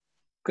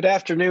Good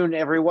afternoon,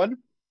 everyone.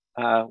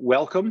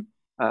 Welcome.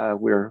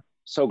 We're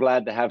so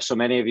glad to have so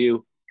many of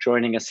you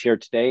joining us here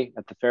today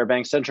at the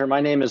Fairbanks Center. My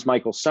name is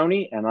Michael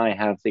Soni, and I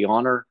have the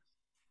honor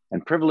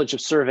and privilege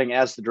of serving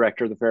as the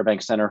director of the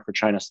Fairbanks Center for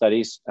China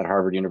Studies at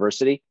Harvard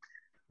University.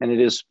 And it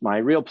is my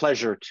real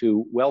pleasure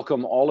to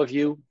welcome all of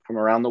you from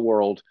around the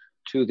world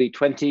to the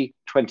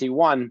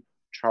 2021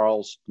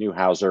 Charles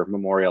Neuhauser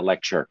Memorial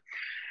Lecture.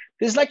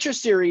 This lecture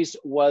series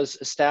was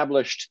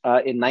established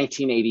in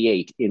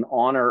 1988 in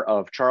honor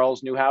of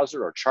Charles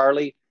Neuhauser, or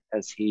Charlie,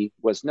 as he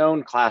was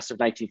known, class of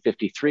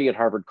 1953 at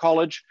Harvard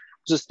College.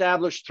 It was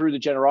established through the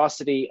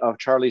generosity of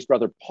Charlie's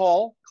brother,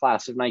 Paul,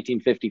 class of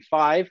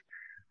 1955.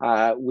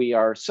 We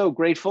are so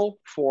grateful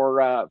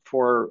for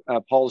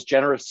Paul's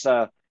generous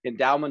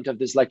endowment of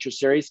this lecture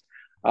series.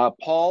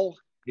 Paul,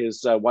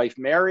 his wife,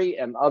 Mary,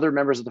 and other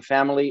members of the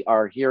family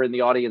are here in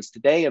the audience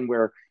today, and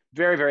we're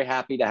very, very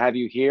happy to have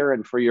you here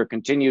and for your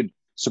continued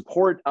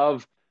support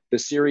of the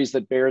series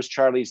that bears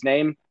Charlie's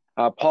name.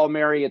 Paul,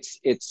 Mary,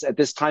 it's at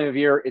this time of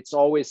year, it's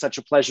always such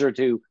a pleasure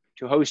to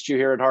host you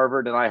here at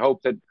Harvard, and I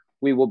hope that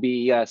we will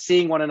be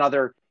seeing one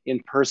another in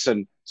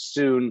person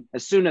soon,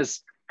 as soon as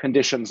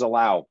conditions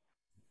allow.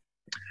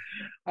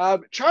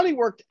 Charlie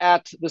worked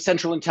at the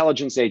Central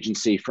Intelligence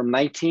Agency from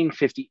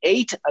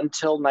 1958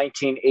 until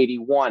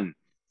 1981.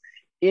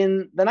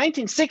 In the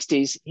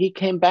 1960s, he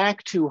came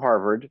back to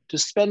Harvard to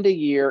spend a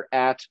year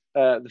at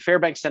the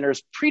Fairbanks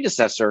Center's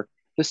predecessor,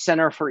 the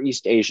Center for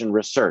East Asian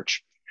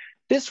Research.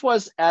 This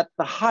was at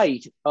the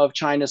height of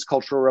China's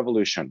Cultural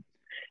Revolution.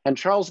 And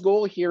Charles'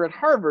 goal here at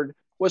Harvard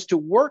was to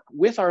work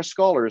with our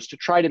scholars to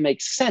try to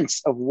make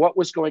sense of what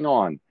was going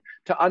on,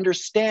 to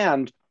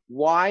understand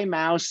why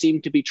Mao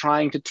seemed to be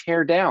trying to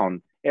tear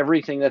down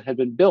everything that had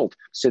been built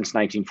since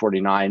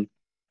 1949,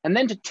 and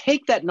then to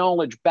take that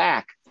knowledge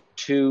back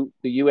to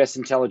the US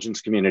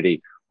intelligence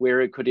community, where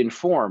it could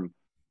inform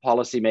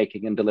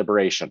policymaking and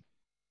deliberation.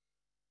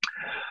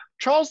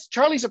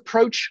 Charlie's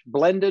approach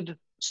blended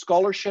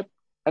scholarship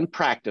and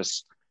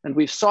practice, and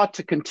we've sought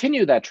to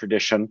continue that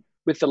tradition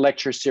with the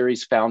lecture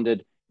series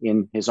founded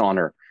in his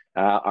honor.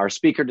 Our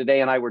speaker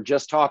today and I were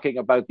just talking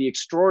about the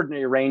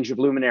extraordinary range of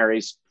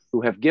luminaries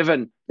who have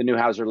given the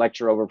Neuhauser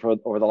Lecture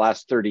over the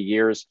last 30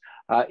 years,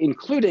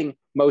 including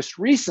most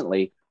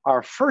recently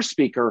our first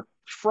speaker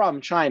from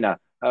China,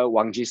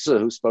 Wang Jisi,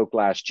 who spoke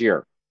last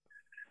year.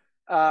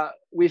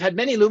 We've had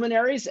many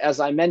luminaries, as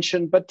I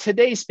mentioned, but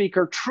today's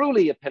speaker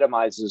truly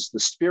epitomizes the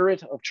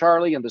spirit of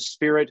Charlie and the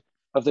spirit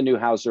of the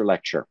Neuhauser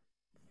Lecture.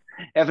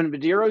 Evan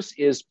Medeiros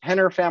is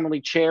Penner Family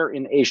Chair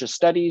in Asia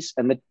Studies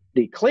and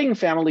the Kling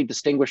Family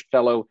Distinguished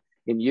Fellow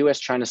in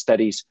US-China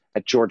Studies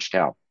at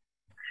Georgetown.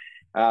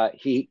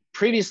 He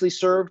previously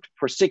served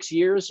for 6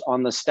 years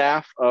on the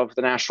staff of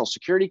the National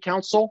Security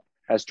Council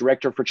as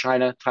Director for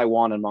China,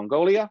 Taiwan, and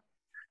Mongolia,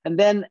 and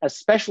then as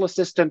Special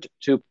Assistant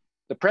to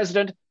the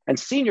President and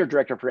Senior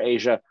Director for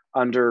Asia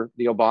under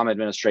the Obama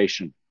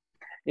administration.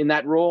 In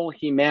that role,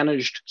 he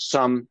managed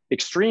some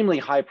extremely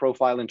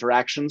high-profile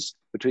interactions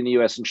between the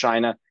US and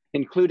China,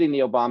 including the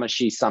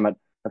Obama-Xi Summit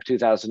of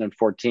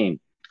 2014.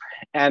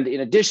 And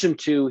in addition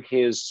to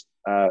his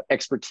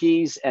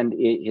expertise and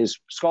his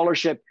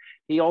scholarship,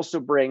 he also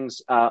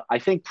brings, I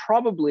think,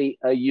 probably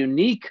a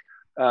unique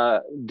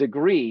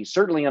degree,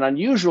 certainly an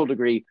unusual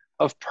degree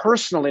of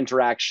personal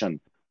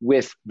interaction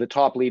with the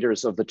top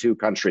leaders of the two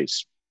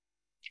countries.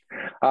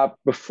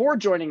 Before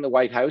joining the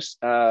White House,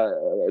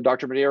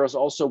 Dr. Medeiros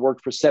also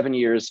worked for 7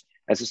 years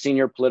as a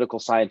senior political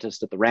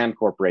scientist at the RAND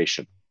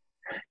Corporation.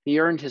 He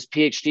earned his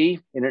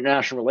PhD in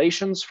international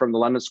relations from the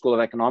London School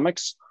of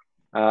Economics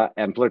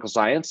and Political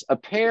Science, a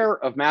pair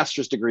of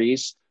master's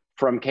degrees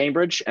from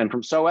Cambridge and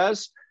from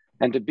SOAS,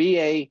 and a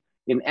BA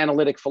in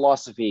analytic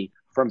philosophy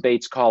from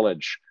Bates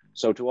College.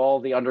 So to all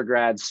the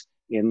undergrads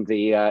in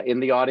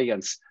the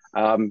audience,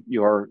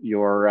 your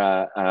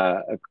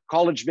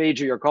college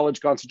major, your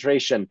college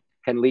concentration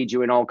can lead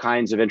you in all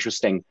kinds of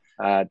interesting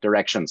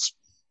directions.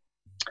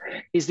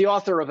 He's the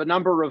author of a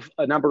number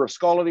of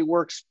scholarly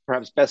works,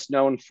 perhaps best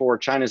known for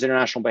China's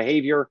international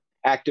behavior,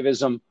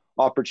 activism,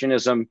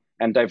 opportunism,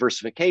 and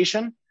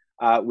diversification,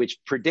 which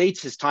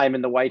predates his time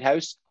in the White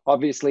House.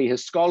 Obviously,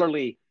 his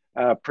scholarly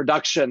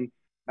production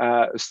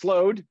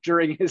slowed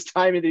during his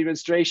time in the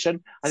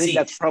administration. I think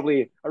that's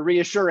probably a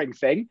reassuring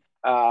thing.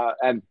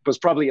 And was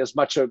probably as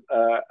much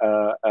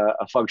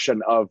a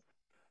function of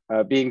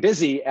being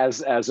busy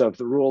as of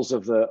the rules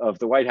of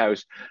the White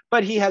House.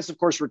 But he has, of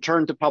course,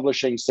 returned to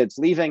publishing since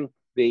leaving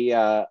the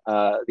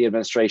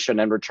administration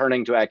and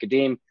returning to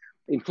academia,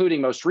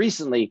 including most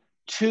recently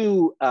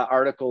 2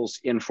 articles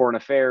in Foreign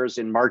Affairs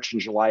in March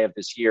and July of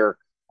this year,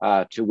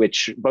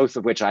 both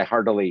of which I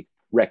heartily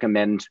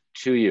recommend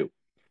to you.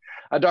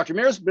 Dr.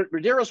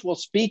 Medeiros will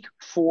speak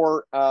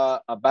for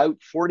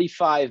about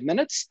 45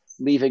 minutes,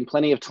 leaving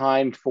plenty of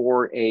time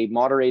for a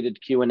moderated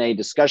Q&A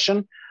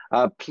discussion.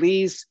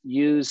 Please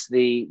use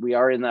we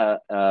are in a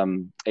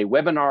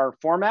webinar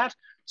format,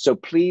 so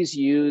please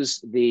use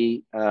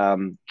the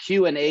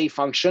Q&A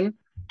function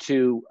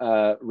to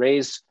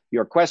raise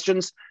your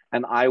questions.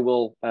 and I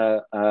will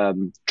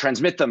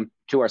transmit them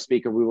to our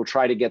speaker. We will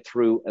try to get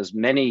through as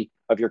many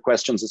of your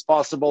questions as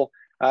possible.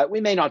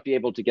 We may not be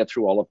able to get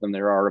through all of them.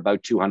 There are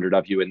about 200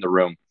 of you in the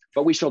room,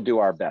 but we shall do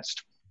our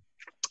best.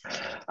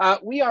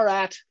 We are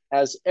at,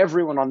 as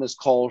everyone on this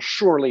call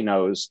surely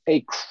knows,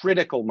 a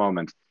critical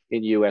moment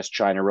in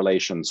US-China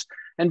relations.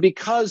 And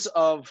because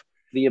of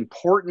the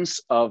importance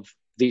of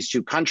these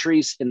two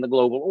countries in the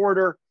global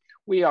order,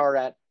 we are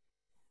at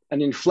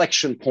an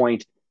inflection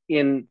point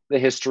in the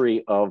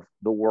history of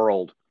the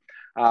world.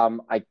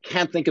 I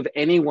can't think of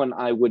anyone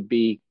I would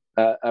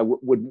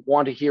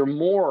want to hear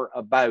more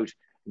about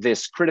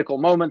this critical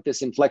moment,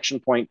 this inflection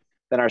point,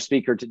 than our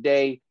speaker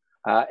today.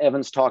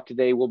 Evan's talk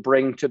today will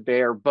bring to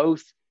bear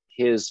both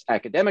his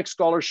academic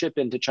scholarship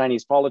into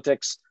Chinese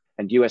politics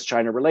and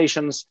US-China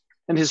relations,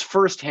 and his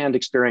firsthand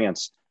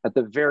experience at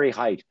the very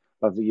height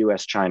of the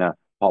US-China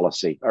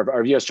policy,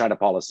 or US-China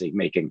policy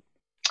making.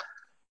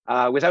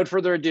 Without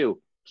further ado,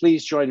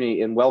 please join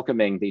me in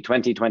welcoming the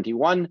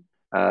 2021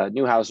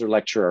 Neuhauser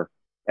Lecturer,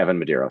 Evan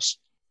Medeiros.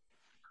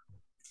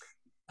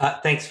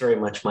 Thanks very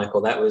much,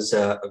 Michael. That was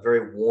a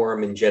very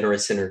warm and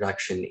generous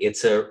introduction.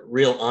 It's a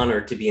real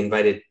honor to be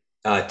invited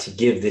to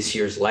give this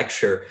year's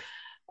lecture,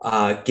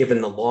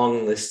 given the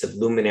long list of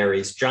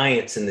luminaries,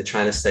 giants in the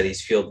China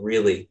studies field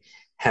really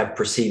have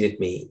preceded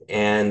me.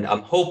 And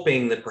I'm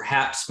hoping that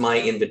perhaps my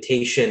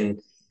invitation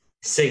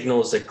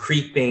signals a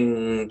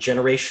creeping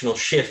generational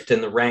shift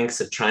in the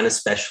ranks of China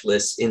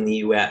specialists in the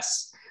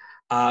US,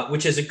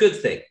 which is a good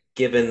thing,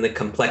 given the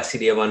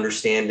complexity of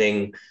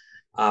understanding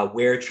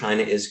where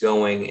China is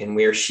going and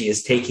where she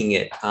is taking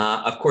it.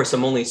 Of course,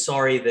 I'm only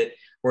sorry that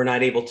we're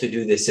not able to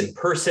do this in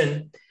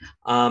person,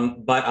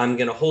 but I'm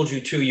going to hold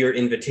you to your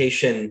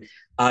invitation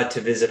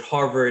to visit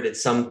Harvard at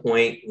some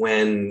point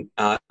when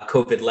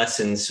COVID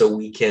lessens, so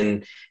we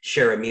can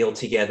share a meal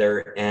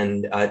together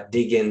and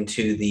dig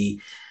into the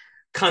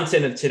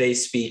content of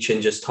today's speech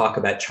and just talk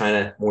about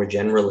China more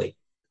generally.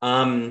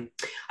 I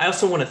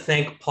also want to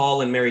thank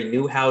Paul and Mary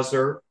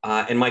Neuhauser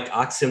and Mike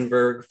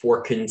Oxenberg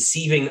for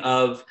conceiving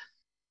of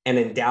and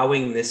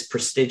endowing this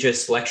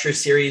prestigious lecture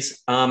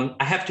series. I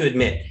have to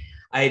admit,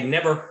 I had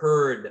never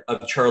heard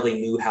of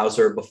Charlie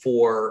Neuhauser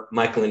before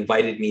Michael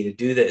invited me to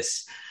do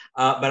this,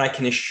 but I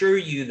can assure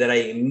you that I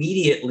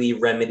immediately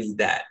remedied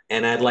that.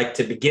 And I'd like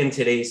to begin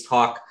today's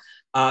talk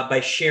by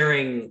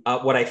sharing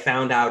what I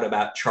found out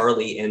about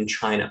Charlie and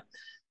China.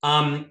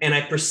 And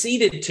I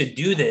proceeded to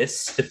do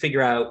this to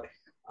figure out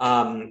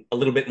a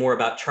little bit more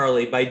about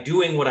Charlie by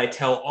doing what I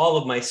tell all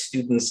of my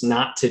students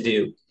not to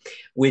do,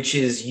 which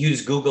is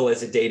use Google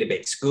as a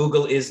database.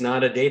 Google is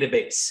not a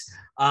database,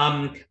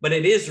 but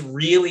it is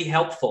really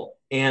helpful.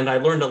 And I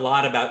learned a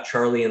lot about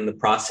Charlie in the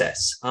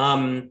process.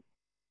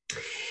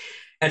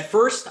 At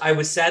first, I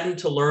was saddened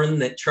to learn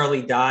that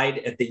Charlie died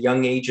at the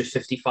young age of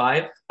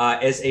 55.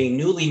 As a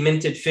newly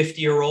minted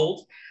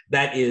 50-year-old,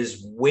 that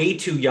is way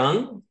too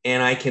young.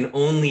 And I can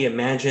only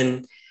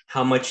imagine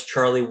how much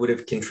Charlie would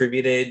have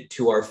contributed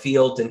to our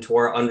field and to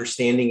our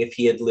understanding if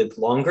he had lived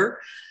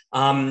longer.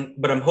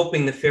 But I'm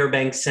hoping the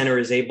Fairbanks Center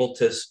is able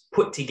to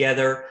put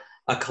together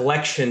a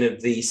collection of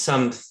the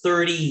some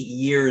 30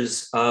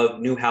 years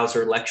of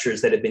Neuhauser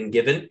lectures that have been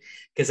given,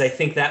 because I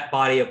think that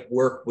body of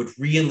work would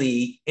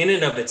really, in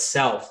and of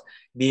itself,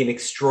 be an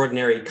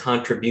extraordinary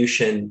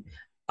contribution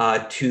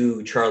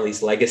to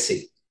Charlie's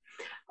legacy.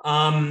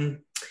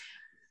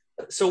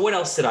 So what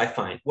else did I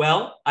find?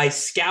 Well, I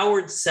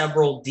scoured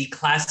several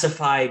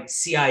declassified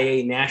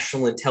CIA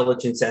national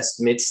intelligence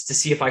estimates to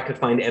see if I could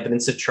find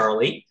evidence of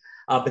Charlie,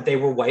 but they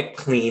were wiped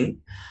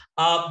clean.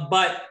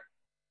 But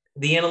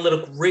the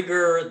analytical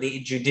rigor, the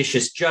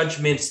judicious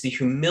judgments, the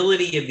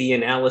humility of the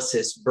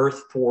analysis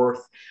birthed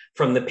forth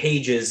from the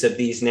pages of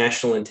these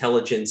national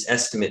intelligence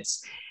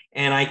estimates.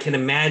 And I can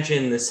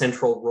imagine the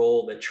central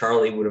role that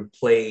Charlie would have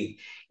played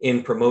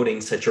in promoting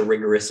such a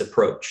rigorous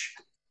approach.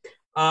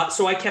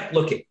 So I kept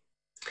looking.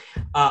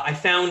 I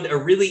found a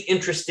really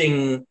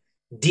interesting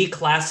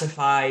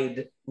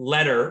declassified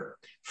letter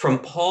from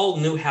Paul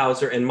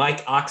Neuhauser and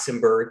Mike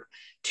Oxenberg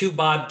to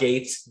Bob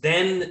Gates,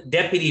 then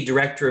deputy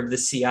director of the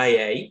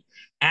CIA,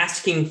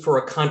 asking for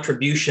a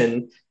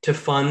contribution to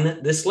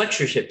fund this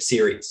lectureship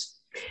series.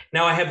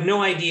 Now, I have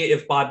no idea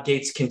if Bob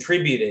Gates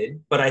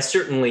contributed, but I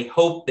certainly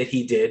hope that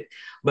he did.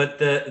 But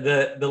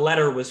the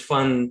letter was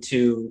fun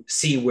to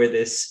see where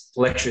this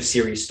lecture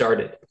series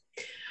started.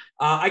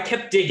 I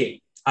kept digging.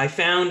 I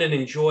found and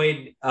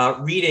enjoyed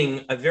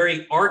reading a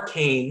very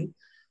arcane,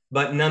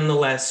 but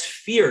nonetheless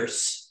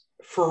fierce,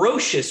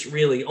 ferocious,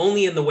 really,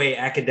 only in the way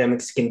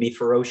academics can be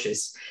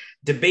ferocious,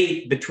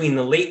 debate between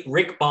the late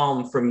Rick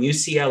Baum from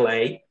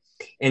UCLA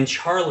and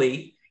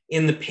Charlie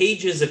in the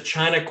pages of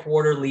China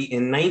Quarterly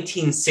in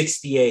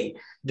 1968,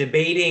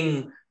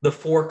 debating the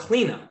four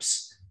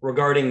cleanups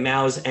regarding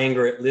Mao's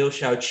anger at Liu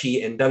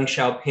Shaoqi and Deng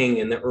Xiaoping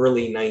in the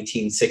early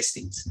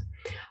 1960s.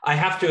 I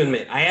have to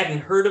admit, I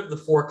hadn't heard of the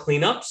four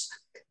cleanups,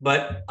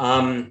 but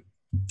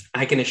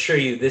I can assure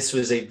you this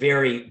was a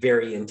very,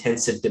 very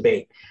intensive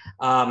debate.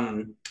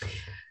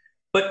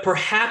 But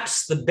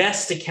perhaps the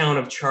best account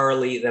of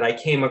Charlie that I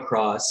came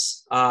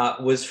across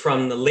was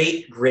from the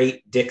late,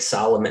 great Dick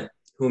Solomon,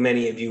 who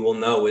many of you will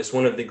know is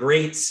one of the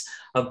greats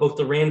of both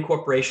the RAND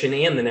Corporation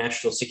and the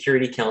National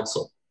Security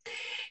Council.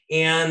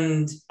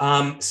 And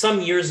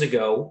some years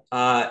ago,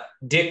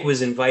 Dick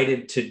was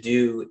invited to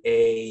do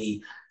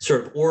a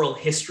sort of oral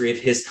history of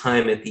his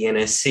time at the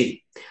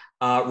NSC,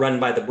 run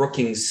by the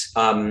Brookings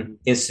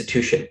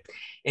Institution.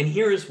 And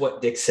here's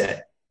what Dick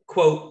said,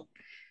 quote,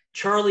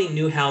 "Charlie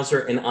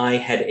Neuhauser and I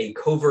had a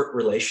covert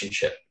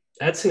relationship."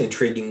 That's an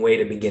intriguing way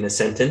to begin a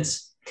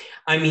sentence.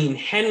 I mean,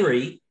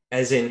 Henry,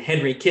 as in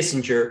Henry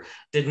Kissinger,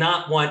 did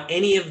not want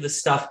any of the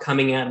stuff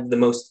coming out of the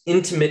most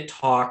intimate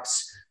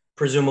talks,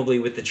 presumably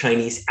with the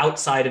Chinese,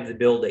 outside of the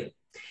building.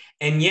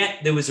 And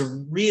yet there was a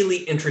really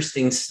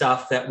interesting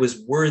stuff that was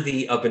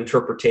worthy of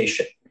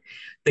interpretation.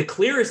 The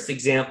clearest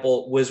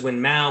example was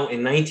when Mao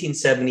in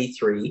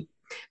 1973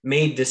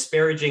 made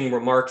disparaging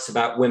remarks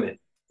about women.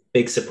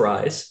 Big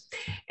surprise.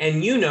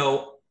 And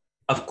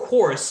of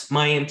course,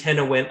 my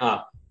antenna went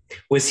up.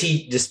 Was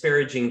he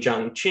disparaging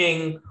Jiang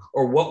Qing,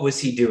 or what was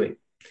he doing?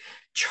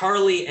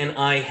 Charlie and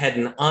I had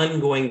an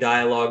ongoing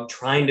dialogue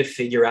trying to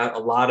figure out a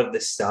lot of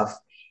this stuff,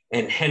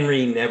 and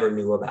Henry never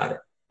knew about it.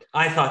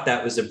 I thought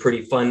that was a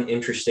pretty fun,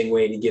 interesting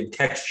way to give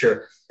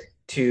texture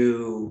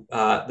to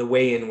the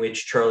way in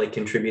which Charlie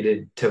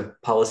contributed to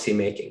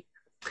policymaking.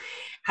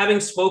 Having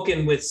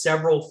spoken with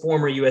several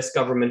former US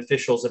government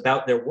officials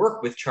about their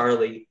work with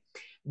Charlie,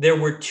 there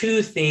were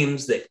two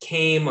themes that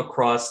came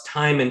across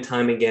time and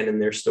time again in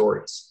their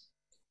stories.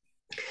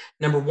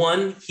 Number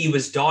one, he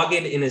was dogged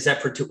in his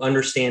effort to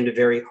understand a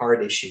very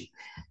hard issue,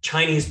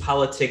 Chinese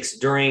politics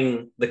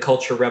during the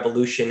Cultural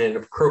Revolution and,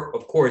 of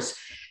course,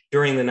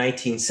 during the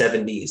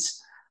 1970s.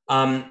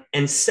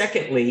 And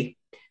secondly,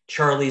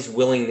 Charlie's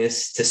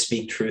willingness to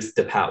speak truth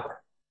to power.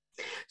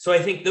 So I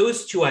think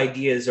those two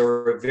ideas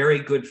are a very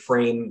good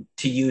frame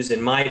to use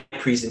in my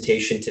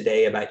presentation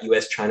today about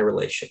US-China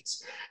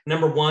relations.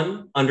 Number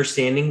one,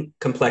 understanding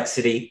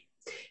complexity,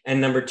 and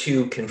number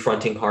two,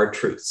 confronting hard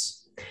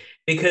truths.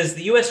 Because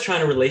the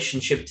US-China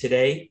relationship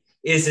today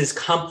is as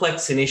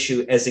complex an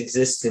issue as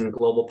exists in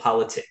global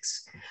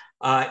politics.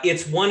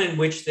 It's one in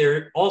which there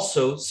are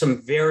also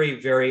some very,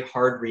 very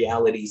hard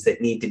realities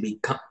that need to be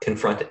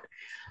confronted.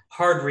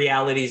 Hard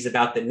realities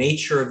about the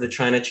nature of the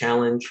China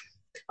challenge,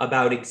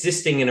 about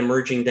existing and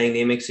emerging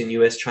dynamics in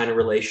US-China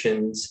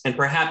relations, and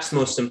perhaps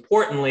most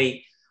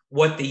importantly,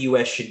 what the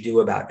US should do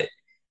about it.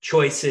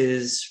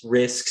 Choices,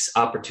 risks,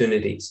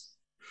 opportunities.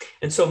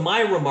 And so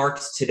my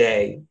remarks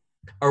today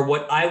are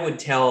what I would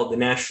tell the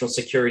National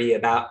Security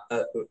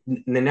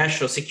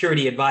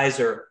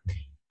Advisor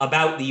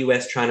about the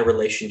US-China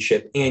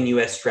relationship and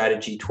US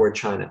strategy toward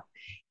China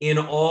in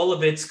all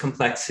of its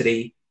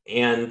complexity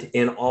and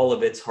in all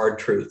of its hard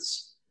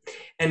truths.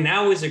 And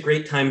now is a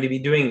great time to be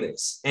doing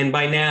this. And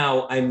by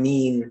now, I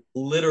mean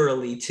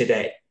literally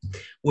today.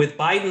 With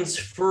Biden's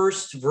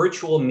first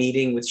virtual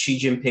meeting with Xi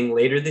Jinping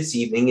later this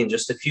evening in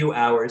just a few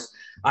hours,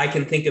 I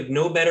can think of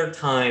no better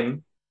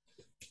time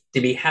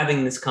to be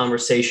having this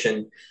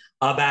conversation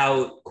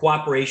about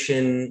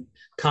cooperation,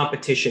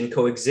 competition,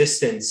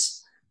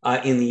 coexistence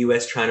in the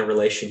US-China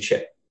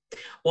relationship.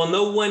 While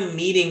no one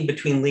meeting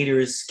between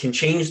leaders can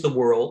change the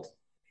world,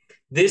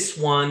 this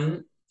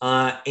one,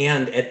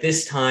 and at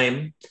this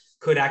time,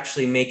 could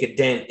actually make a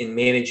dent in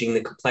managing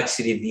the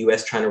complexity of the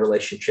US-China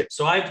relationship.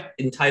 So I've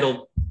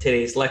entitled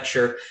today's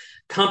lecture,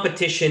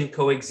 Competition,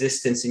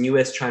 Coexistence in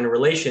US-China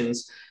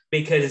Relations,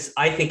 because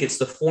I think it's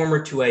the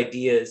former two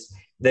ideas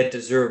that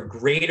deserve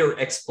greater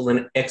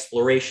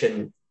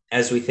exploration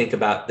as we think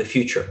about the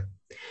future.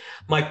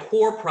 My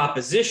core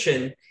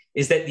proposition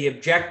is that the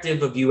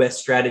objective of US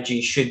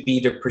strategy should be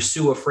to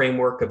pursue a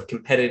framework of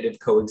competitive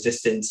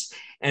coexistence,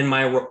 and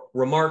my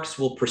remarks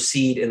will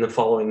proceed in the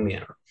following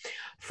manner.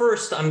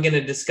 First, I'm going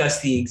to discuss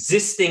the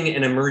existing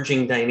and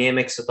emerging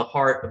dynamics at the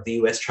heart of the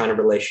US-China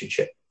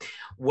relationship.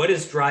 What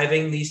is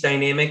driving these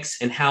dynamics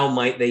and how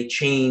might they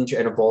change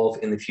and evolve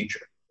in the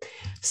future?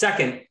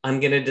 Second, I'm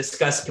going to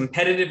discuss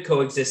competitive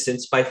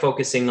coexistence by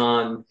focusing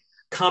on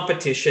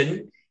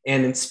competition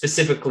and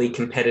specifically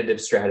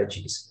competitive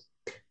strategies.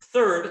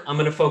 Third, I'm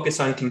going to focus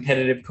on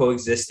competitive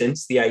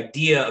coexistence, the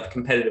idea of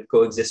competitive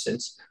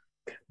coexistence,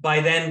 by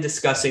then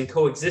discussing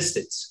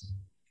coexistence.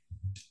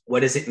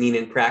 What does it mean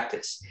in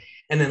practice?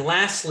 And then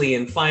lastly,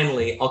 and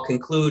finally, I'll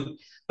conclude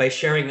by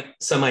sharing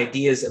some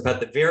ideas about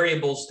the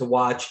variables to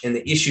watch and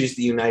the issues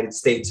the United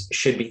States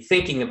should be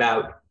thinking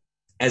about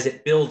as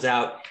it builds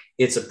out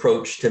its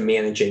approach to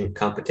managing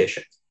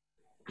competition.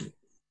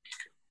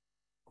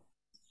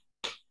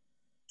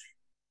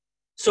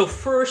 So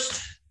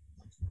first,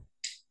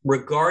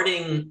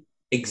 regarding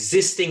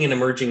existing and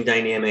emerging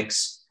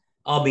dynamics,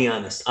 I'll be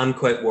honest, I'm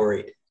quite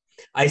worried.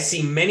 I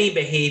see many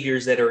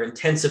behaviors that are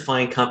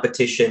intensifying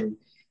competition,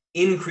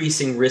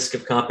 increasing risk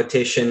of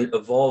competition,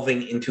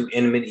 evolving into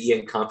enmity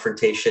and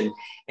confrontation,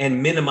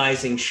 and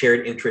minimizing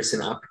shared interests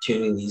and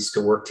opportunities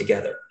to work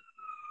together.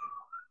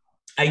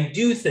 I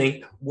do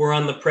think we're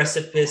on the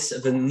precipice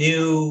of a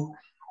new,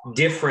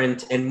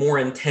 different, and more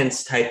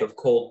intense type of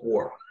Cold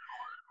War.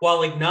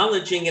 while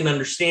acknowledging and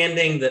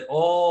understanding that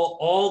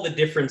all the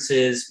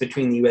differences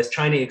between the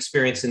US-China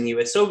experience and the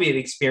US-Soviet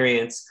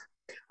experience,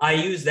 I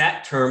use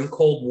that term,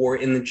 Cold War,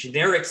 in the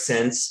generic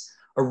sense,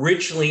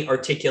 originally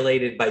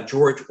articulated by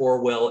George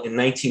Orwell in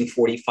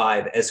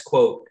 1945 as,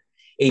 quote,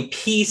 a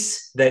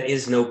peace that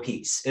is no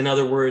peace. In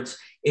other words,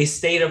 a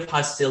state of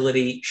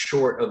hostility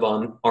short of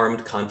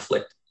armed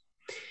conflict.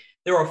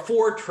 There are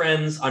 4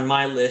 trends on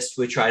my list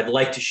which I'd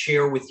like to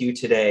share with you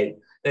today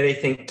that I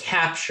think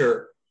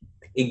capture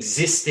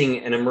existing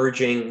and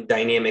emerging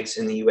dynamics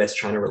in the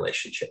US-China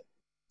relationship.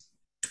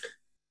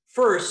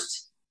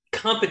 First,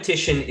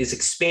 competition is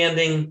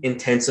expanding,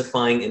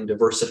 intensifying, and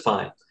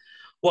diversifying.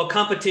 While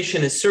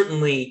competition has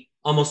certainly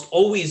almost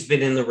always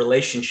been in the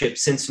relationship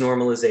since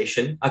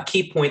normalization, a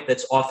key point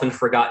that's often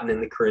forgotten in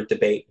the current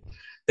debate,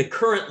 the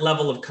current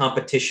level of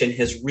competition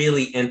has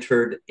really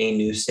entered a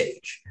new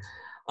stage.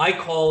 I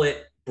call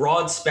it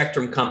broad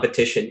spectrum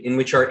competition, in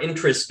which our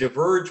interests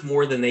diverge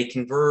more than they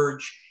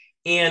converge,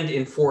 and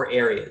in 4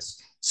 areas: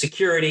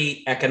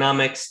 security,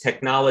 economics,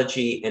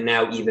 technology, and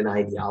now even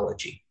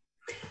ideology.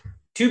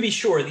 To be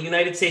sure, the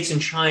United States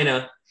and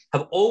China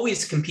have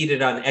always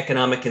competed on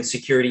economic and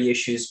security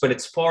issues, but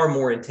it's far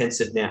more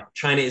intensive now.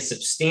 China is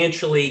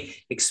substantially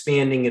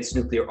expanding its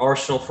nuclear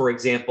arsenal, for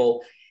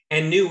example,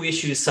 and new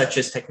issues such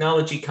as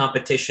technology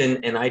competition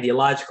and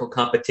ideological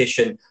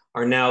competition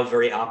are now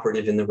very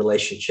operative in the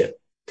relationship.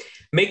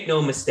 Make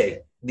no mistake,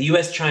 the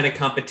US-China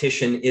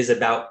competition is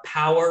about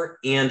power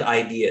and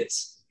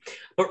ideas.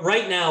 But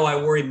right now,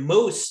 I worry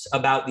most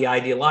about the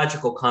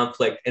ideological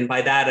conflict. And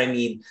by that, I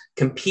mean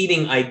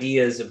competing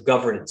ideas of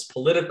governance,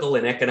 political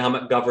and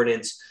economic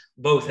governance,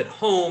 both at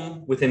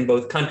home, within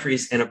both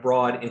countries, and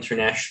abroad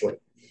internationally.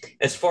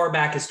 As far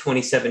back as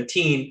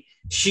 2017,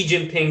 Xi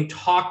Jinping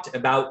talked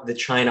about the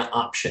China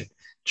option,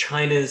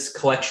 China's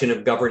collection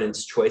of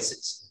governance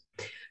choices.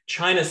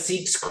 China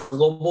seeks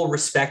global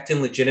respect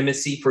and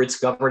legitimacy for its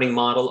governing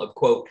model of,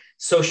 quote,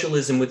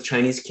 socialism with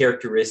Chinese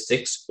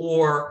characteristics,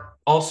 or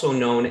also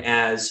known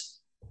as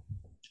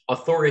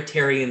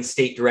authoritarian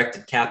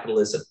state-directed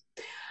capitalism.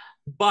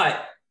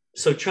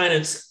 So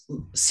China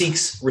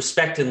seeks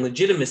respect and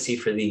legitimacy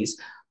for these,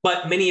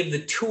 but many of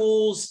the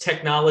tools,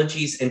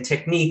 technologies, and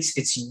techniques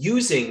it's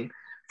using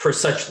for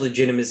such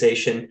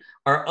legitimization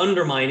are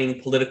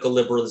undermining political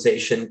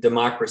liberalization,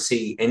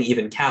 democracy, and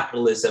even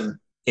capitalism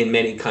in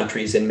many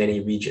countries and many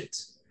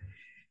regions.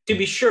 To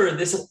be sure,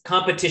 this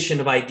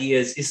competition of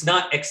ideas is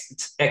not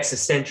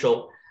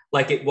existential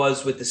like it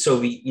was with the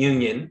Soviet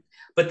Union,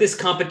 but this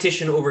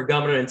competition over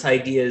governance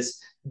ideas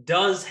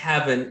does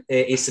have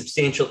a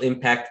substantial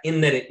impact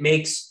in that it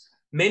makes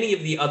many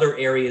of the other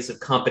areas of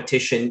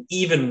competition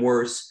even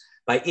worse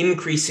by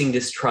increasing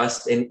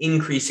distrust and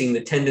increasing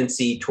the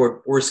tendency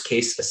toward worst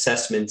case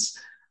assessments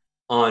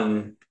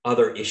on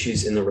other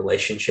issues in the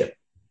relationship.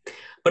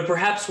 But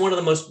perhaps one of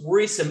the most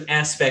worrisome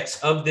aspects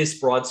of this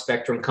broad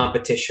spectrum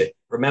competition,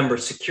 remember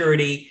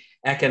security,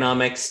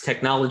 economics,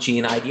 technology,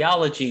 and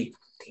ideology,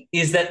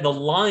 is that the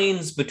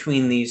lines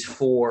between these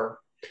 4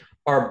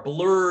 are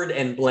blurred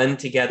and blend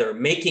together,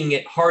 making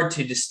it hard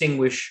to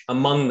distinguish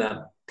among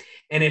them,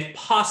 and if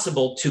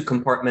possible, to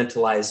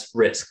compartmentalize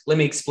risk. Let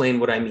me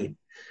explain what I mean.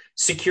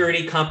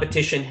 Security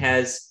competition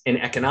has an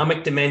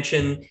economic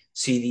dimension.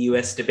 See the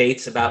US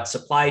debates about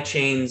supply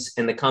chains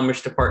and the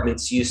Commerce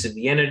Department's use of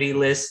the Entity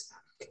List.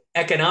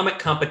 Economic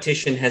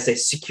competition has a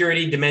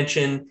security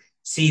dimension.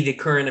 See the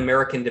current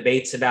American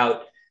debates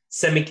about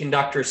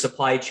semiconductor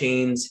supply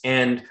chains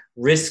and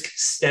risk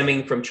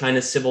stemming from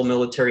China's civil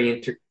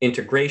military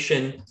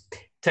integration.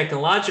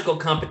 Technological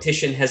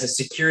competition has a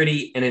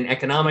security and an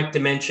economic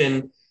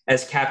dimension,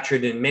 as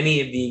captured in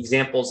many of the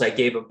examples I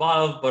gave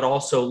above, but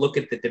also look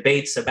at the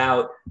debates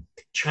about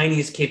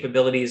Chinese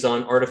capabilities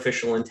on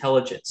artificial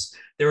intelligence.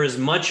 There is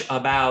much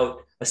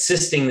about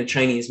assisting the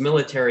Chinese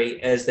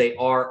military as they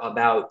are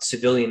about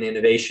civilian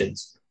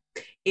innovations.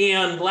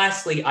 And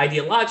lastly,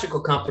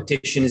 ideological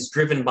competition is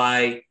driven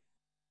by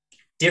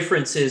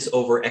differences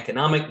over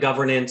economic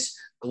governance,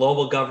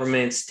 global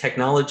governments,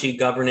 technology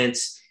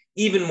governance,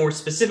 even more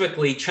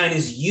specifically,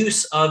 China's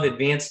use of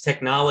advanced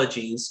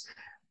technologies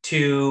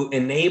to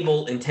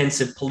enable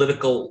intensive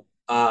political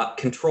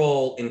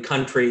control in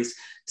countries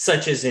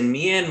such as in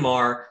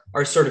Myanmar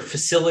are sort of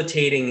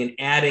facilitating and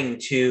adding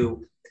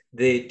to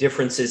the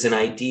differences in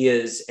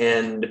ideas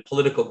and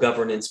political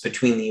governance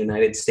between the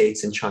United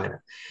States and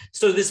China.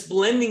 So this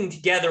blending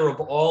together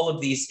of all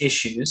of these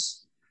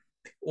issues,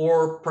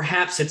 or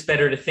perhaps it's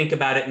better to think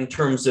about it in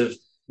terms of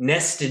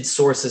nested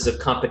sources of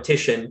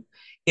competition,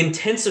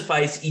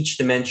 intensifies each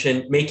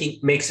dimension,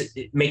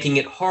 making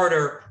it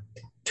harder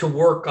to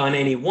work on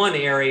any one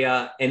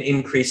area and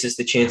increases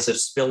the chance of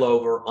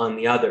spillover on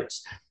the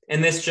others.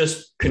 And this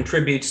just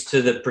contributes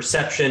to the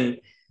perception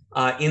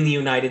in the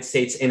United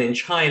States and in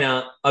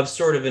China of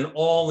sort of an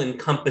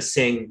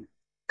all-encompassing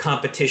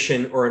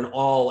competition or an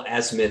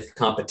all-azimuth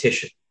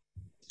competition.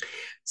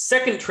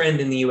 Second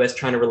trend in the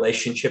US-China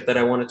relationship that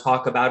I want to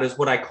talk about is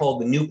what I call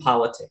the new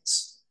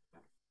politics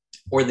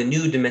or the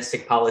new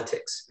domestic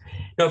politics.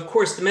 Now, of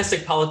course,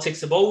 domestic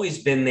politics have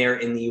always been there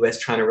in the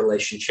US-China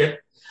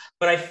relationship,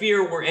 but I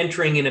fear we're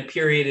entering in a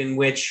period in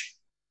which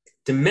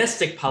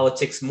domestic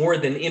politics, more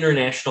than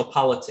international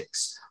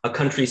politics, a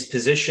country's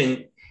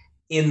position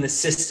in the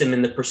system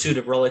in the pursuit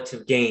of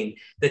relative gain,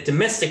 that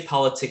domestic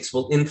politics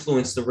will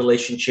influence the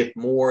relationship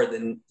more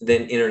than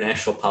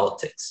international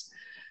politics.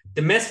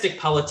 Domestic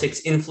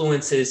politics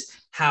influences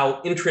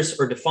how interests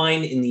are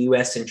defined in the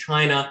US and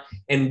China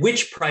and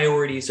which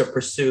priorities are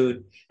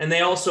pursued. And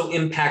they also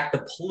impact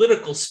the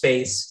political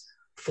space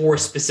for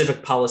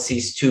specific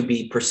policies to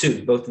be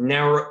pursued, both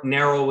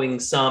narrowing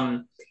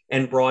some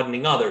and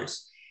broadening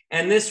others.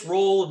 And this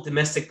role of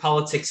domestic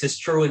politics is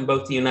true in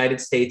both the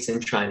United States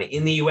and China.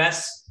 In the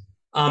US,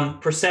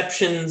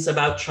 perceptions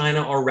about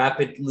China are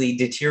rapidly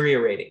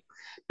deteriorating.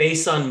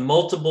 Based on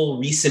multiple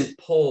recent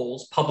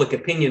polls, public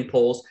opinion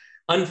polls,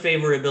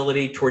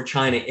 unfavorability toward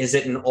China is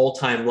at an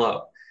all-time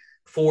low.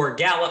 For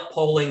Gallup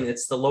polling,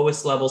 it's the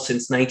lowest level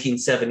since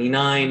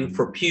 1979.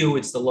 For Pew,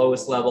 it's the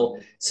lowest level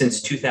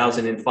since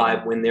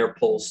 2005 when their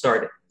polls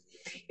started.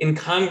 In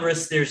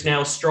Congress, there's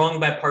now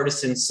strong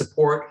bipartisan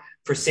support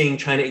for seeing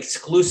China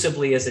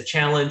exclusively as a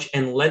challenge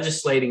and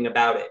legislating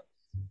about it.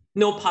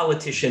 No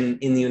politician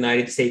in the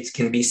United States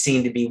can be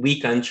seen to be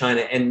weak on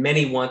China, and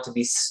many want to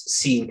be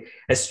seen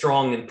as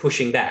strong and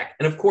pushing back.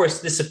 And of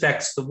course, this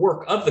affects the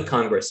work of the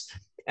Congress.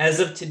 As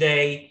of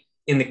today,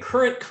 in the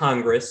current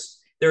Congress,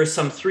 there are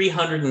some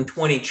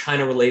 320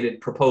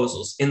 China-related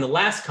proposals. In the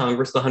last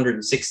Congress, the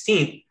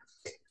 116th,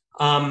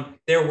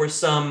 there were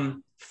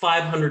some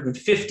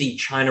 550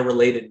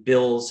 China-related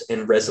bills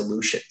and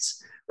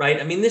resolutions, right?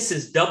 I mean, this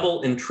is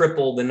double and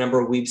triple the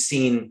number we've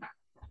seen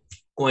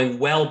going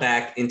well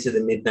back into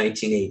the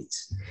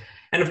mid-1980s.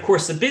 And of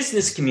course, the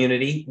business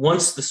community,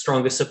 once the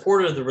strongest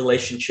supporter of the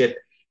relationship,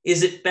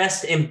 is at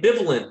best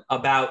ambivalent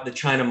about the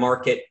China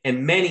market,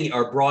 and many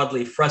are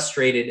broadly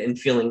frustrated and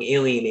feeling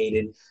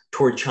alienated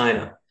toward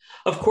China.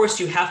 Of course,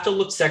 you have to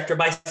look sector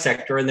by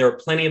sector, and there are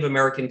plenty of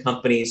American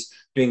companies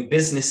doing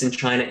business in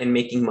China and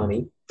making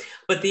money.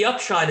 But the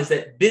upshot is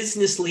that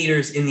business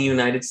leaders in the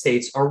United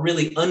States are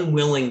really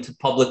unwilling to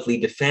publicly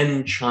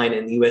defend China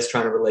and the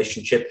US-China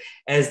relationship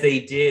as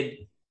they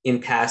did in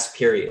past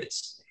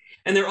periods.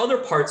 And there are other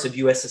parts of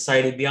US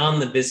society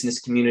beyond the business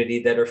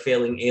community that are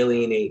feeling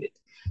alienated.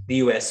 The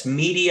US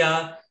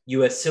media,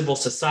 US civil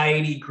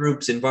society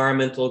groups,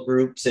 environmental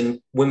groups, and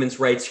women's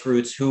rights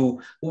groups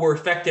who were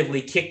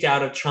effectively kicked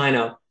out of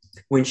China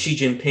when Xi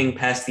Jinping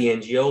passed the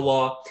NGO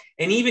law,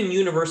 and even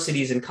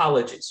universities and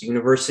colleges,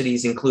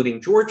 universities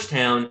including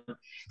Georgetown,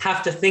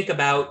 have to think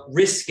about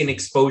risk and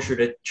exposure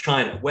to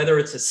China, whether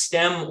it's a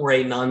STEM or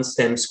a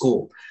non-STEM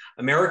school.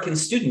 American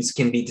students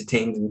can be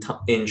detained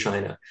in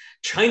China.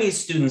 Chinese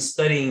students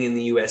studying in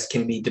the US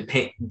can be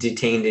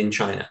detained in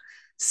China.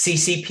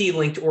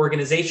 CCP-linked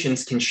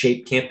organizations can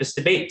shape campus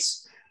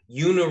debates.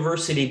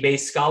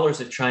 University-based scholars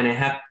of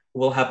China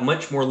will have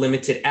much more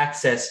limited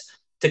access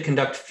to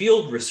conduct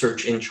field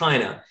research in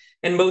China.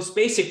 And most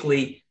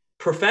basically,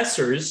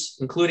 professors,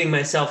 including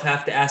myself,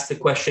 have to ask the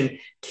question,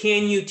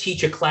 can you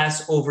teach a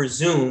class over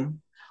Zoom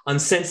on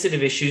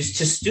sensitive issues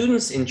to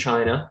students in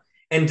China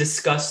and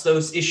discuss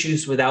those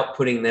issues without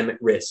putting them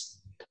at risk?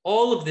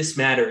 All of this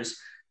matters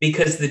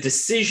because the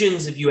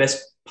decisions of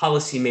US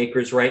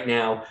policymakers right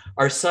now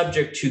are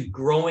subject to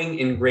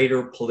growing and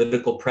greater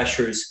political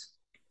pressures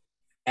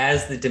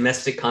as the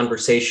domestic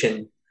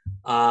conversation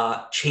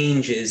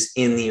changes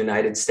in the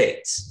United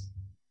States.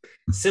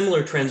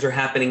 Similar trends are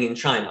happening in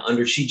China.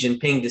 Under Xi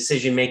Jinping,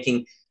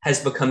 decision-making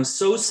has become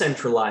so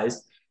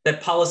centralized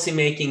that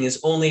policymaking is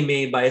only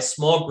made by a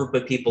small group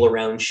of people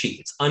around Xi.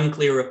 It's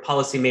unclear if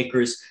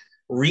policymakers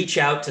reach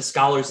out to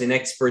scholars and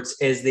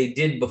experts as they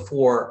did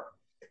before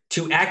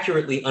to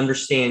accurately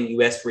understand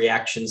US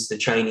reactions to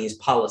Chinese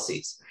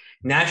policies.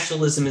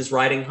 Nationalism is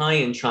riding high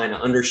in China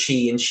under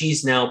Xi, and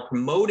Xi's now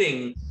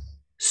promoting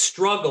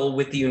struggle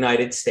with the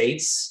United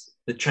States.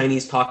 The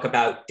Chinese talk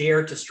about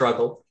dare to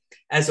struggle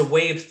as a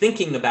way of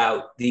thinking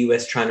about the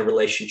US-China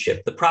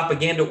relationship. The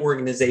propaganda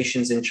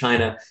organizations in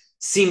China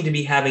seem to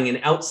be having an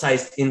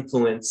outsized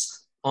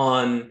influence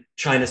on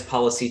China's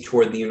policy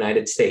toward the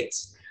United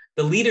States.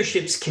 The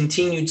leadership's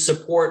continued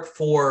support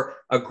for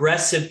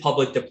aggressive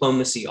public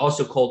diplomacy,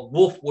 also called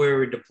wolf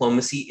warrior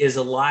diplomacy, is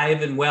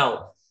alive and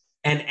well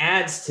and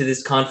adds to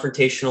this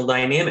confrontational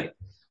dynamic.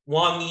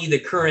 Wang Yi, the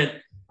current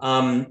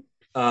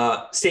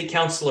state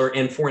counselor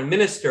and foreign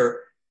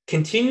minister,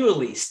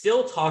 continually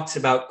still talks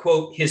about,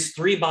 quote, his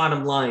 3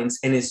 bottom lines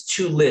and his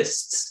 2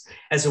 lists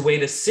as a way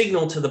to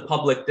signal to the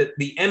public that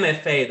the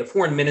MFA, the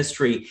foreign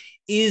ministry,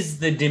 is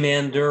the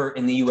demander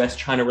in the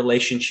US-China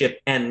relationship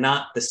and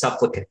not the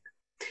supplicant.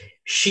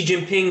 Xi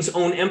Jinping's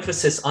own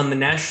emphasis on the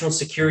national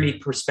security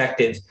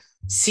perspective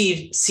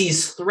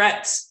sees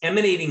threats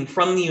emanating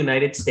from the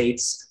United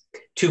States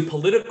to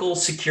political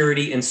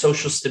security and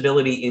social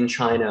stability in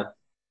China,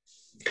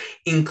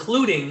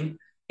 including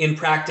in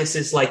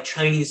practices like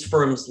Chinese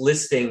firms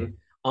listing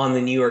on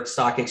the New York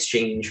Stock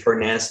Exchange or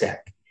NASDAQ.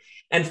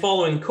 And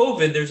following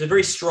COVID, there's a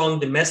very strong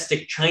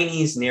domestic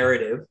Chinese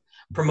narrative,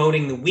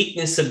 promoting the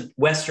weakness of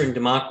Western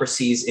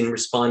democracies in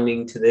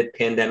responding to the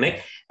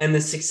pandemic and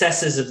the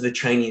successes of the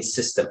Chinese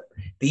system.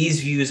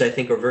 These views, I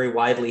think, are very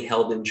widely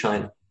held in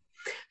China.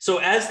 So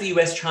as the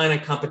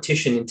US-China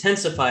competition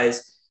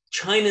intensifies,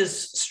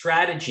 China's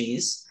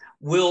strategies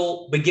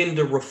will begin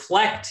to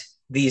reflect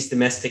these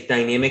domestic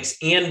dynamics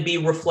and be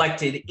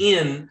reflected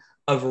in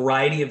a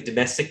variety of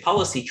domestic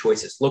policy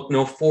choices. Look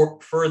no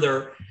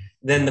further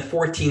than the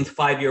 14th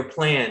five-year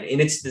plan in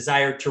its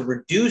desire to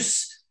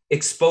reduce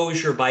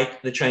exposure by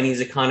the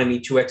Chinese economy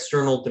to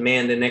external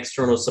demand and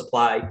external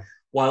supply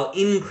while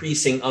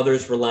increasing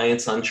others'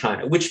 reliance on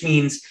China, which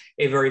means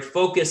a very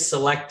focused,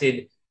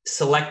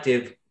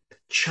 selective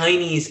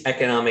Chinese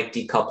economic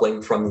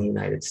decoupling from the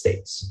United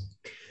States.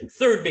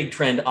 Third big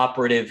trend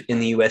operative in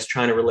the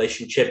US-China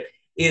relationship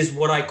is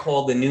what I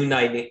call the new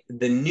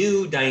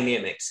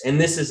dynamics,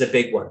 and this is a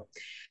big one.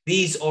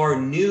 These are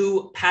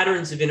new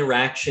patterns of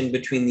interaction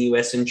between the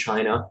US and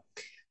China,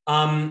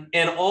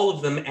 and all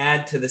of them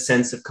add to the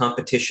sense of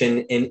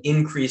competition and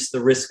increase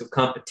the risk of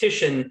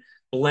competition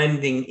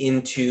blending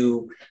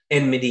into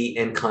enmity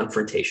and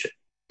confrontation.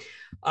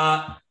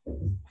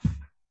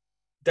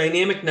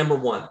 Dynamic number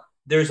one,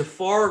 there's a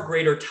far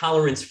greater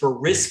tolerance for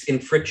risk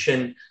and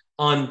friction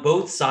on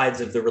both sides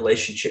of the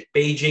relationship.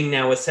 Beijing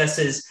now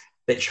assesses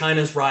that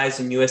China's rise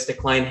and US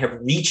decline have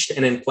reached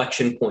an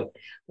inflection point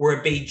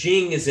where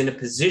Beijing is in a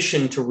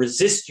position to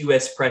resist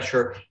US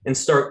pressure and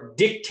start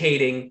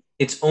dictating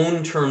its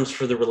own terms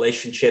for the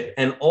relationship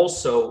and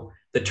also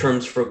the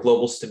terms for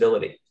global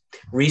stability.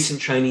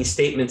 Recent Chinese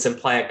statements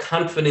imply a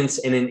confidence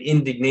and an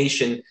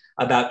indignation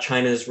about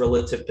China's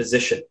relative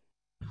position.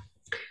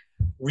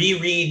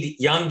 Reread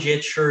Yang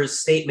Jiechi's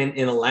statement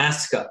in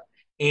Alaska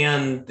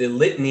and the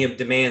litany of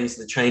demands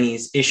the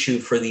Chinese issue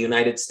for the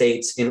United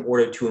States in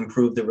order to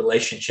improve the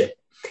relationship.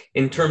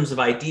 In terms of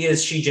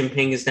ideas, Xi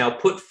Jinping has now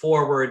put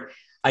forward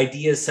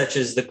ideas such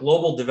as the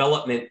global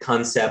development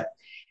concept.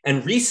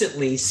 And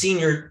recently,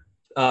 senior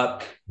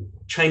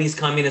Chinese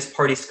Communist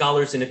Party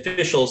scholars and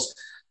officials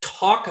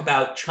talk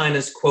about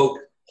China's, quote,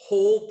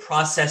 whole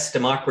process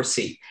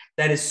democracy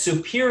that is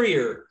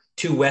superior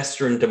to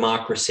Western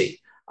democracy.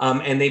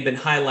 And they've been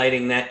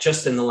highlighting that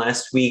just in the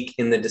last week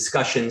in the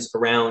discussions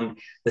around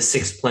the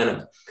Sixth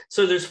Plenum.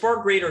 So there's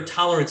far greater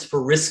tolerance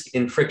for risk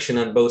and friction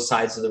on both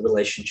sides of the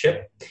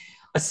relationship.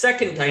 A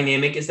second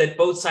dynamic is that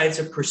both sides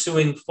are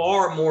pursuing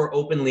far more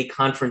openly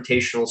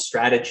confrontational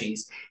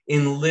strategies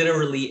in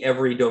literally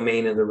every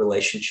domain of the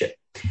relationship.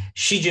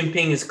 Xi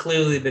Jinping has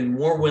clearly been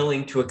more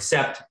willing to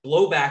accept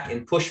blowback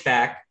and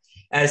pushback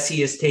as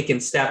he has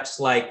taken steps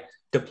like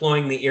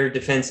deploying the Air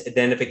Defense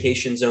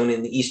Identification Zone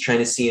in the East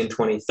China Sea in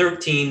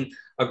 2013,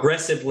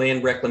 aggressive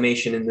land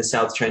reclamation in the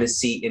South China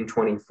Sea in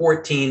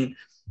 2014,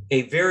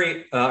 a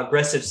very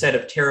aggressive set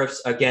of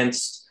tariffs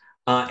against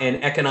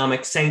and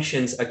economic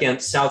sanctions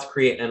against South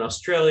Korea and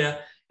Australia.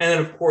 And then,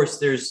 of course,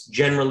 there's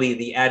generally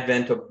the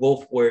advent of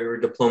wolf warrior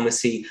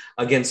diplomacy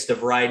against a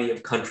variety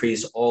of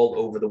countries all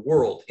over the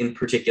world, in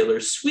particular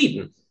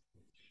Sweden.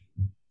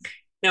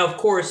 Now, of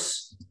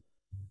course,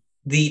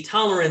 the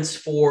tolerance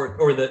for,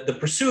 or the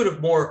pursuit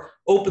of more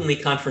openly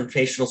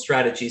confrontational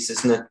strategies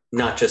is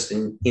not just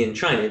in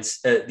China.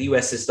 It's the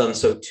US has done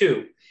so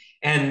too.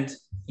 And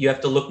you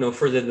have to look no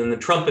further than the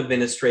Trump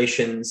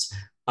administration's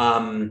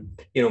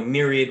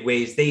myriad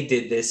ways they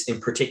did this,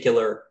 in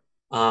particular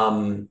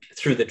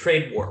through the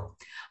trade war.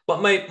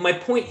 But my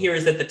point here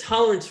is that the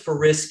tolerance for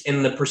risk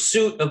and the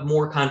pursuit of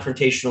more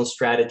confrontational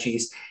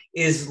strategies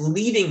is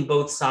leading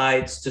both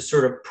sides to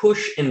sort of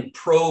push and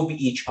probe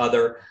each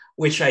other,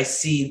 which I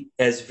see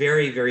as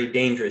very, very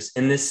dangerous.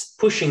 And this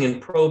pushing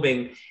and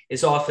probing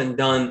is often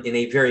done in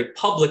a very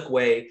public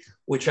way,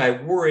 which I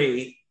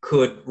worry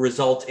could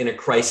result in a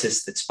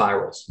crisis that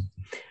spirals.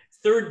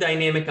 Third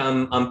dynamic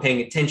I'm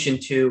paying attention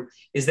to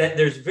is that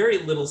there's very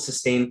little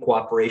sustained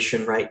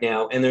cooperation right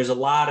now, and there's a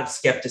lot of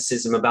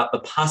skepticism about the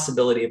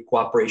possibility of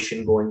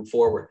cooperation going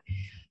forward.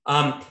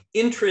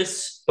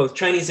 Interests, both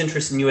Chinese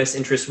interests and US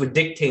interests, would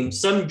dictate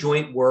some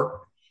joint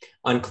work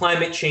on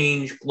climate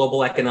change,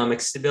 global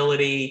economic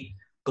stability,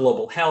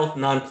 global health,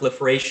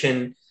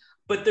 non-proliferation,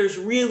 but there's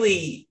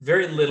really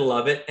very little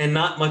of it and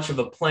not much of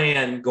a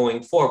plan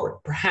going forward.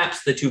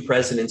 Perhaps the two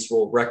presidents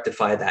will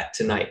rectify that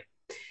tonight.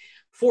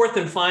 Fourth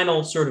and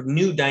final sort of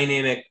new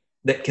dynamic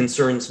that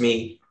concerns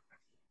me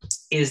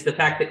is the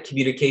fact that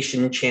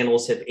communication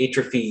channels have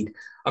atrophied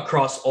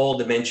across all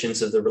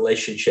dimensions of the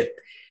relationship.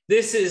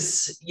 This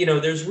is,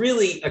 there's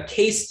really a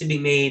case to be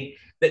made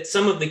that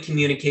some of the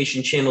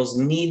communication channels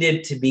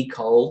needed to be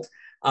culled,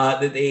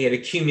 that they had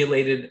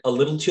accumulated a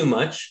little too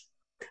much.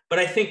 But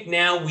I think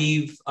now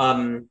we're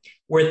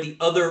at the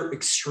other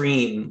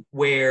extreme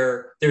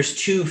where there's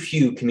too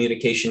few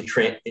communication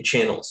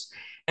channels.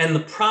 And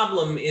the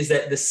problem is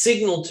that the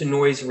signal to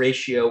noise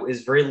ratio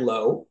is very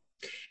low,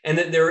 and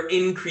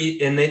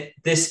that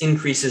this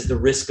increases the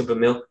risk of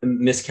a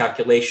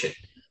miscalculation.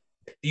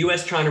 The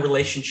US-China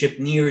relationship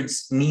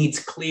needs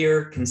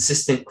clear,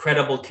 consistent,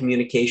 credible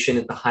communication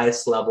at the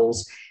highest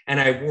levels, and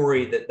I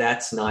worry that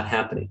that's not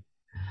happening.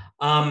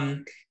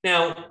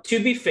 Now,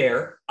 to be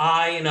fair,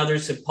 I and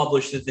others have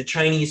published that the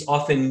Chinese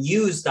often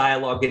use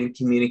dialogue and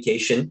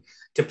communication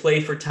to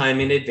play for time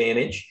and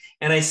advantage,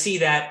 and I see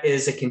that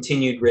as a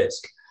continued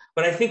risk.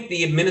 But I think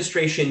the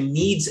administration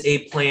needs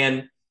a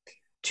plan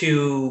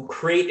to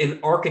create an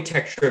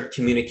architecture of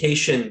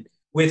communication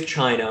with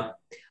China,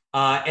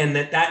 and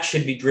that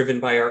should be driven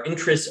by our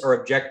interests, our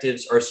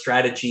objectives, our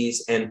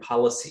strategies, and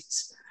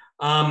policies.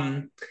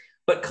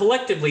 But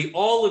collectively,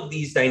 all of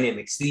these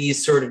dynamics,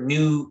 these sort of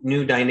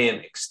new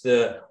dynamics,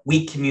 the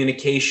weak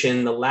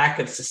communication, the lack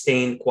of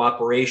sustained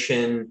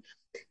cooperation,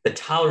 the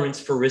tolerance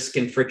for risk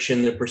and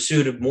friction, the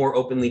pursuit of more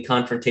openly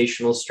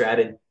confrontational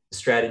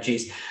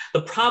strategies.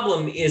 The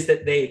problem is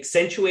that they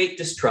accentuate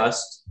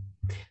distrust,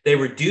 they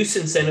reduce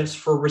incentives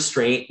for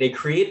restraint, they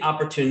create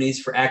opportunities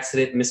for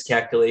accident and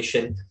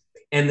miscalculation,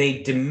 and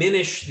they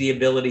diminish the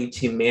ability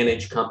to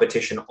manage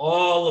competition.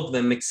 All of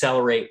them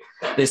accelerate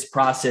this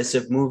process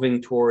of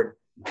moving toward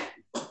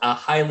a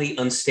highly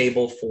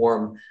unstable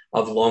form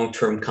of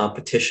long-term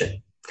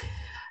competition.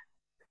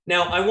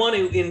 Now, I want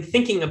to, in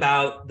thinking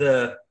about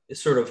the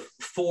sort of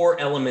four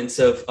elements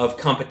of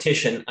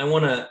competition, I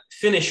want to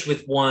finish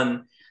with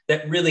one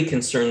that really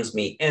concerns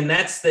me, and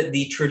that's that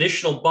the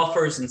traditional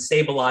buffers and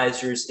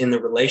stabilizers in the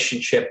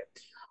relationship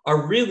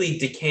are really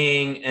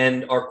decaying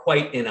and are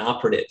quite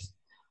inoperative.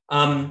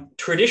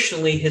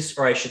 Traditionally,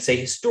 or I should say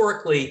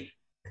historically,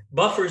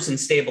 buffers and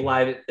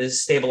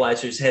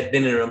stabilizers have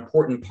been an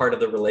important part of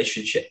the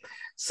relationship.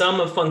 Some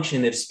have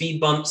functioned as speed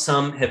bumps,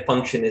 some have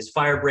functioned as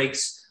fire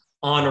brakes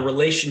on a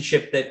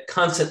relationship that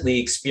constantly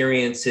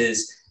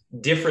experiences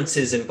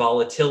differences in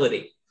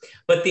volatility.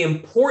 But the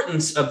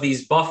importance of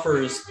these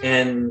buffers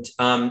and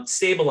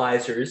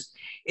stabilizers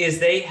is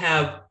they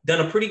have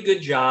done a pretty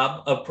good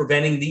job of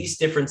preventing these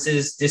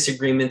differences,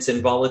 disagreements,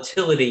 and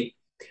volatility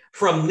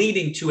from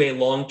leading to a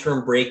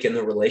long-term break in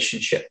the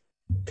relationship.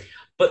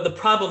 But the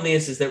problem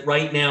is that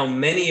right now,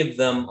 many of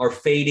them are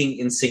fading,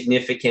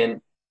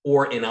 insignificant,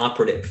 or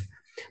inoperative.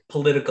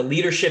 Political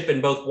leadership in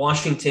both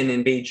Washington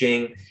and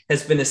Beijing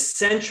has been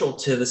essential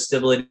to the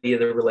stability of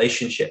the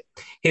relationship.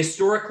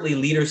 Historically,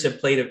 leaders have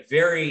played a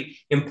very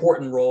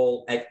important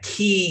role at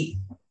key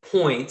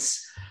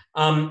points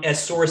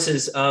as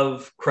sources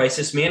of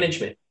crisis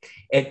management.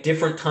 At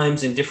different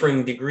times and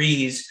differing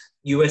degrees,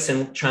 US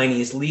and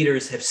Chinese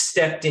leaders have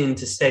stepped in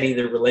to steady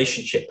the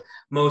relationship,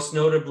 most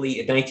notably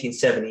in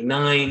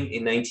 1979,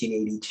 in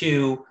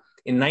 1982,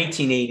 in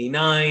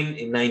 1989,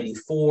 in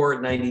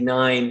 94,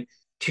 99,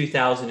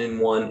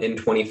 2001, and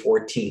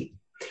 2014.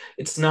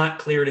 It's not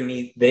clear to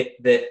me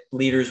that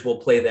leaders will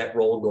play that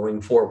role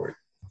going forward.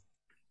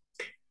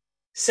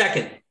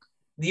 Second,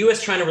 the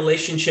US-China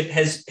relationship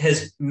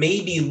has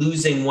maybe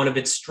losing one of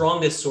its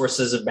strongest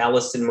sources of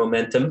ballast and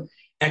momentum,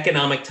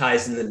 economic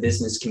ties in the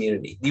business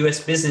community. The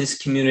US business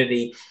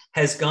community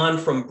has gone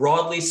from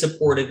broadly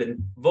supportive and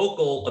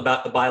vocal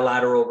about the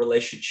bilateral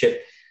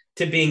relationship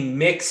to being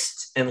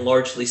mixed and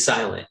largely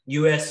silent.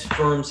 US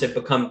firms have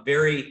become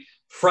very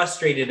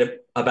frustrated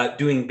about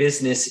doing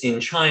business in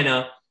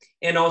China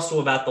and also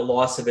about the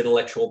loss of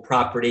intellectual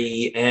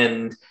property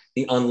and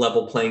the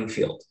unlevel playing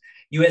field.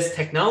 US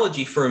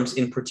technology firms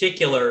in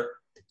particular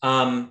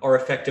are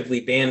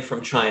effectively banned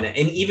from China.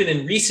 And even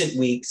in recent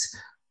weeks,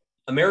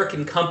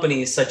 American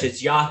companies such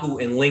as Yahoo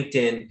and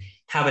LinkedIn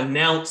have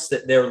announced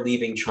that they're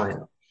leaving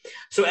China.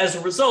 So as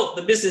a result,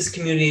 the business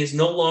community is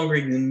no longer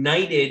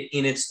united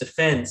in its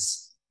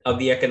defense of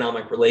the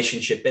economic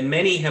relationship, and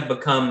many have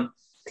become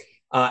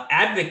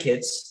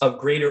advocates of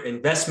greater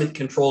investment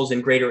controls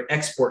and greater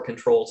export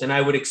controls. And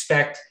I would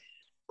expect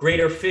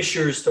greater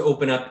fissures to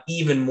open up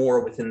even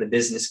more within the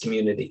business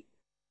community.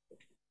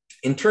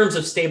 In terms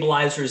of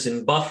stabilizers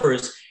and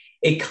buffers,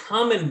 a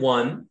common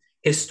one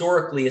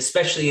historically,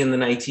 especially in the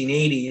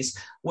 1980s,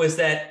 was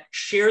that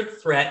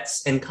shared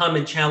threats and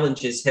common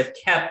challenges have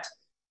kept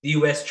the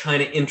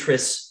US-China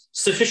interests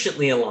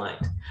sufficiently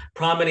aligned.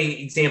 Prominent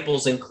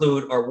examples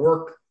include our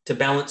work to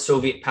balance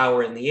Soviet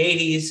power in the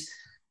 80s,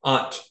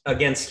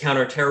 against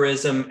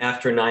counterterrorism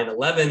after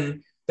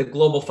 9/11, the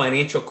global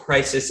financial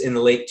crisis in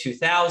the late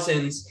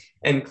 2000s,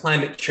 and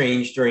climate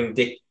change during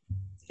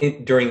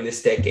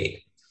this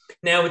decade.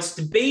 Now, it's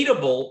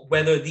debatable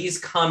whether these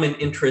common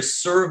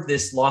interests serve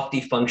this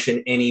lofty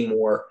function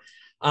anymore.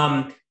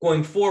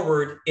 Going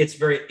forward,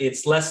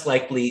 it's less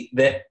likely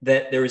that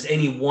there is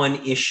any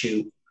one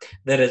issue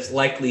that is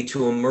likely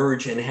to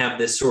emerge and have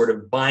this sort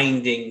of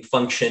binding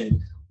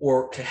function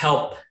or to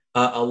help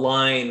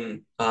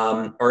align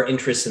our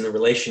interests in the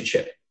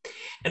relationship.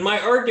 And my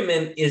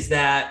argument is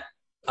that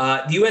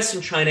the US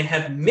and China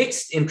have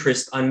mixed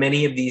interest on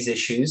many of these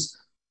issues,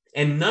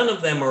 and none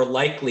of them are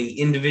likely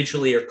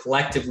individually or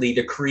collectively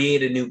to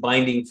create a new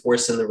binding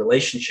force in the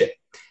relationship.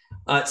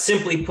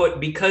 Simply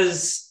put,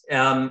 because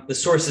the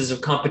sources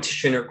of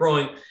competition are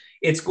growing,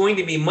 it's going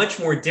to be much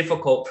more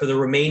difficult for the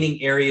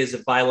remaining areas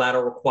of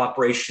bilateral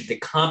cooperation to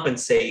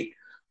compensate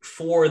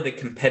for the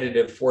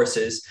competitive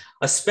forces,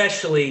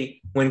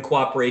 especially when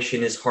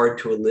cooperation is hard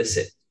to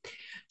elicit.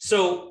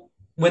 So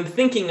when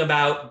thinking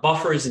about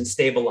buffers and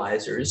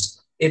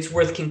stabilizers, it's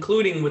worth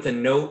concluding with a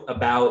note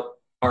about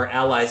our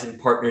allies and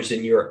partners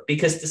in Europe,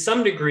 because to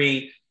some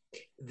degree,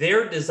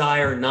 their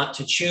desire not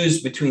to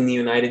choose between the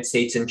United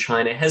States and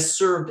China has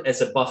served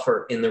as a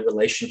buffer in the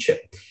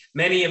relationship.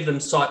 Many of them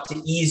sought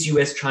to ease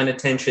US-China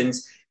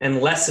tensions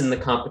and lessen the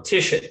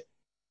competition.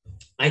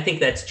 I think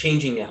that's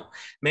changing now.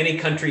 Many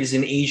countries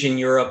in Asia and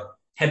Europe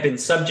have been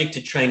subject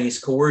to Chinese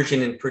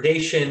coercion and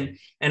predation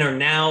and are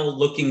now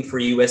looking for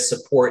US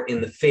support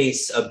in the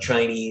face of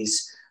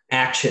Chinese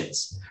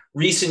actions.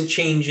 Recent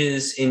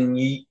changes in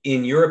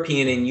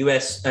European and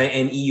US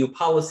and EU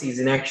policies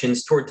and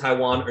actions toward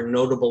Taiwan are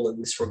notable in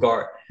this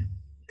regard.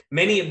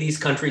 Many of these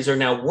countries are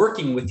now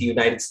working with the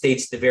United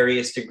States to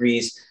various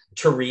degrees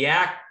to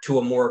react to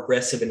a more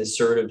aggressive and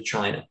assertive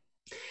China.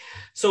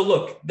 So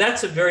look,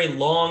 that's a very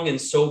long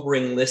and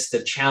sobering list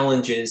of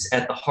challenges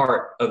at the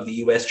heart of the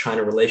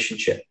US-China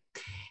relationship.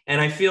 And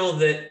I feel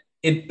that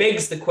it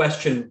begs the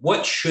question,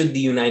 what should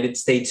the United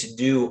States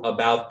do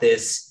about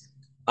this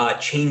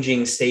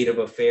changing state of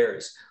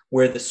affairs,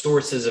 where the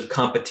sources of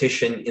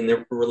competition in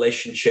the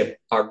relationship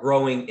are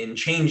growing and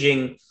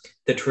changing,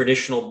 the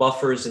traditional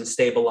buffers and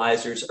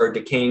stabilizers are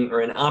decaying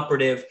or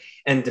inoperative,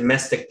 and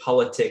domestic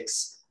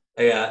politics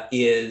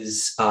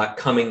is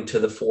coming to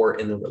the fore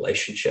in the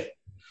relationship.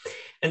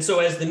 And so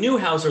as the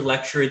Neuhauser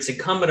lecturer, it's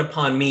incumbent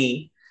upon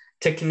me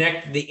to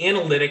connect the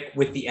analytic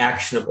with the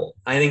actionable.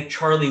 I think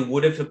Charlie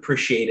would have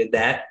appreciated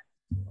that,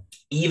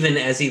 even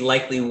as he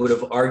likely would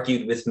have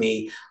argued with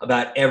me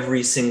about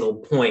every single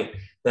point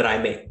that I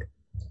make.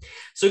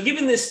 So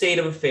given this state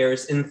of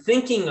affairs, in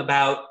thinking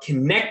about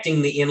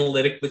connecting the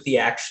analytic with the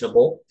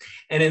actionable,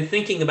 and in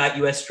thinking about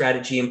US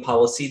strategy and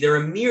policy, there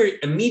are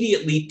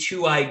immediately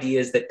two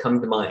ideas that come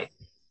to mind: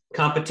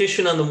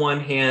 competition on the one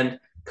hand,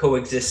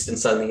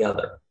 coexistence on the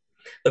other.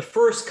 The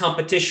first,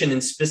 competition,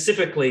 and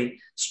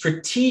specifically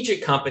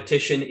strategic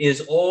competition,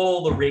 is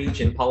all the rage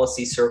in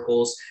policy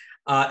circles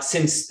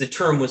since the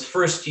term was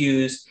first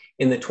used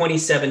in the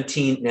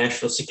 2017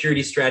 National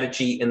Security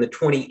Strategy and the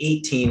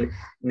 2018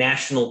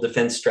 National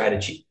Defense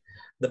Strategy.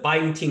 The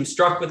Biden team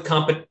stuck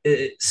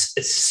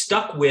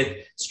with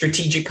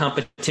strategic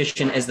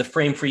competition as the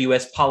frame for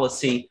US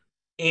policy,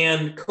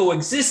 and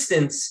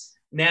coexistence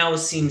now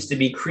seems to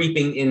be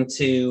creeping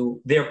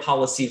into their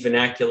policy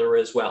vernacular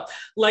as well,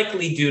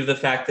 likely due to the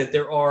fact that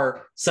there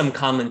are some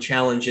common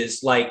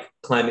challenges like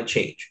climate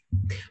change.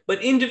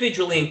 But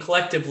individually and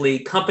collectively,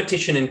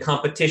 competition and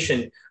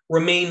competition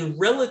remain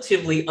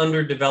relatively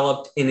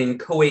underdeveloped and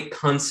inchoate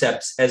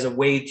concepts as a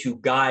way to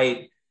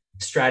guide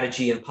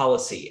strategy and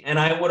policy. And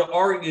I want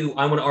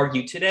to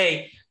argue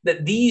today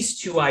that these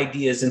two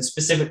ideas, and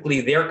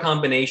specifically their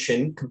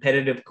combination,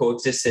 competitive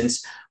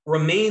coexistence,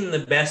 remain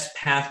the best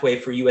pathway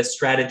for US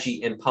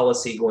strategy and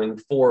policy going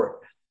forward.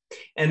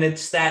 And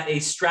it's that a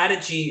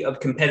strategy of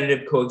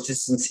competitive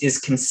coexistence is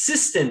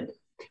consistent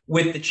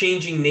with the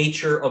changing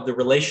nature of the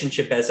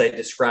relationship as I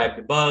described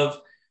above,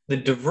 the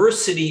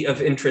diversity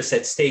of interests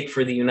at stake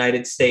for the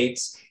United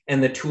States,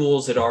 and the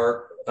tools at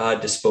our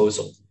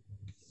disposal.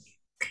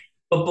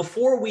 But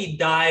before we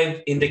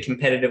dive into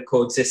competitive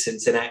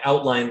coexistence and I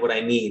outline what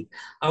I mean,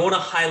 I want to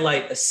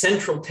highlight a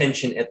central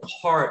tension at the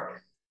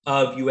heart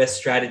of US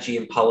strategy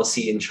and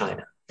policy in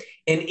China.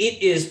 And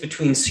it is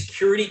between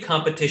security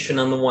competition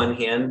on the one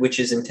hand,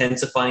 which is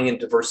intensifying and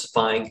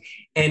diversifying,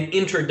 and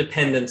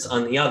interdependence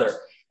on the other.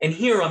 And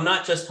here I'm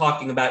not just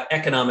talking about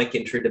economic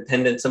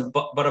interdependence,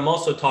 but I'm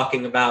also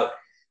talking about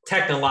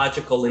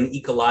technological and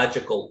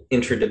ecological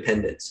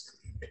interdependence.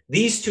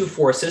 These two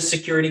forces,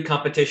 security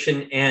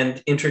competition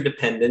and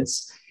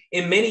interdependence,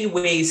 in many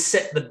ways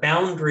set the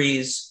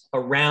boundaries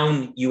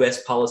around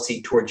US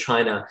policy toward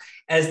China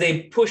as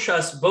they push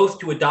us both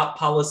to adopt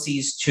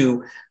policies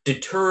to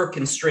deter,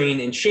 constrain,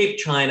 and shape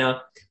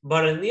China,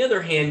 but on the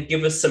other hand,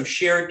 give us some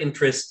shared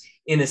interest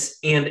in us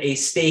and a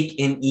stake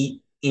in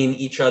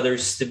each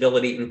other's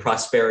stability and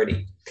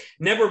prosperity.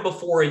 Never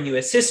before in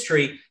US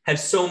history have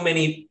so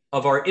many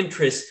of our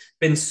interests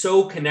been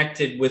so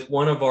connected with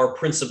one of our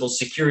principal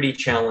security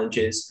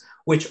challenges,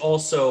 which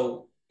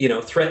also,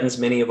 threatens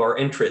many of our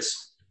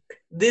interests.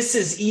 This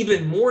is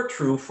even more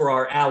true for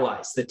our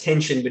allies, the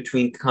tension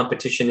between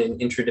competition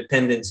and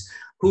interdependence,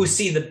 who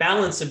see the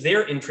balance of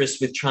their interests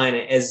with China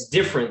as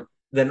different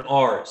than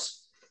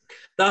ours.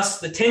 Thus,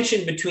 the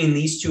tension between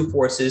these two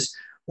forces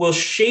will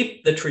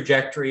shape the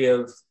trajectory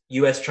of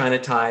US-China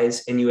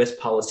ties and US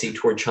policy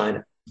toward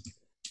China.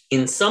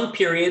 In some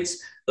periods,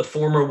 the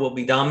former will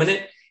be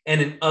dominant, and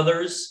in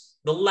others,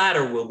 the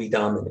latter will be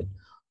dominant.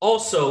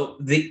 Also,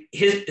 the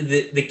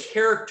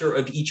character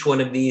of each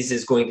one of these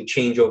is going to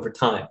change over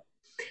time.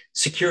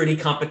 Security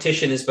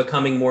competition is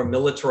becoming more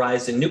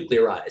militarized and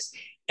nuclearized.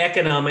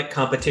 Economic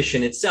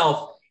competition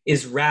itself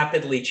is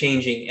rapidly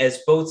changing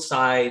as both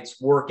sides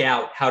work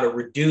out how to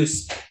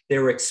reduce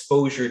their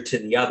exposure to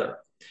the other.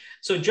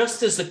 So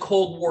just as the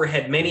Cold War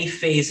had many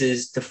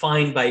phases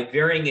defined by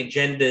varying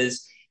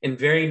agendas and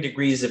varying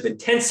degrees of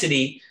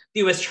intensity,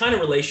 the US-China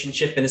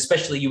relationship, and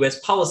especially US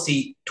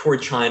policy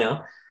toward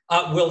China,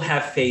 will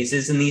have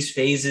phases, and these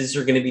phases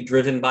are going to be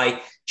driven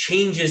by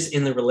changes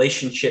in the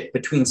relationship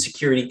between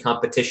security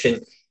competition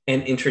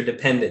and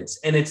interdependence.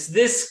 And it's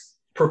this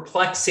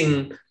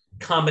perplexing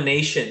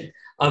combination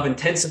of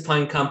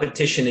intensifying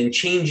competition and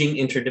changing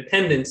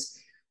interdependence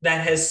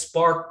that has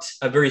sparked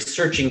a very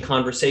searching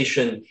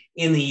conversation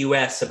in the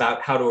US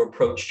about how to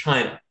approach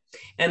China.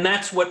 And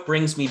that's what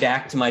brings me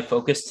back to my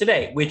focus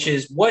today, which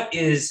is what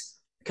is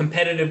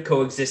competitive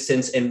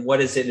coexistence and what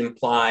does it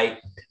imply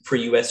for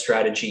US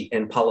strategy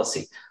and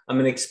policy? I'm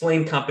going to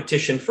explain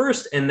competition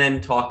first and then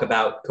talk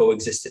about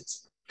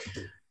coexistence.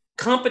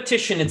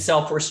 Competition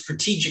itself, or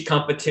strategic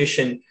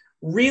competition,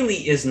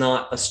 really is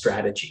not a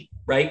strategy,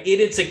 right? It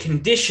is a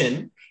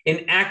condition,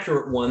 an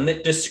accurate one,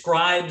 that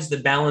describes the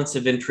balance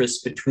of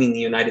interests between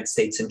the United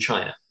States and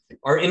China.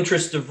 Our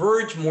interests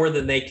diverge more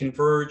than they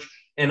converge,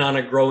 and on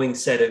a growing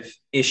set of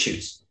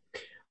issues.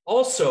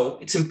 Also,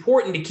 it's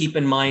important to keep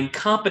in mind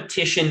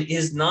competition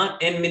is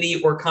not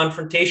enmity or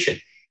confrontation,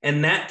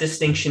 and that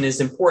distinction is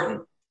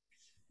important.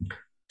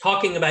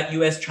 Talking about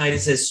US-China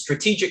as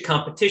strategic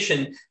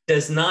competition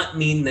does not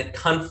mean that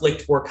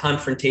conflict or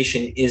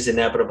confrontation is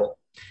inevitable.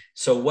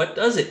 So what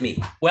does it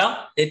mean?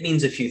 Well, it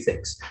means a few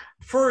things.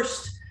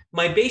 First,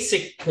 my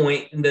basic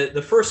point,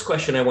 the first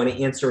question I want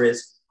to answer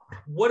is,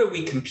 what are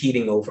we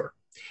competing over?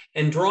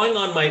 And drawing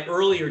on my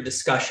earlier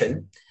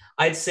discussion,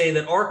 I'd say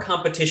that our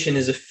competition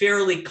is a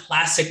fairly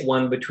classic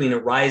one between a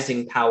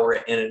rising power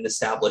and an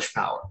established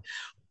power.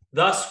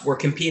 Thus, we're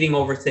competing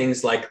over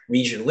things like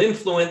regional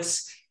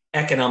influence,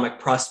 economic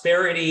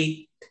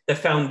prosperity, the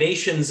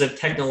foundations of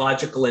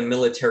technological and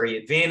military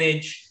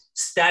advantage,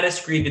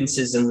 status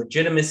grievances and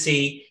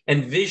legitimacy,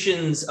 and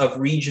visions of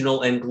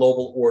regional and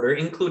global order,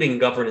 including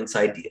governance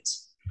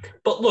ideas.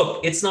 But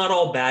look, it's not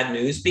all bad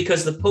news,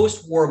 because the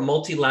post-war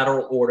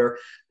multilateral order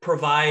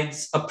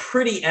provides a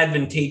pretty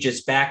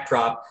advantageous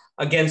backdrop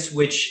against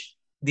which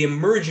the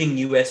emerging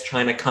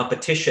US-China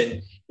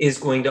competition is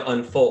going to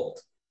unfold.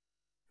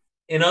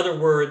 In other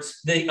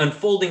words, the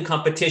unfolding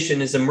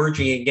competition is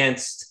emerging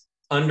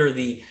under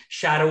the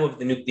shadow of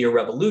the nuclear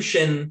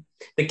revolution,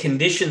 the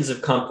conditions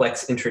of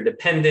complex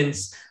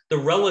interdependence, the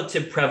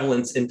relative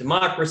prevalence in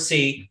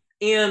democracy,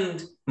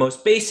 and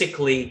most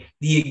basically,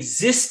 the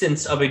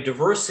existence of a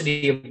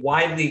diversity of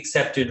widely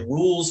accepted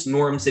rules,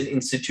 norms, and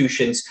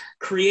institutions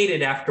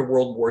created after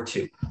World War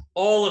II.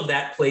 All of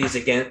that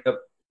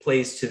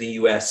plays to the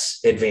US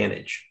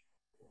advantage.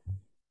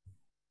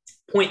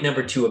 Point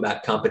number two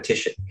about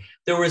competition.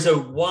 There is a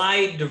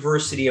wide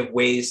diversity of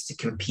ways to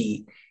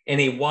compete and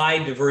a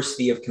wide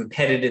diversity of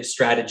competitive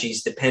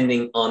strategies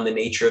depending on the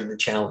nature of the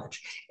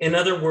challenge. In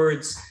other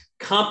words,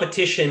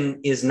 competition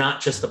is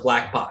not just a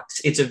black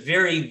box. It's a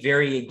very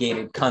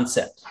variegated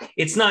concept.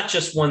 It's not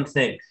just one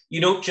thing.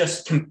 You don't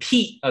just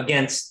compete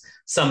against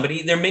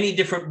somebody. There are many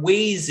different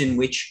ways in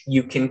which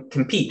you can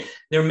compete.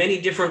 There are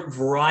many different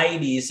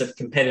varieties of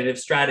competitive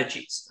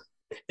strategies.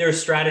 There are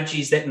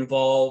strategies that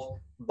involve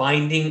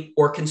binding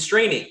or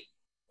constraining.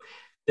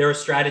 There are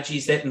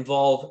strategies that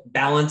involve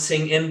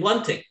balancing and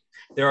blunting.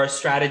 There are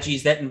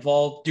strategies that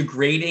involve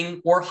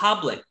degrading or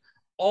hobbling.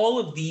 All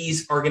of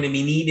these are going to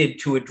be needed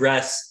to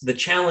address the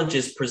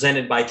challenges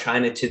presented by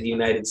China to the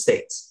United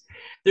States.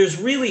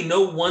 There's really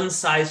no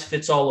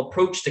one-size-fits-all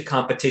approach to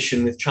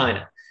competition with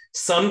China.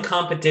 Some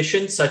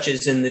competition, such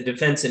as in the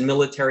defense and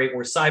military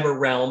or cyber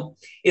realm,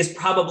 is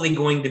probably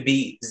going to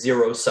be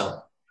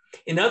zero-sum.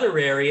 In other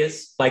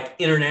areas, like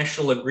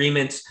international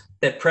agreements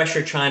that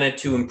pressure China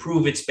to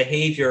improve its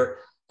behavior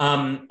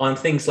on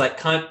things like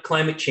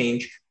climate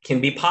change,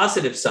 can be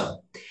positive sum.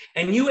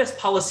 And US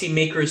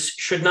policymakers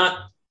should not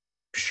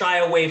shy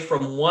away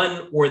from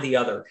one or the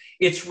other.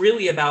 It's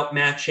really about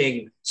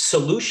matching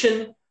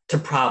solution to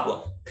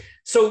problem.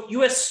 So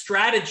US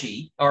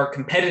strategy, our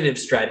competitive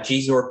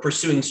strategies or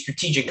pursuing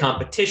strategic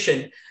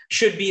competition,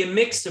 should be a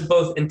mix of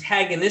both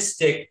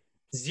antagonistic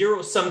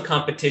zero-sum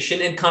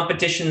competition and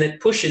competition that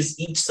pushes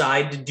each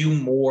side to do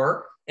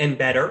more and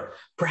better,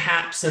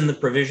 perhaps in the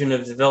provision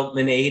of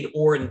development aid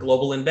or in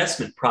global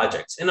investment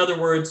projects. In other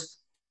words,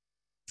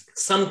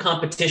 some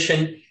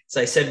competition, as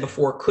I said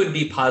before, could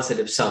be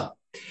positive sum.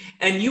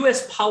 And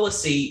US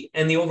policy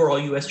and the overall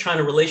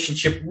US-China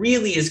relationship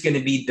really is going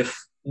to be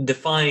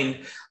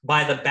defined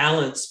by the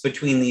balance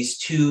between these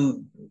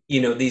two,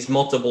 these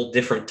multiple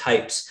different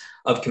types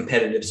of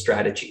competitive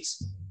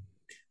strategies.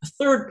 A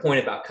third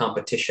point about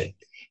competition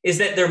is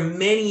that there are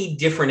many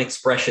different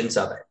expressions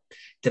of it.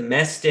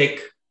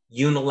 Domestic,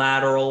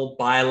 unilateral,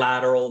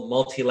 bilateral,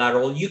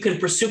 multilateral. You can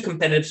pursue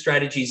competitive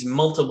strategies in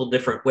multiple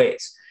different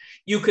ways.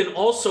 You can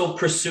also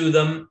pursue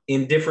them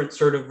in different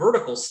sort of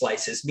vertical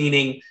slices,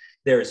 meaning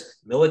there's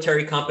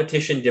military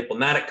competition,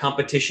 diplomatic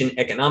competition,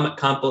 economic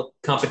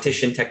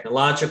competition,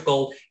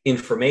 technological,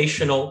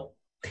 informational.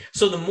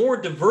 So the more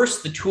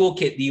diverse the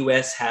toolkit the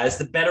US has,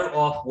 the better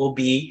off we'll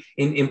be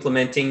in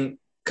implementing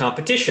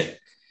competition.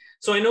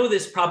 So I know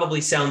this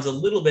probably sounds a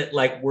little bit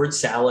like word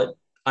salad.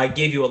 I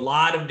gave you a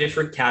lot of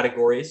different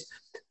categories,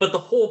 but the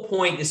whole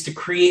point is to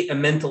create a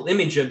mental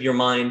image of your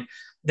mind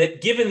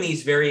that given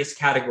these various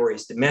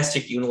categories,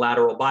 domestic,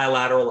 unilateral,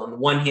 bilateral on the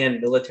one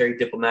hand, military,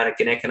 diplomatic,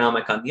 and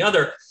economic on the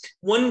other,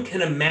 one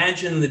can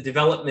imagine the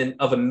development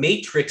of a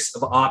matrix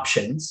of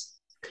options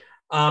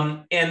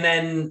And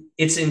then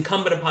it's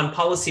incumbent upon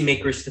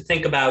policymakers to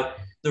think about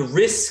the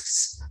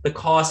risks, the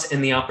costs,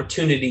 and the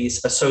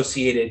opportunities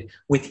associated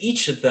with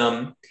each of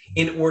them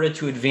in order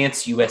to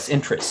advance U.S.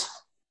 interests.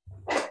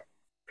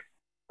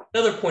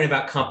 Another point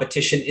about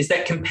competition is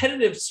that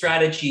competitive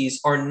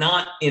strategies are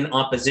not in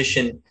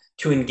opposition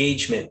to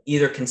engagement,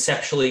 either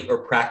conceptually or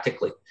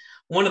practically.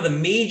 One of the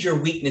major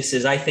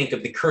weaknesses, I think,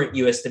 of the current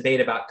U.S.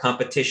 debate about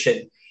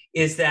competition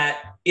is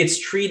that it's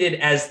treated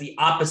as the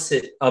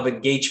opposite of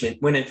engagement,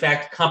 when in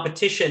fact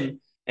competition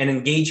and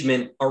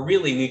engagement are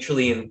really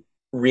mutually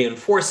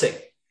reinforcing.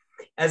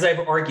 As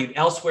I've argued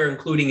elsewhere,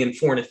 including in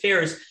foreign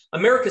affairs,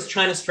 America's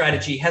China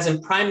strategy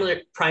hasn't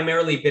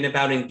primarily been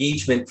about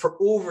engagement for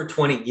over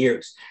 20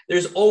 years.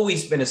 There's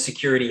always been a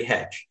security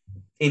hedge.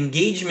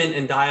 Engagement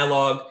and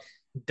dialogue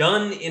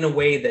done in a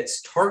way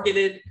that's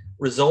targeted,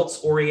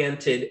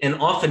 results-oriented, and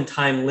often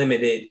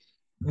time-limited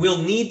will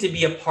need to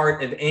be a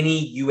part of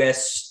any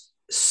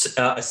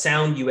a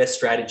sound U.S.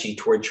 strategy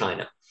toward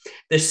China.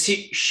 The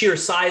sheer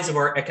size of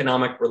our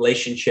economic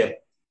relationship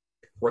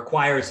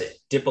requires it.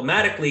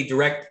 Diplomatically,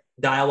 direct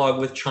dialogue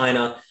with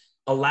China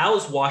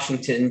allows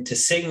Washington to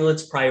signal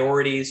its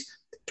priorities,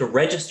 to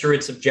register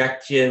its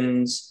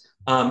objections,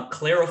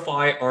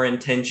 clarify our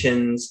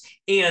intentions,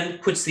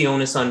 and puts the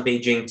onus on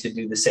Beijing to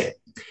do the same.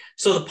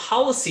 So the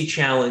policy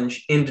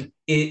challenge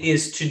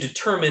is to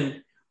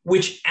determine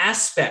which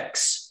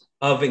aspects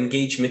of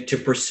engagement to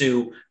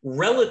pursue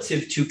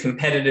relative to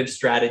competitive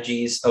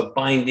strategies of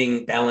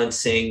binding,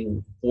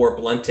 balancing, or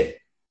blunting.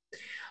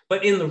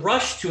 But in the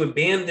rush to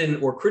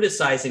abandon or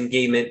criticize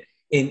engagement,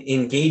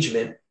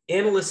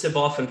 analysts have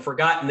often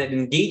forgotten that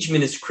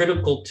engagement is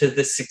critical to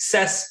the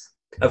success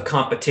of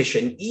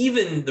competition,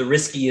 even the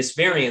riskiest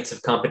variants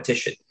of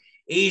competition.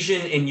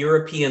 Asian and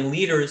European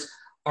leaders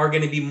are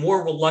going to be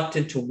more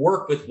reluctant to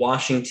work with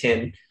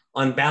Washington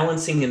on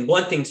balancing and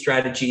blunting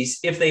strategies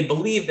if they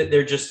believe that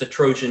they're just a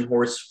Trojan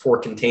horse for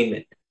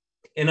containment.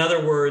 In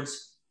other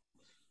words,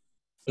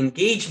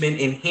 engagement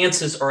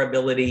enhances our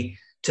ability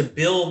to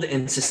build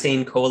and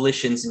sustain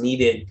coalitions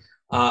needed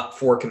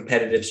for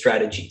competitive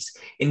strategies.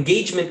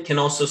 Engagement can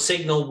also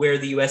signal where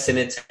the US and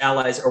its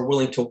allies are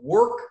willing to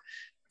work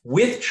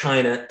with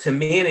China to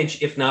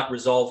manage, if not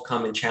resolve,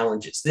 common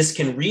challenges. This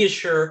can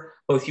reassure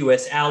both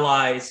US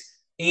allies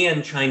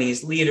and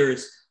Chinese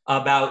leaders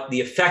about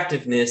the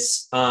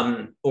effectiveness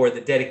or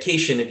the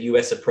dedication of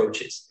US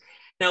approaches.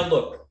 Now,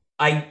 look,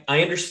 I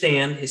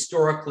understand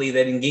historically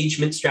that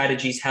engagement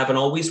strategies haven't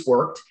always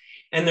worked,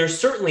 and they're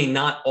certainly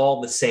not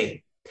all the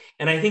same.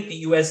 And I think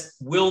the US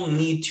will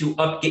need to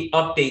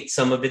update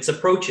some of its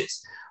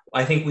approaches.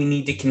 I think we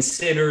need to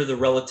consider the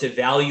relative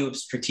value of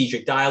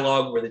strategic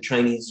dialogue, where the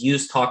Chinese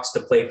use talks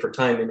to play for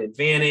time and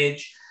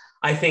advantage.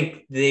 I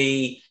think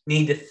they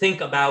need to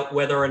think about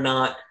whether or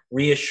not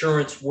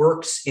reassurance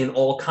works in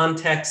all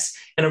contexts.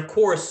 And of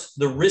course,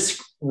 the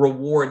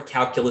risk-reward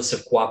calculus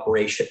of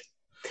cooperation.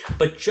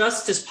 But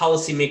just as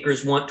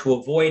policymakers want to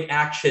avoid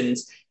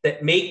actions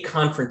that make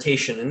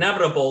confrontation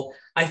inevitable,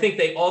 I think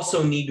they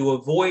also need to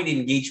avoid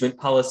engagement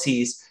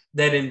policies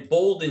that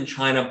embolden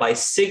China by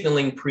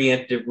signaling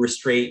preemptive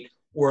restraint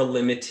or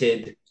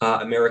limited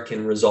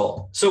American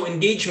resolve. So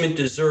engagement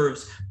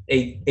deserves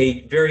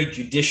a very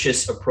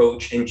judicious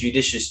approach and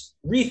judicious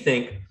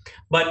rethink,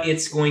 but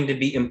it's going to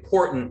be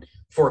important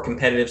for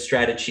competitive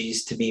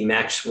strategies to be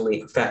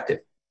maximally effective.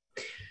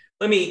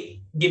 Let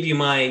me give you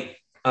my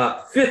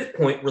fifth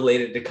point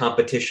related to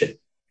competition,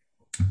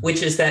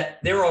 which is that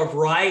there are a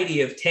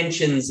variety of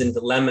tensions and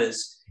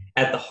dilemmas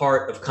at the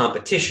heart of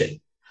competition.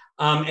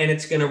 And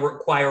it's going to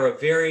require a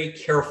very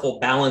careful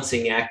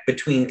balancing act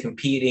between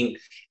competing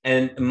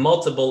and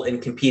multiple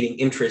and competing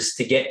interests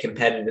to get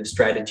competitive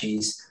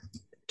strategies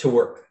to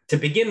work. To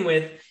begin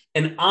with,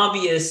 an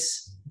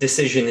obvious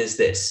decision is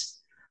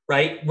this,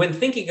 right? When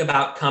thinking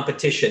about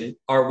competition,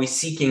 are we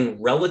seeking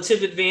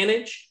relative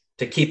advantage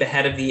to keep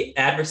ahead of the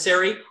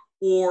adversary,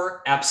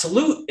 or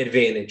absolute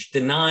advantage,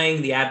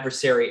 denying the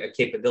adversary a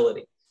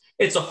capability?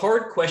 It's a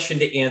hard question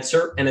to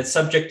answer, and it's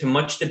subject to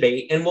much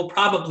debate and will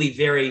probably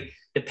vary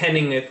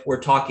depending if we're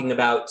talking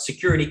about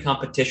security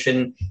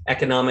competition,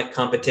 economic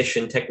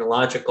competition,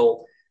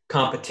 technological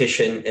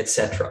competition,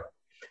 etc.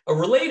 A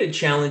related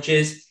challenge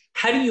is,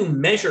 how do you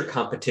measure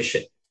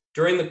competition?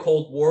 During the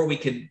Cold War, we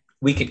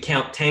could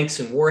count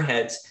tanks and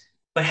warheads,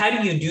 but how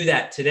do you do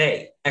that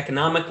today?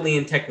 Economically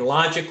and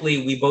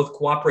technologically, we both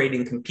cooperate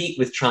and compete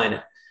with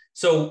China.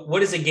 So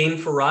what is a gain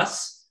for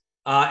us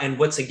and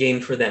what's a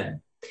gain for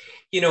them?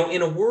 You know,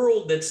 in a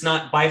world that's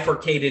not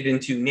bifurcated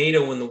into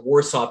NATO and the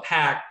Warsaw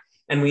Pact,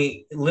 and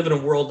we live in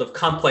a world of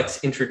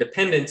complex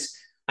interdependence,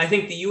 I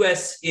think the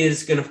US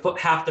is going to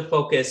have to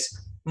focus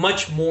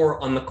much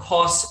more on the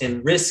costs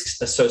and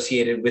risks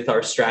associated with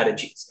our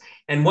strategies.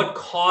 And what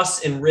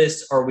costs and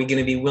risks are we going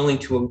to be willing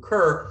to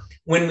incur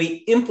when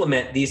we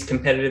implement these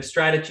competitive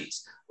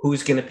strategies?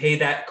 Who's going to pay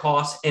that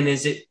cost, and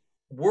is it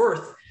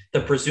worth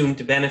the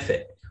presumed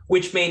benefit,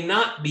 which may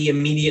not be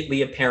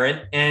immediately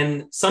apparent,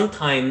 and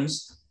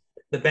sometimes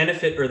the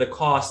benefit or the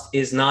cost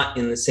is not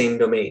in the same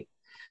domain.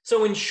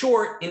 So in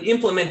short, in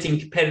implementing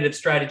competitive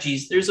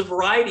strategies, there's a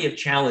variety of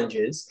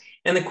challenges.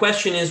 And the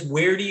question is,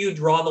 where do you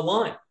draw the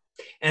line?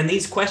 And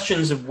these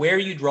questions of where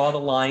you draw the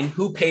line,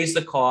 who pays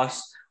the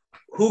cost,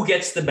 who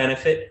gets the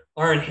benefit,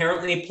 are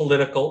inherently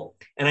political.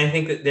 And I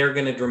think that they're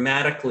going to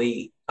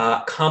dramatically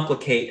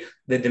complicate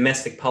the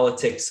domestic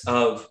politics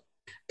of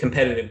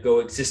competitive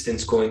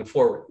coexistence going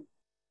forward.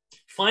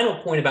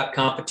 Final point about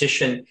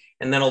competition,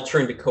 and then I'll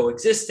turn to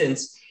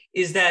coexistence,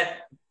 is that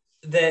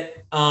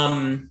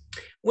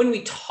when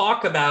we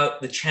talk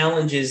about the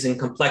challenges and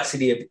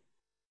complexity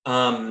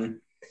of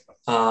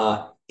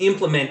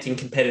implementing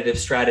competitive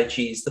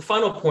strategies, the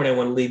final point I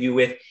want to leave you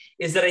with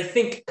is that I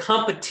think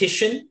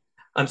cooperation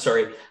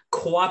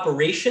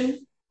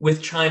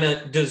with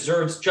China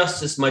deserves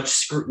just as much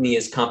scrutiny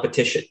as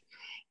competition.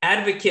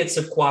 Advocates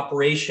of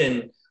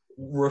cooperation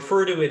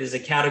refer to it as a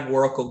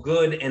categorical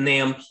good, and they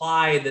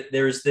imply that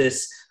there's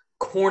this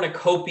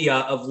cornucopia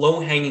of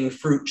low-hanging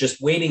fruit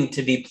just waiting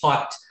to be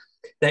plucked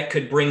that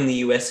could bring the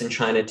US and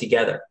China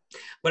together.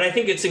 But I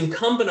think it's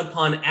incumbent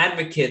upon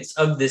advocates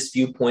of this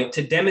viewpoint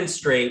to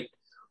demonstrate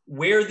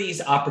where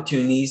these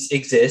opportunities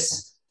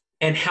exist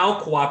and how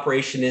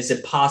cooperation is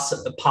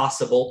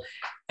possible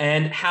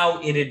and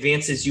how it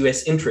advances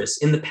US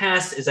interests. In the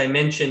past, as I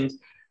mentioned,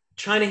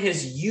 China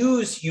has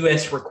used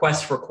US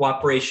requests for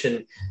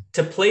cooperation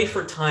to play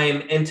for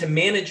time and to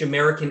manage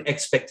American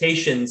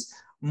expectations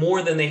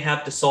more than they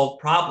have to solve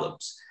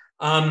problems.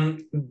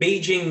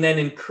 Beijing then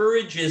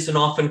encourages and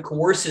often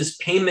coerces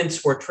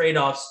payments or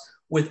trade-offs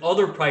with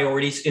other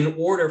priorities in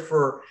order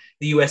for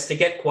the US to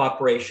get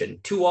cooperation.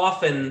 Too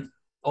often,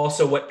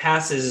 also what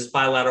passes as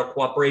bilateral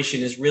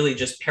cooperation is really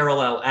just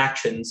parallel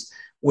actions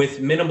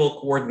with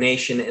minimal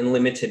coordination and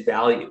limited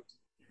value.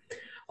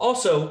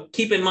 Also,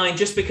 keep in mind,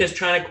 just because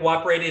China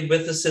cooperated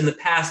with us in the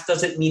past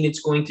doesn't mean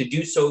it's going to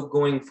do so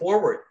going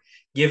forward,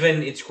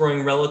 given its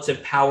growing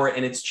relative power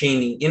and its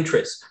changing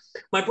interests.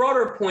 My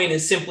broader point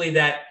is simply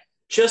that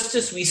just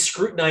as we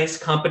scrutinize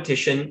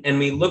competition and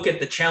we look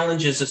at the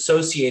challenges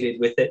associated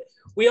with it,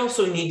 we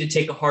also need to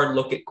take a hard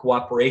look at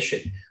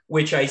cooperation,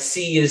 which I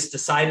see is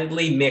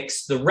decidedly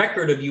mixed. The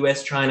record of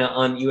US-China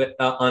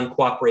on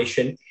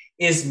cooperation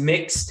is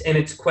mixed, and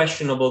it's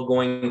questionable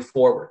going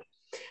forward.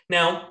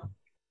 Now,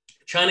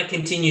 China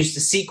continues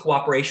to see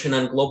cooperation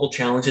on global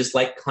challenges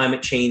like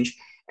climate change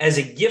as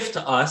a gift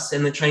to us,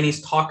 and the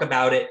Chinese talk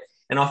about it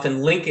and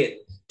often link it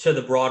to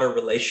the broader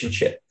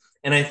relationship.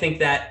 And I think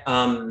that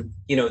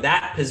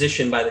that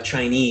position by the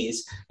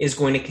Chinese is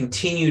going to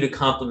continue to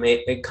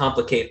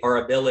complicate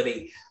our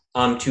ability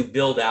to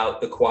build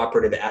out the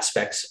cooperative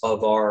aspects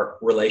of our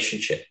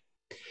relationship.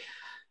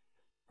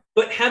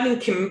 But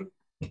having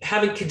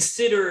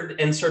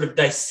considered and sort of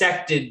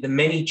dissected the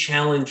many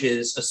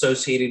challenges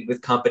associated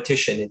with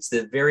competition, it's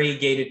the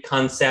variegated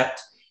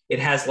concept. It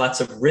has lots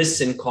of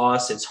risks and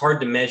costs. It's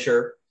hard to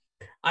measure.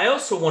 I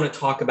also want to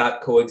talk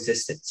about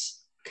coexistence.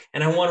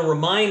 And I want to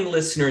remind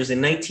listeners in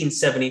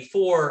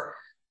 1974,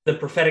 the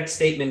prophetic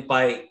statement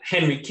by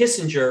Henry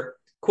Kissinger,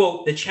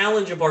 quote, "The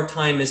challenge of our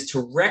time is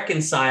to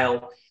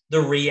reconcile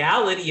the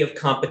reality of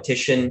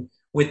competition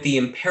with the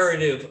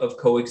imperative of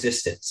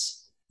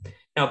coexistence."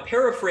 Now,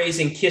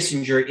 paraphrasing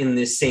Kissinger in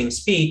this same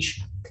speech,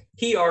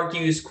 he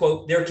argues,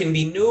 quote, "There can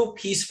be no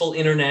peaceful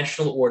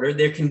international order.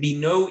 There can be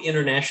no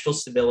international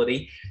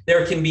stability.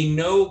 There can be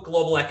no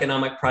global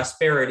economic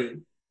prosperity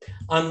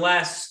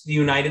unless the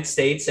United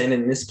States, and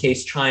in this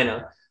case,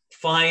 China,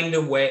 find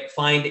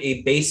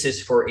a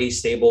basis for a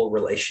stable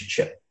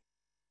relationship."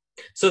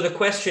 So the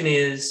question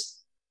is,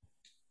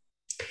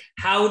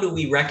 how do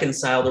we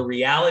reconcile the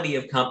reality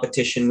of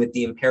competition with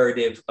the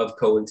imperative of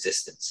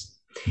coexistence?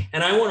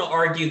 And I want to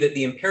argue that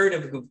the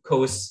imperative of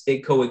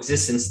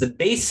coexistence, the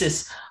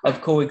basis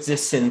of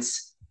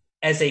coexistence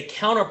as a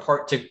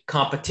counterpart to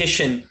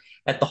competition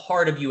at the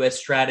heart of US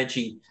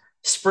strategy,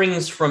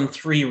 springs from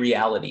three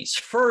realities.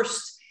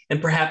 First,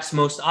 and perhaps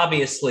most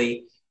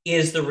obviously,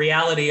 is the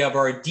reality of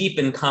our deep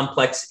and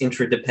complex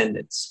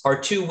interdependence.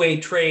 Our two-way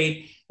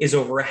trade is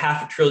over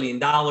 $500 billion.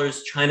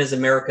 China's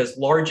America's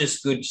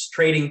largest goods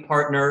trading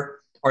partner,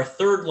 our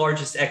third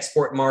largest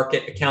export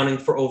market, accounting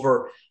for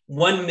over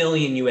 1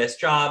 million US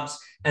jobs,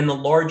 and the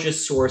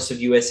largest source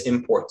of US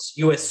imports.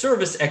 US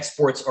service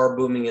exports are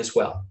booming as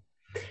well.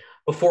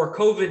 Before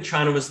COVID,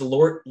 China was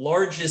the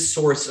largest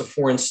source of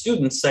foreign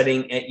students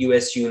studying at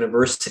US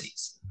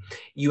universities.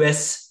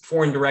 US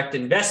foreign direct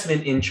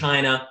investment in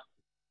China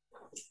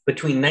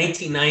between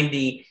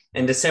 1990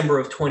 and December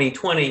of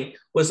 2020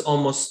 was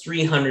almost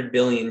 $300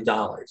 billion.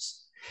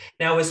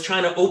 Now, as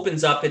China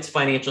opens up its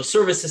financial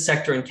services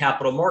sector and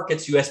capital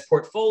markets, US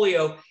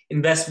portfolio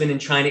investment in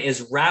China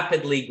is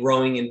rapidly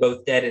growing in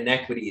both debt and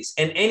equities.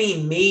 And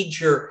any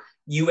major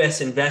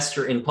US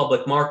investor in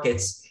public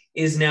markets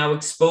is now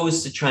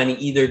exposed to China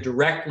either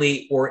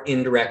directly or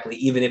indirectly,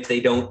 even if they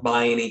don't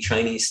buy any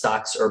Chinese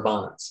stocks or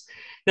bonds.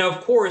 Now,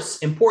 of course,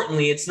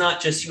 importantly, it's not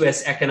just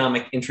US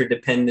economic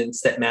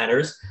interdependence that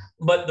matters,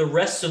 but the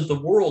rest of the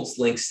world's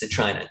links to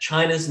China.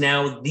 China is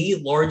now the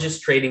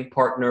largest trading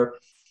partner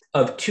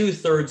of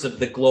 2/3 of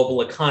the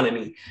global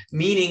economy,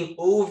 meaning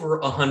over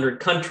 100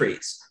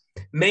 countries,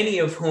 many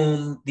of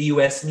whom the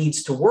US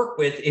needs to work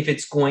with if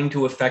it's going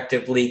to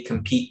effectively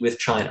compete with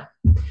China.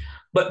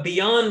 But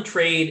beyond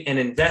trade and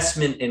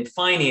investment and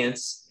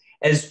finance,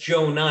 as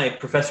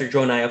Professor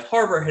Joe Nye of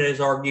Harvard has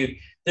argued,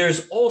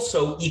 there's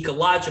also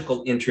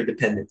ecological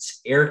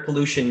interdependence. Air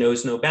pollution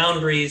knows no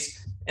boundaries,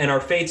 and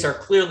our fates are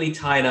clearly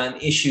tied on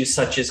issues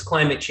such as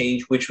climate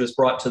change, which was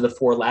brought to the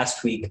fore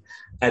last week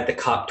at the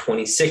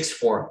COP26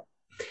 forum.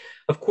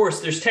 Of course,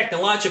 there's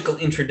technological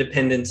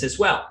interdependence as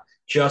well.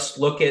 Just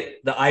look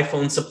at the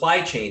iPhone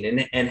supply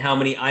chain and how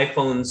many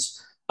iPhones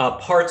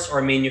parts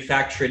are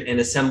manufactured and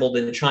assembled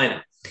in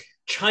China.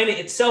 China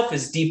itself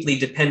is deeply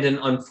dependent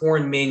on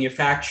foreign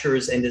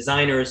manufacturers and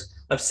designers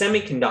of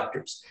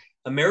semiconductors.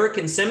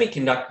 American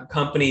semiconductor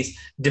companies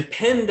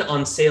depend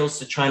on sales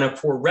to China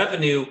for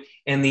revenue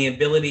and the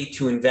ability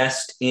to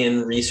invest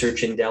in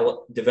research and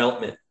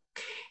development.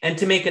 And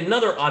to make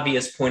another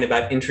obvious point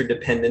about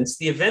interdependence,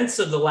 the events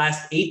of the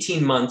last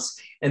 18 months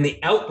and the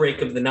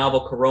outbreak of the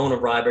novel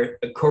coronavirus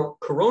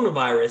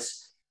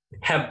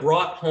have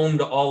brought home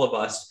to all of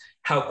us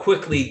how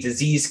quickly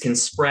disease can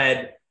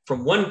spread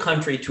from one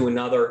country to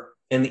another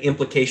and the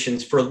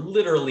implications for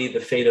literally the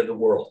fate of the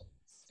world.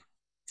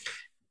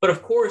 But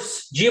of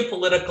course,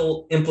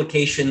 geopolitical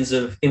implications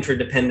of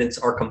interdependence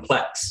are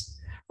complex,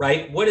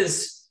 right? What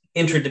does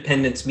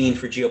interdependence mean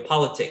for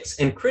geopolitics?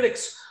 And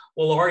critics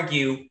will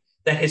argue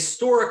that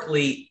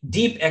historically,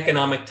 deep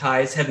economic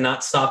ties have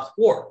not stopped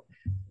war,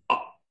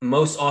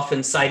 most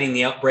often citing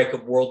the outbreak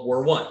of World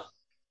War I.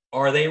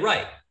 Are they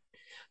right?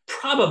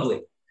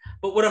 Probably.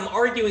 But what I'm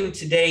arguing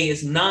today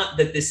is not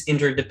that this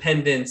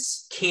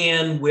interdependence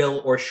can,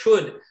 will, or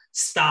should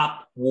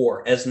stop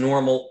war, as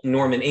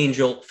Norman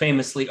Angell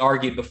famously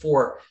argued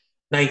before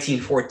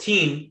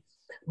 1914,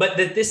 but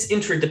that this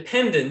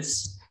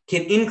interdependence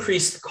can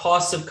increase the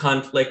costs of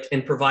conflict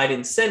and provide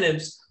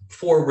incentives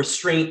for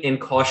restraint and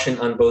caution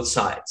on both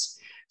sides.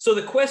 So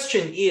the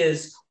question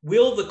is,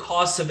 will the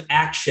cost of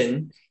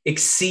action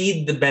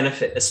exceed the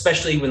benefit,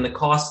 especially when the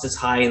cost is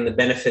high and the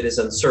benefit is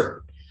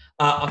uncertain?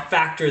 A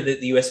factor that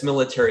the US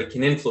military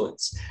can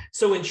influence.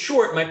 So in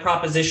short, my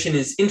proposition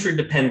is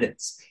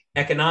interdependence,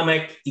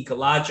 economic,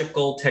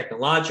 ecological,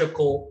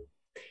 technological,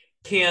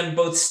 can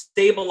both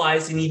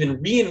stabilize and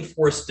even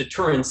reinforce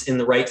deterrence in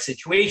the right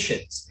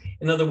situations.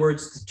 In other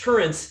words,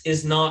 deterrence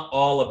is not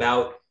all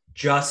about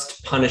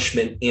just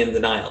punishment and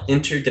denial.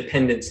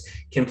 Interdependence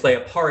can play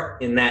a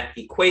part in that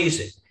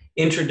equation.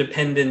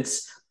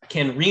 Interdependence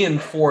can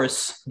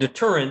reinforce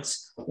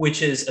deterrence,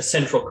 which is a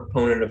central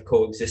component of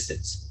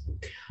coexistence.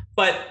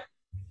 But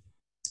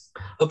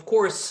of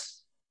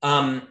course,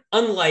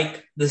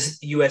 unlike the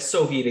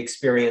US-Soviet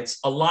experience,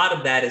 a lot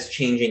of that is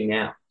changing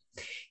now.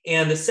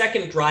 And the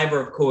second driver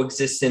of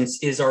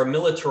coexistence is our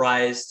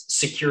militarized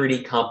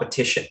security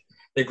competition,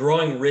 the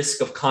growing risk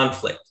of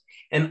conflict.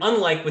 And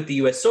unlike with the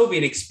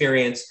US-Soviet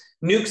experience,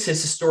 nukes has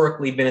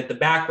historically been at the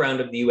background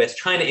of the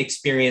US-China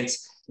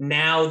experience.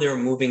 Now they're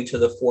moving to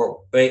the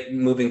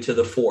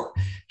fore.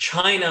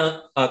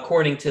 China,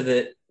 according to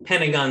the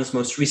Pentagon's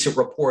most recent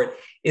report,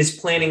 is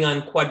planning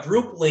on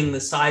quadrupling the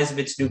size of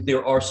its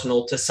nuclear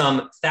arsenal to some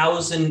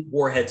 1,000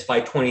 warheads by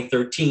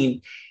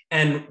 2013,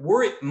 and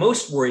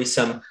most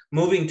worrisome,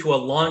 moving to a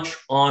launch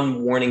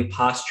on warning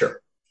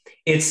posture.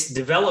 It's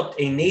developed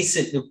a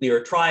nascent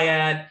nuclear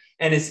triad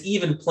and is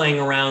even playing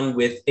around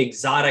with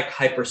exotic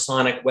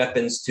hypersonic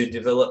weapons to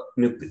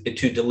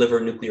deliver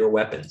nuclear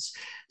weapons.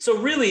 So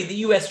really, the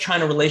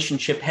US-China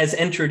relationship has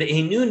entered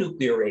a new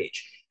nuclear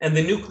age, and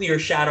the nuclear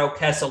shadow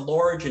casts a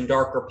large and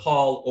darker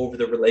pall over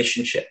the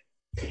relationship.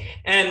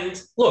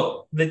 And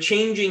look, the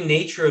changing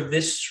nature of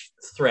this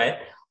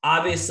threat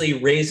obviously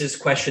raises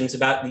questions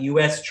about the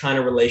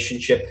US-China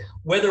relationship,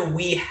 whether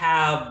we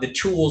have the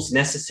tools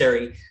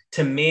necessary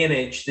to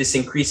manage this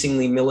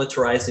increasingly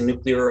militarized and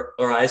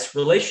nuclearized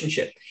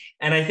relationship.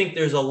 And I think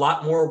there's a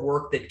lot more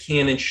work that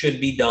can and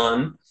should be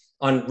done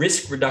on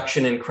risk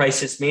reduction and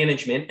crisis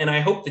management. And I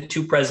hope the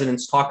two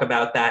presidents talk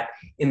about that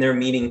in their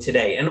meeting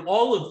today. And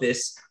all of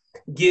this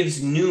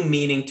gives new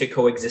meaning to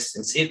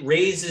coexistence. It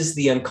raises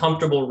the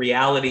uncomfortable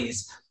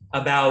realities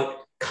about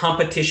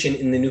competition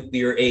in the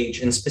nuclear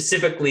age, and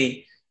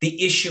specifically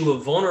the issue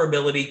of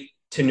vulnerability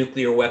to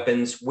nuclear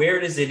weapons.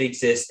 Where does it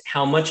exist?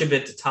 How much of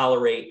it to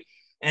tolerate?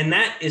 And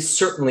that is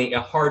certainly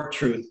a hard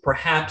truth,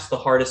 perhaps the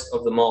hardest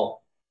of them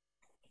all.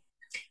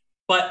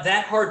 But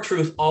that hard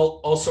truth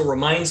also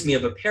reminds me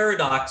of a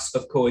paradox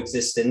of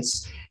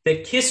coexistence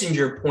that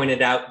Kissinger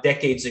pointed out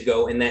decades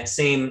ago in that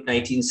same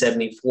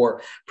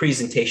 1974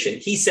 presentation.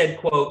 He said,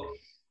 quote,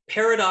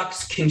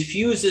 "Paradox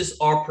confuses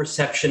our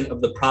perception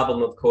of the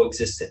problem of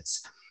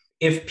coexistence.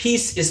 If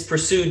peace is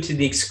pursued to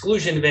the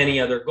exclusion of any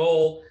other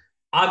goal,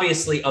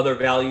 obviously other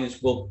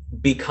values will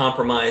be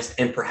compromised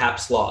and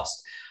perhaps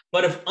lost.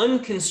 But if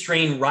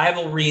unconstrained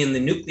rivalry in the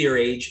nuclear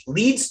age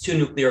leads to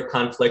nuclear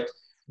conflict,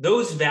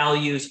 those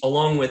values,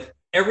 along with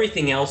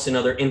everything else in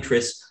other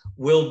interests,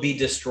 will be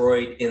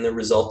destroyed in the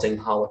resulting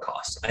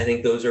Holocaust." I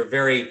think those are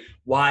very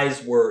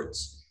wise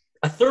words.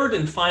 A third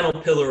and final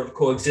pillar of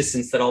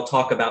coexistence that I'll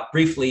talk about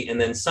briefly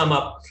and then sum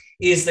up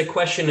is the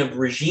question of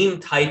regime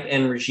type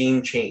and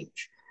regime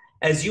change.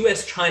 As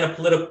US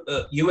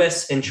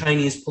and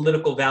Chinese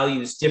political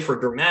values differ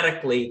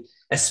dramatically,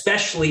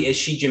 especially as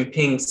Xi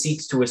Jinping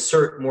seeks to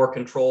assert more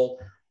control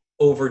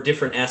over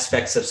different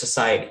aspects of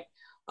society.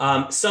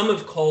 Some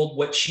have called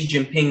what Xi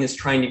Jinping is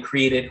trying to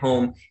create at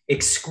home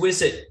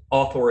exquisite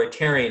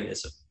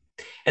authoritarianism.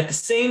 At the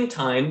same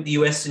time, the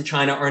US and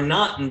China are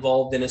not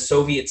involved in a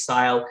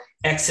Soviet-style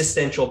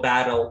existential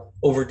battle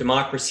over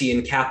democracy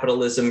and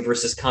capitalism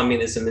versus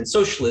communism and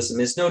socialism.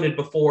 As noted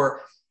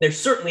before, there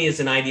certainly is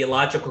an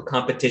ideological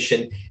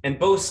competition, and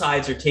both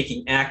sides are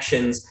taking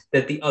actions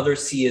that the other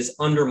see as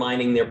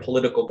undermining their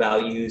political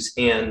values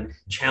and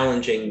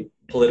challenging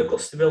political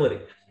stability.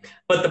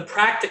 But the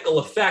practical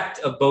effect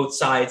of both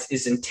sides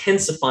is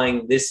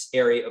intensifying this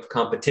area of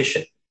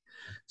competition.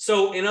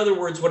 So in other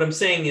words, what I'm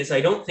saying is I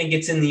don't think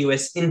it's in the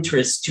US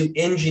interest to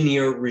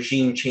engineer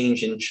regime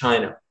change in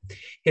China.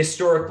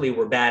 Historically,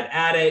 we're bad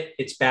at it.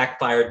 It's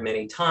backfired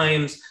many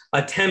times.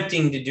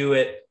 Attempting to do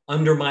it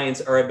undermines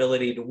our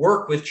ability to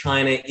work with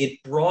China.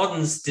 It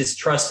broadens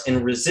distrust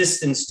and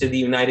resistance to the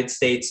United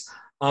States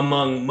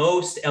among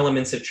most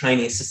elements of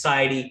Chinese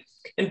society,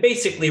 and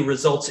basically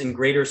results in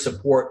greater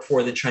support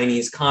for the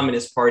Chinese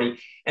Communist Party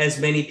as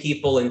many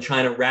people in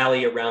China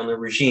rally around the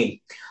regime.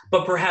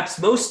 But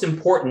perhaps most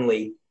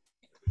importantly,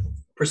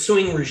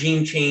 pursuing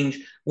regime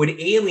change would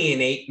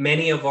alienate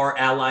many of our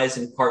allies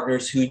and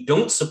partners who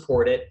don't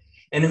support it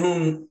and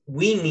whom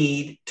we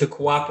need to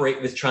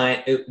cooperate with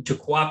China, to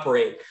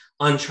cooperate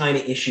on China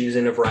issues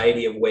in a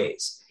variety of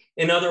ways.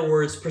 In other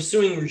words,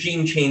 pursuing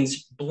regime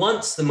change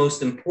blunts the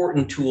most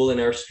important tool in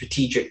our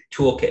strategic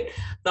toolkit.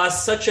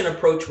 Thus, such an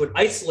approach would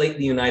isolate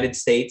the United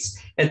States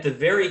at the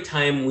very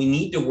time we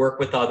need to work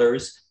with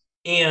others,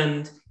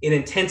 and it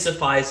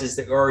intensifies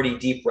the already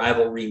deep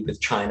rivalry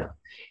with China.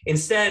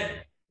 Instead,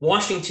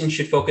 Washington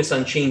should focus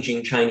on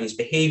changing Chinese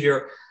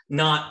behavior,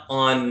 not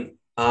on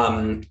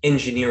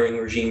engineering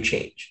regime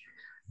change.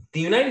 The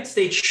United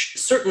States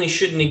certainly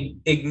shouldn't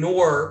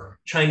ignore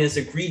China's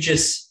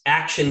egregious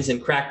actions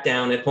and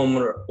crackdown at home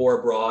or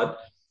abroad,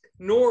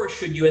 nor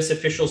should US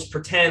officials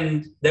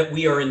pretend that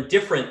we are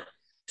indifferent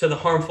to the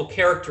harmful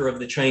character of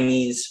the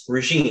Chinese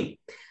regime.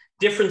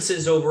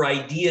 Differences over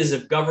ideas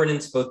of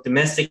governance, both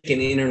domestic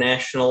and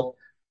international,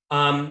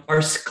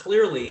 are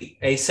clearly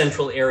a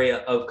central area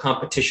of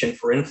competition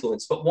for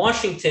influence. But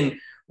Washington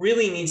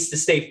really needs to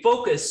stay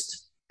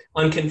focused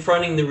on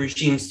confronting the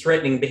regime's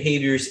threatening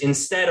behaviors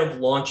instead of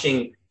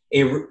launching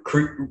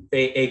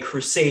a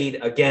crusade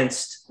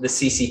against the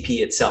CCP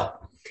itself.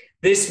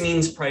 This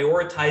means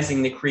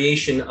prioritizing the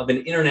creation of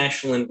an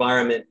international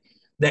environment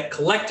that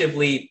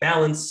collectively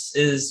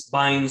balances,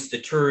 binds,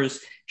 deters,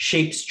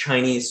 shapes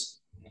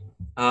China's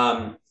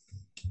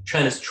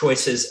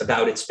choices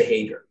about its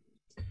behavior.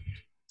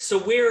 So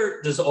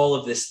where does all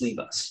of this leave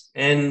us?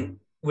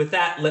 And with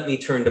that, let me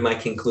turn to my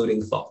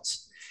concluding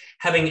thoughts.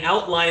 Having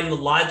outlined the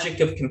logic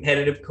of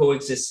competitive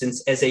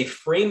coexistence as a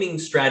framing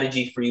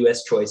strategy for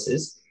US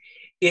choices,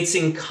 it's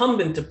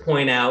incumbent to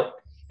point out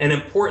an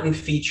important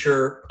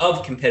feature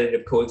of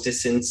competitive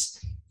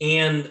coexistence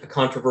and a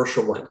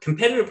controversial one.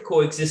 Competitive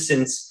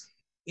coexistence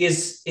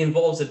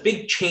involves a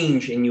big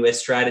change in US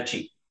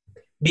strategy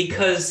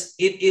because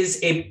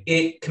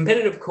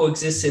competitive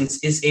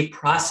coexistence is a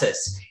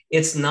process.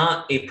 It's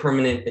not a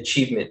permanent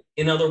achievement.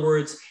 In other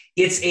words,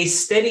 it's a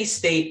steady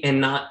state and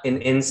not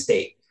an end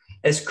state.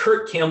 As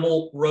Kurt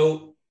Campbell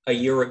wrote a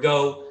year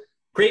ago,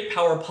 great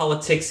power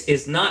politics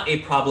is not a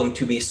problem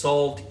to be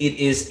solved. It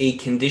is a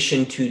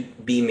condition to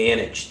be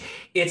managed.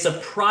 It's a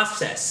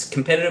process.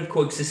 Competitive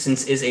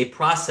coexistence is a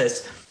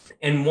process,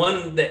 and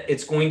one that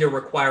it's going to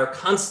require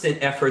constant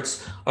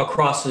efforts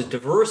across a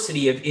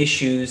diversity of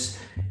issues,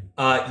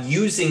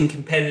 using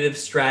competitive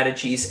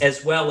strategies,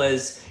 as well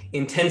as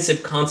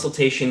intensive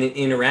consultation and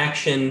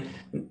interaction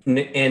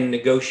and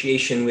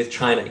negotiation with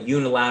China,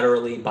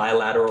 unilaterally,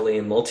 bilaterally,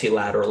 and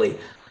multilaterally,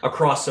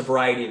 across a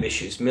variety of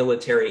issues,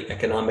 military,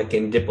 economic,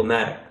 and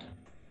diplomatic.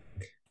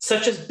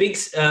 Such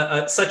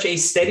a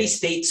steady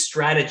state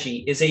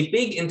strategy is a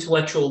big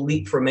intellectual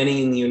leap for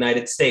many in the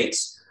United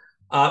States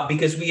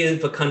because we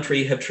as a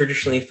country have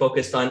traditionally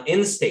focused on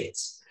end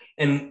states.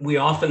 And we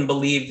often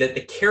believe that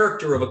the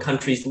character of a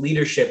country's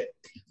leadership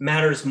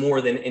matters more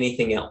than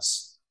anything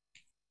else.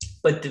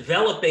 But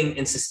developing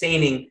and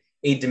sustaining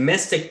a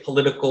domestic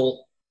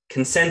political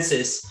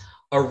consensus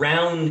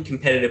around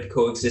competitive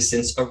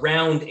coexistence,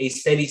 around a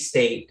steady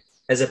state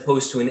as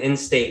opposed to an end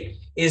state,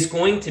 is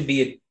going to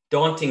be a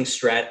daunting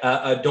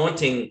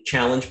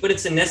challenge, but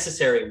it's a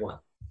necessary one.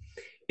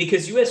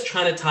 Because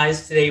US-China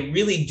ties today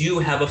really do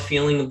have a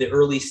feeling of the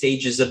early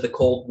stages of the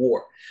Cold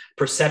War,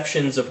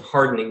 perceptions of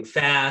hardening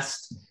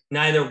fast.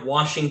 Neither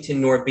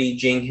Washington nor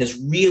Beijing has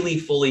really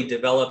fully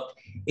developed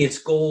its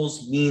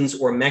goals, means,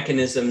 or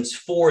mechanisms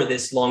for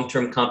this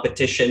long-term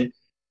competition.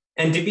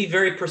 And to be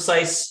very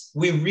precise,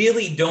 we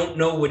really don't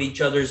know what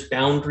each other's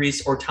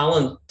boundaries or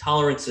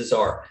tolerances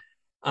are.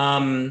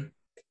 And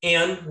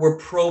we're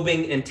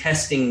probing and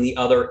testing the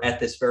other at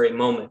this very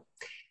moment.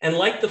 And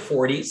like the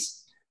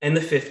 40s and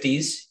the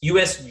 50s,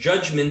 US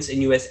judgments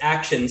and US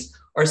actions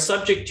are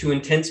subject to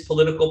intense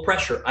political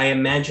pressure. I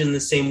imagine the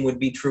same would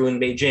be true in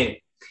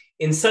Beijing.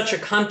 In such a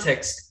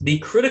context, the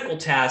critical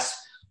task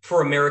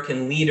for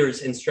American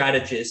leaders and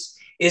strategists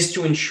is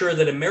to ensure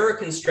that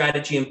American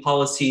strategy and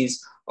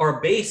policies are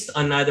based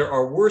on neither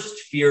our worst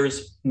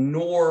fears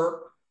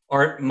nor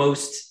our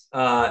most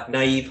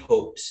naive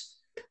hopes.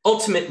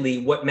 Ultimately,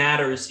 what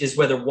matters is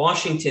whether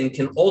Washington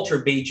can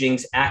alter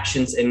Beijing's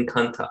actions and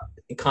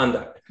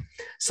conduct.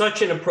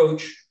 Such an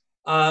approach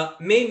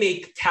may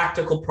make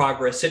tactical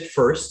progress at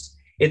first.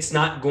 It's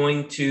not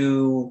going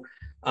to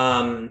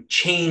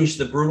change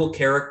the brutal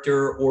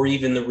character or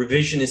even the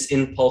revisionist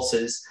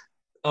impulses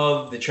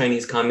of the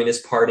Chinese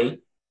Communist Party.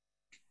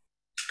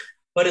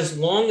 But as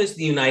long as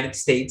the United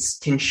States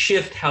can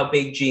shift how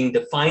Beijing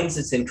defines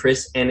its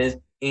interests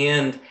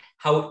and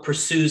how it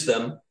pursues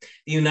them,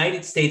 the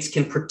United States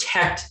can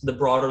protect the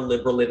broader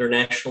liberal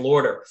international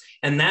order.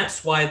 And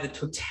that's why the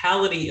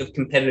totality of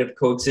competitive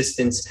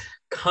coexistence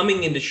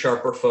coming into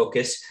sharper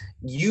focus,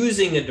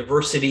 using a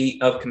diversity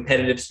of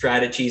competitive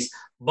strategies,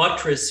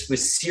 buttressed with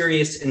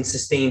serious and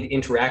sustained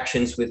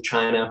interactions with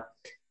China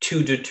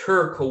to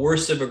deter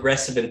coercive,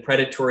 aggressive, and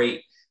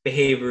predatory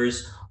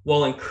behaviors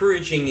while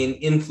encouraging and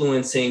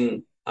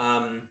influencing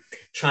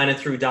China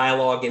through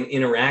dialogue and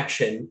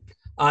interaction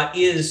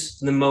is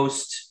the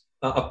most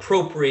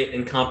appropriate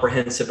and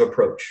comprehensive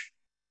approach.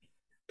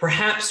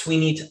 Perhaps we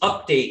need to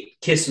update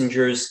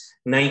Kissinger's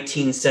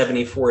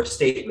 1974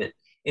 statement.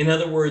 In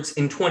other words,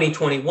 in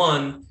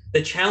 2021,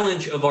 the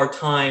challenge of our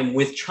time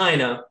with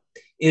China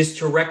is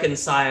to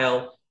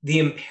reconcile the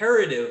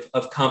imperative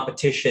of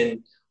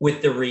competition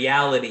with the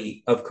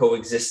reality of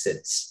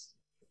coexistence,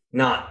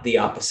 not the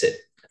opposite.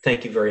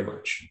 Thank you very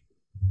much.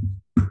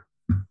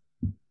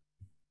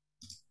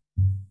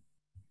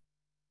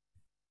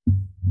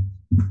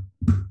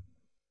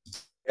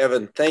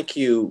 Evan, thank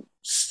you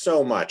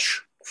so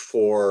much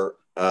for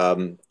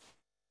an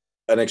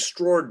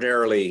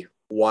extraordinarily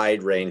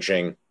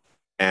wide-ranging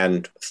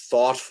and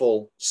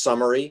thoughtful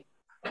summary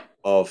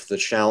of the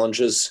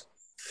challenges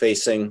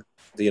facing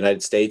the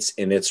United States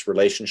in its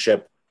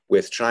relationship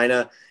with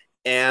China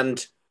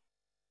and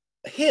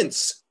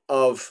hints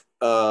of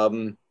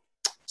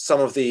some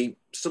of the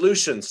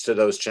solutions to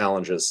those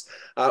challenges.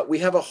 We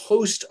have a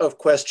host of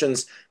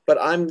questions, but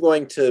I'm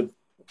going to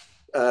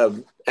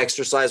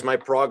exercise my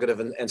prerogative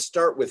and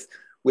start with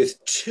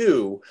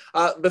two.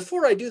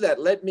 Before I do that,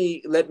 let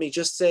me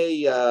just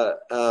say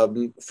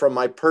from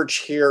my perch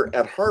here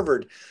at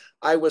Harvard,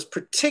 I was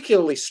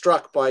particularly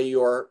struck by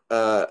your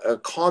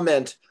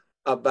comment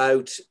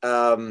about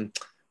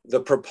the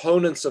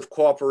proponents of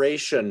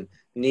cooperation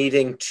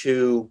needing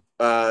to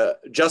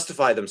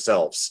justify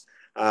themselves,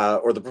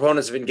 or the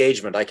proponents of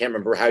engagement. I can't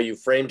remember how you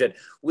framed it.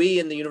 We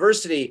in the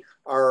university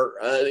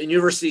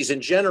universities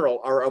in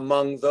general are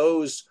among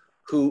those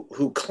who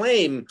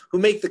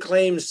make the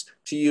claims,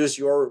 to use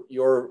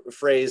your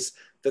phrase,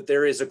 that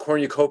there is a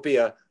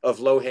cornucopia of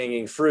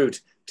low-hanging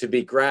fruit to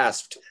be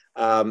grasped.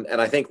 And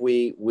I think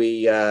we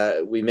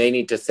may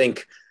need to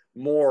think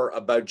more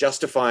about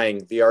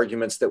justifying the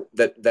arguments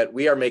that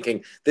we are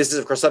making. This is,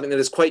 of course, something that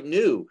is quite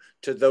new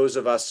to those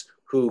of us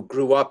who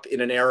grew up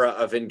in an era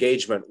of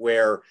engagement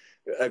where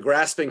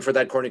grasping for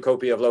that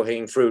cornucopia of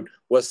low-hanging fruit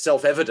was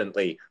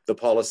self-evidently the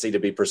policy to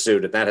be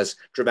pursued, and that has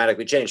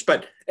dramatically changed.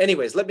 But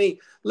anyways, let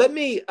me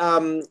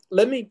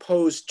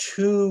pose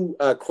two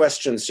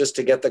questions just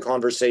to get the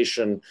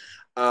conversation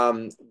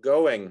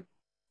going.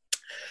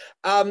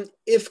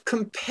 If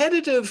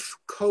competitive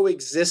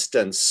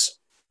coexistence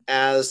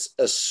as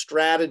a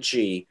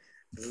strategy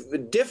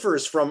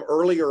differs from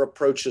earlier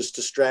approaches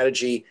to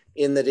strategy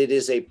in that it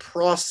is a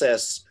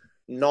process,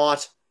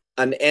 not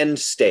an end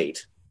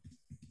state,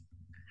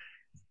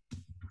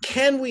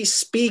 can we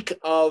speak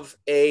of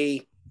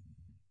a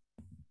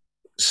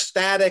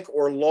static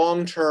or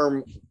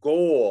long-term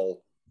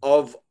goal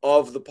of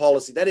the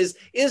policy? That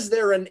is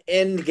there an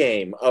end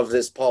game of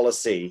this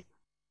policy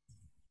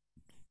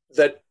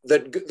that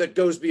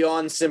goes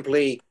beyond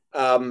simply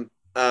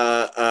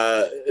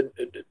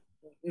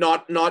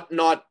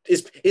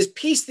is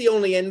peace the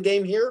only end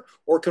game here,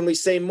 or can we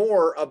say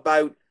more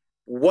about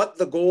what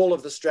the goal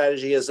of the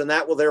strategy is, and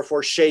that will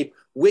therefore shape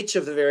which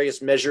of the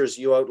various measures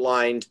you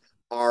outlined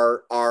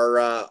are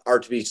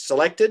to be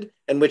selected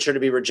and which are to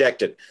be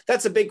rejected?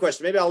 That's a big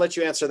question. Maybe I'll let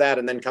you answer that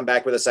and then come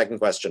back with a second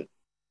question.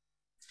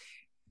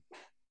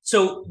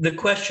 So the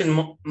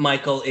question,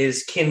 Michael,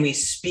 is can we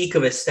speak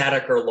of a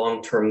static or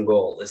long-term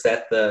goal? Is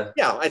that the...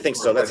 Yeah, I think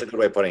so. That's a good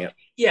way of putting it.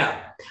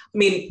 Yeah. I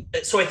mean,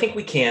 so I think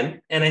we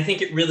can. And I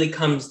think it really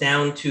comes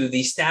down to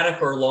the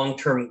static or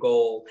long-term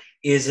goal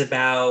is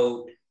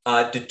about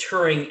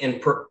deterring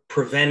and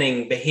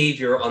preventing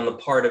behavior on the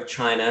part of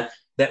China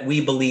that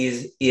we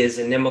believe is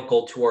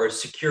inimical to our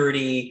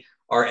security,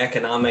 our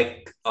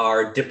economic,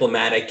 our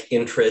diplomatic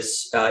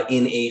interests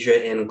in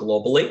Asia and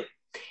globally.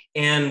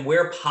 And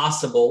where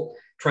possible,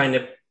 trying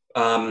to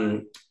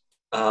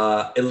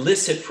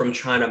elicit from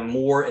China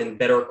more and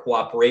better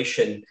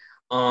cooperation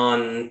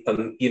on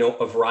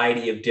a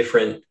variety of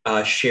different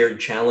shared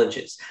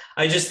challenges.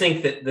 I just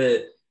think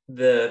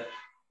that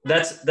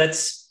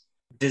that's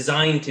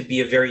designed to be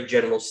a very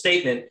general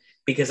statement,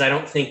 because I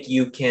don't think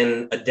you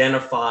can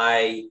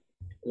identify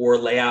or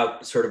lay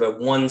out sort of a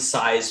one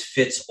size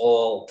fits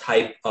all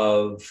type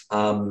of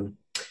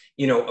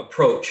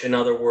approach. In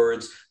other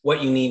words,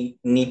 what you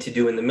need to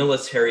do in the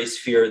military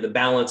sphere, the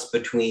balance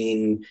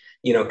between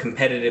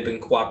competitive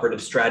and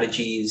cooperative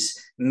strategies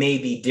may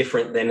be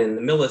different than in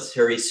the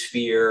military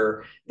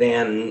sphere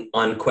than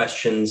on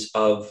questions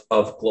of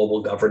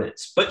global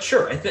governance. But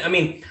sure, I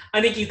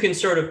think you can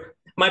sort of.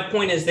 My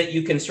point is that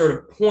you can sort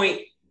of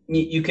point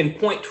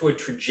to a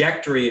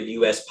trajectory of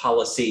U.S.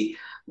 policy,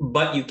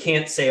 but you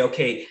can't say,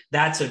 okay,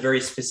 that's a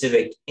very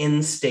specific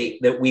end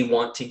state that we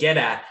want to get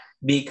at,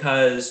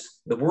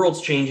 because the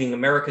world's changing,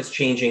 America's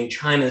changing,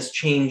 China's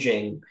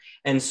changing.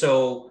 And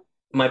so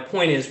my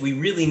point is, we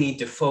really need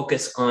to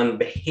focus on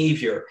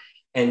behavior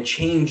and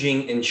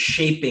changing and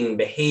shaping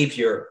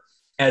behavior,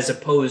 as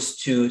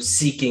opposed to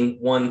seeking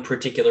one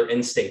particular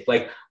end state.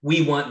 Like,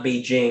 we want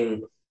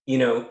Beijing,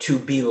 to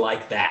be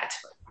like that.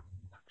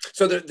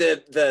 So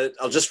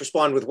I'll just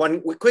respond with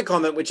one quick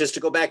comment, which is to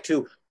go back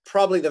to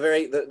probably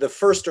the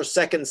first or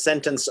second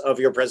sentence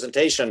of your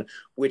presentation,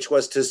 which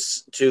was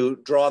to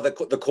draw the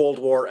Cold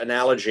War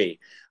analogy.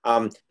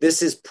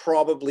 This is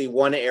probably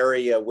one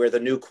area where the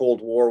new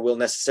Cold War will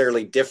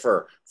necessarily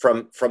differ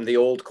from the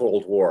old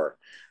Cold War.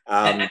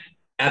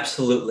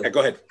 Absolutely. Go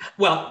ahead.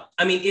 Well,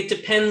 it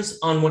depends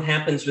on what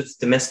happens with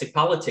domestic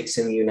politics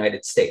in the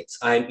United States.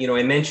 I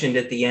mentioned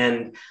at the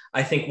end,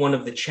 I think one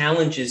of the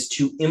challenges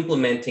to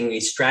implementing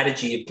a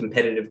strategy of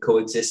competitive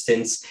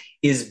coexistence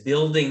is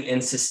building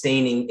and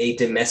sustaining a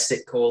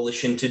domestic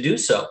coalition to do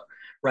so,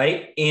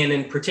 right? And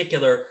in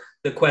particular,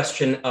 the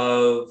question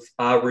of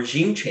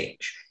regime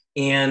change.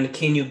 And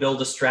can you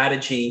build a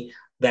strategy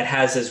that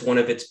has as one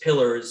of its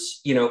pillars,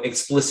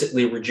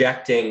 explicitly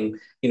rejecting,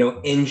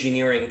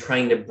 engineering,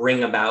 trying to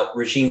bring about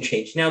regime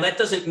change. Now, that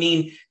doesn't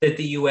mean that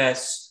the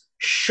U.S.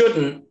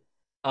 shouldn't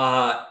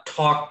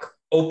talk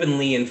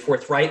openly and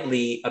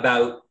forthrightly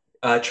about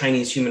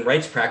Chinese human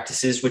rights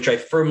practices, which I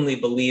firmly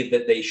believe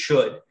that they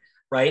should,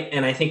 right?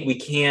 And I think we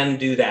can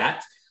do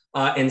that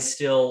and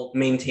still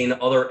maintain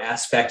other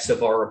aspects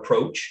of our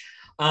approach.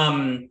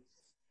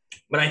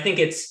 But I think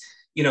it's,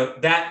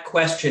 that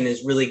question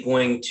is really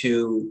going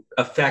to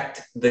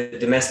affect the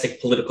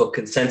domestic political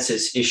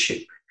consensus issue.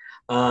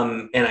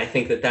 And I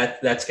think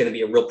that's going to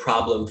be a real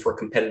problem for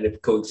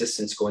competitive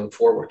coexistence going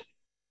forward.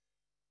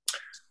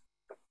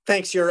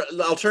 Thanks.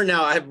 I'll turn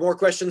now. I have more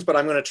questions, but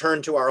I'm going to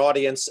turn to our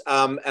audience.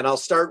 And I'll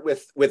start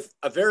with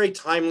a very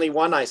timely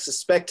one. I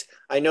suspect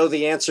I know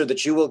the answer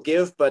that you will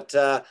give, but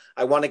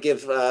I want to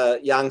give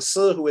Yang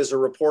Si, who is a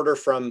reporter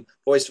from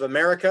Voice of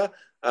America,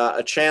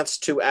 a chance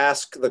to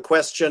ask the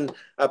question.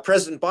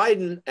 President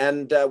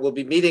Biden will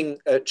be meeting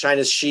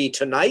China's Xi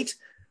tonight.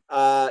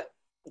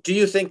 Do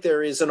you think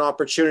there is an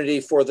opportunity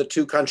for the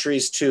two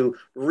countries to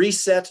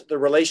reset the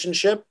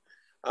relationship,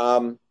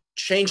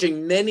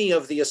 changing many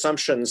of the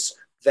assumptions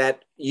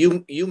that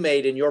you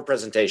made in your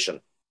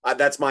presentation?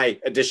 That's my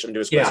addition to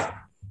his question. Yeah.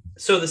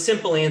 So the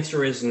simple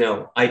answer is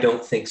no, I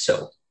don't think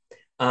so.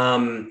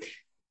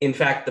 In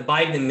fact, the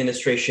Biden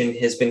administration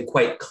has been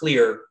quite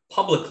clear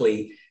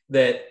publicly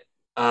that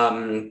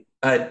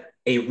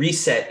a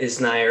reset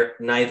is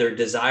neither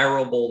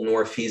desirable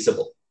nor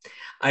feasible.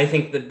 I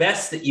think the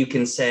best that you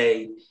can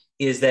say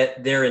is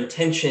that their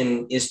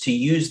intention is to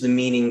use the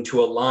meeting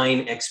to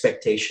align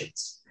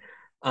expectations.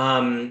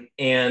 And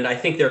I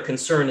think their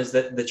concern is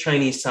that the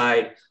Chinese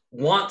side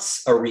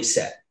wants a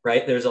reset,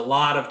 right? There's a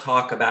lot of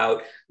talk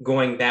about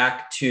going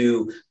back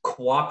to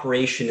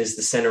cooperation as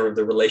the center of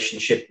the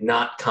relationship,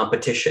 not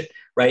competition,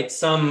 right?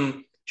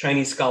 Some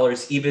Chinese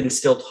scholars even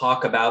still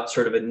talk about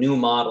sort of a new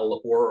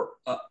model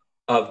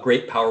of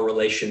great power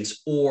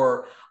relations,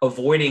 or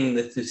avoiding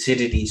the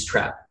Thucydides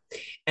trap.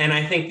 And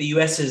I think the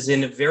U.S. is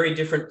in a very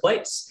different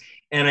place.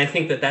 And I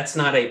think that's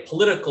not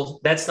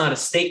a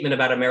statement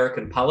about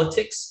American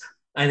politics.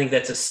 I think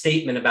that's a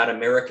statement about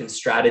American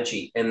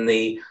strategy and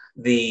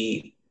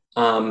the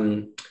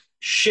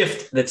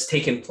shift that's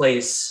taken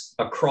place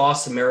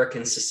across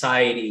American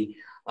society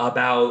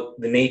about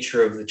the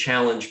nature of the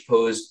challenge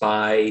posed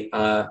by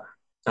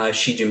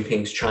Xi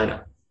Jinping's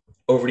China.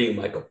 Over to you,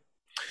 Michael.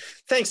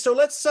 Thanks. So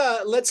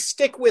let's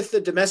stick with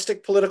the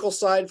domestic political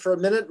side for a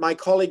minute. My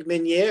colleague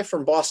Minier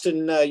from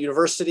Boston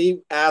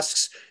University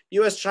asks,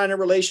 U.S.-China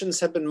relations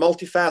have been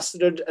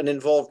multifaceted and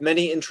involve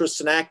many interests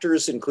and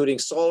actors, including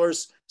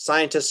scholars,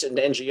 scientists, and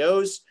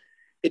NGOs.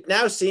 It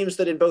now seems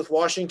that in both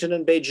Washington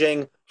and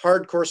Beijing,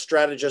 hardcore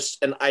strategists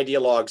and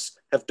ideologues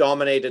have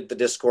dominated the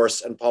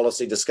discourse and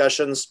policy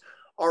discussions.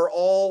 Are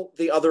all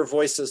the other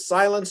voices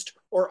silenced,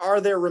 or are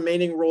there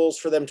remaining roles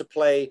for them to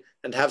play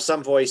and have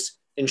some voice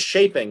in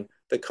shaping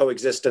the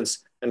coexistence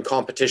and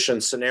competition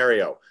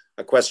scenario?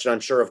 A question I'm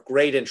sure of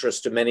great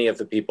interest to many of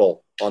the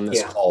people on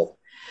this call.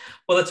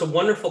 Well, that's a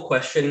wonderful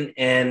question.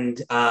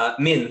 And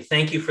Min,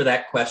 thank you for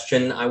that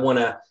question. I want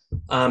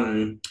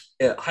to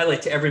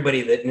highlight to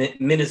everybody that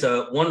Min is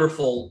a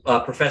wonderful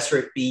professor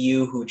at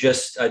BU who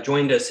just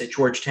joined us at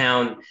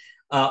Georgetown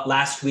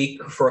last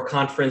week for a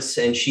conference,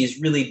 and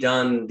she's really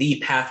done the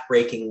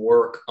path-breaking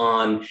work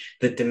on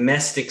the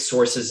domestic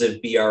sources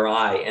of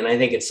BRI. And I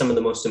think it's some of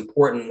the most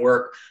important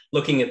work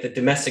looking at the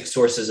domestic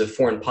sources of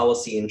foreign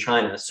policy in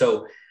China.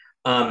 So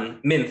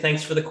Min,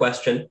 thanks for the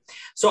question.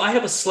 So I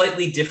have a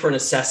slightly different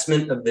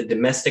assessment of the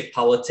domestic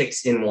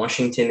politics in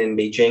Washington and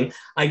Beijing.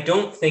 I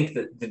don't think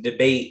that the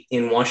debate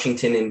in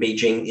Washington and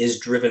Beijing is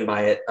driven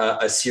by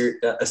a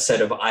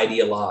set of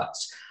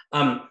ideologues.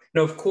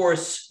 Now, of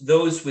course,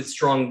 those with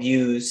strong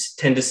views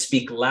tend to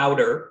speak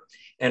louder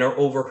and are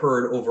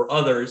overheard over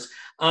others.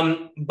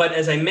 But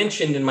as I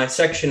mentioned in my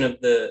section of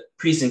the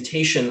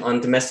presentation on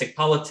domestic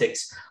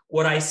politics,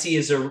 what I see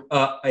is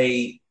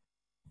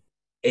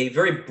a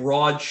very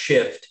broad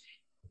shift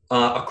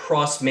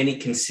across many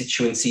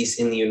constituencies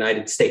in the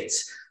United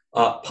States.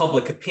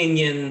 Public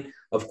opinion,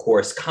 of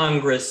course,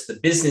 Congress, the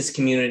business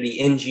community,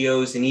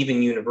 NGOs, and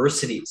even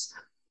universities.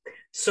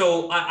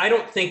 So I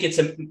don't think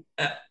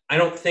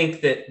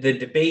that the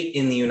debate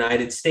in the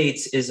United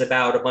States is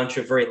about a bunch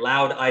of very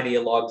loud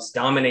ideologues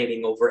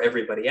dominating over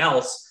everybody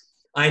else.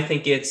 I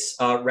think it's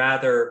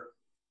rather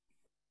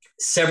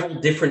several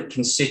different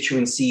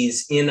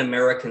constituencies in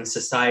American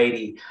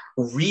society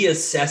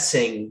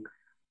reassessing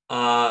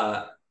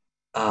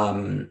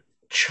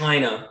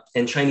China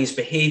and Chinese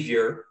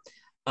behavior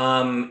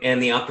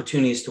and the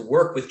opportunities to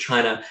work with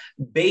China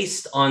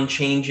based on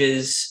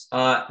changes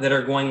that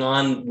are going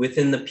on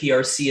within the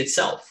PRC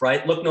itself,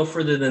 right? Look no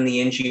further than the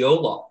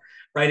NGO law,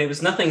 right? It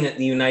was nothing that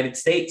the United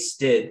States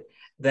did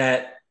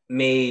that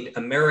made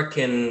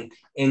American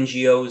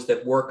NGOs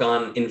that work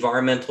on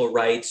environmental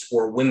rights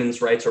or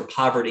women's rights or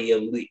poverty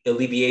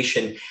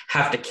alleviation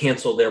have to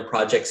cancel their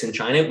projects in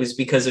China. It was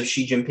because of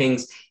Xi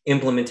Jinping's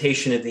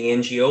implementation of the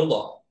NGO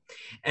law.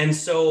 And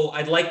so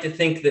I'd like to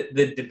think that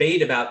the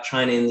debate about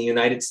China in the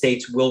United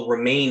States will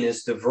remain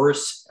as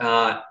diverse,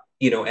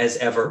 as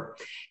ever.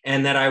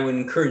 And that I would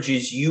encourage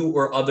you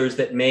or others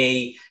that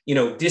may,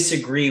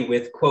 disagree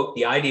with, quote,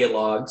 the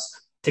ideologues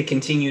to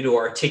continue to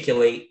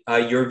articulate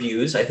your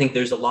views. I think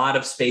there's a lot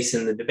of space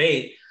in the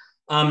debate.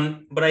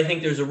 But I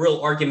think there's a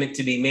real argument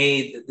to be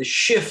made that the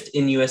shift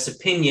in US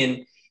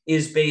opinion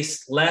is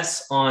based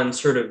less on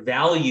sort of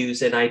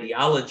values and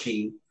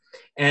ideology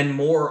and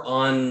more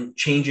on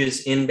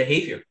changes in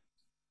behavior.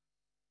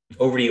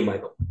 Over to you,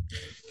 Michael.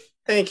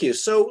 Thank you.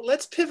 So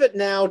let's pivot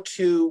now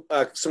to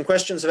some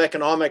questions of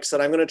economics,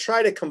 and I'm going to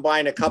try to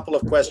combine a couple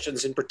of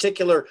questions, in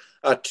particular,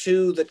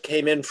 two that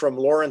came in from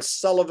Lawrence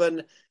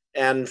Sullivan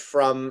and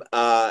from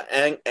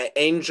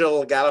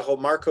Angel Galajo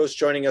Marcos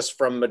joining us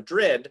from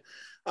Madrid.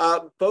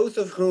 Both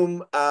of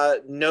whom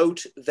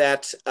note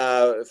that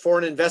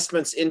foreign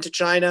investments into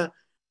China,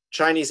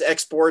 Chinese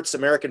exports,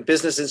 American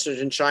business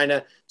interests in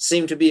China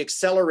seem to be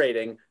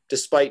accelerating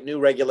despite new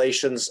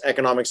regulations,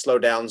 economic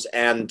slowdowns,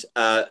 and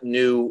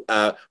new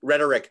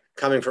rhetoric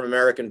coming from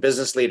American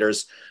business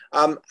leaders.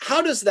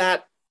 How does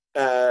that,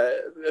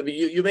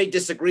 you may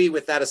disagree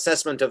with that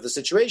assessment of the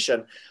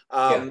situation.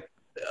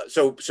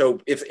 So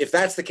if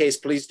that's the case,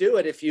 please do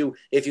it. If you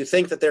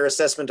think that their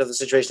assessment of the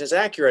situation is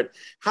accurate,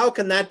 how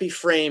can that be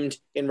framed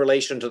in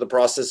relation to the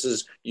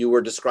processes you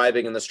were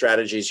describing and the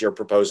strategies you're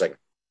proposing?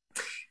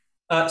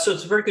 So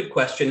it's a very good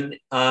question.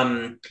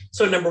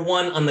 So number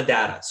one, on the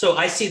data. So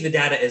I see the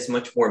data as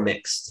much more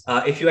mixed.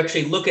 If you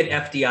actually look at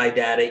FDI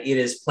data, it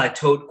has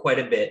plateaued quite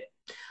a bit,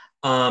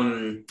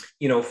 from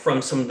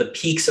some of the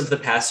peaks of the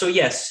past. So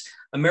yes,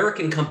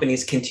 American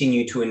companies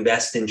continue to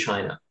invest in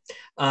China.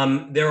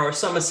 There are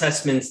some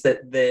assessments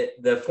that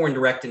the foreign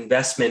direct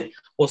investment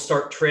will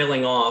start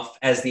trailing off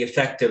as the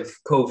effect of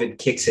COVID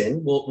kicks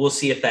in. We'll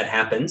see if that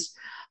happens.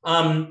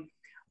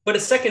 But a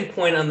second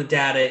point on the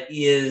data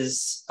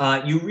is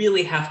you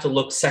really have to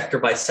look sector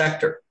by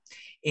sector.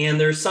 And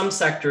there's some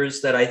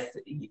sectors that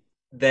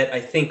I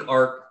think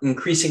are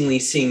increasingly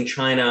seeing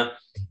China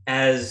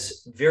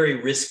as very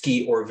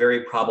risky or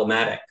very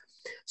problematic.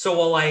 So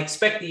while I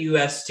expect the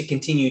U.S.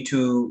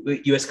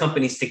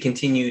 companies to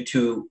continue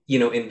to,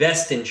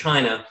 invest in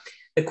China,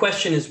 the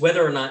question is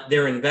whether or not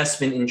their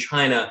investment in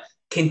China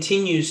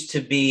continues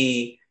to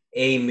be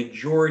a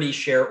majority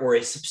share or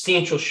a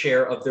substantial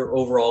share of their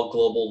overall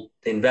global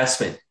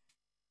investment.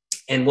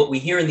 And what we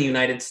hear in the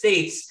United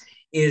States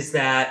is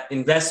that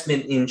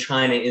investment in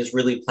China is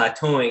really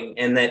plateauing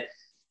and that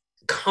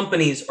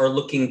companies are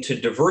looking to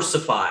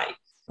diversify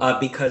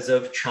because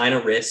of China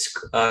risk,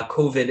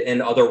 COVID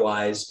and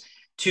otherwise,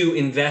 to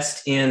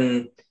invest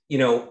in,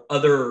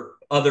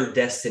 other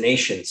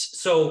destinations.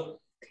 So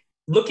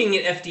looking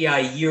at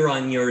FDI year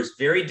on year is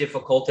very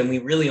difficult, and we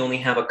really only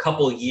have a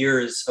couple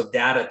years of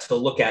data to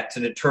look at to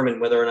determine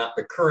whether or not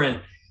the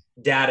current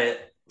data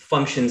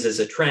functions as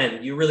a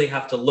trend. You really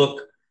have to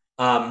look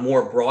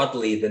more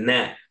broadly than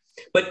that.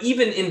 But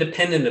even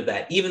independent of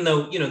that, even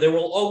though, there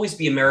will always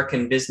be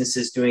American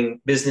businesses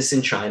doing business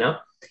in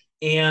China,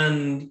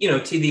 and,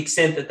 to the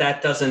extent that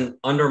that doesn't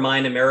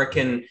undermine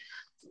American,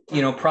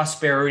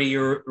 prosperity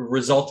or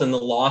result in the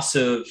loss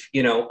of,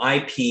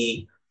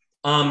 IP,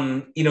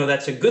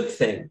 that's a good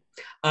thing.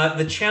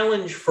 The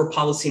challenge for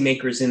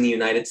policymakers in the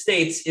United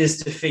States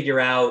is to figure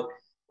out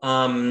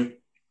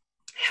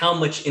how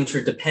much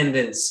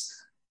interdependence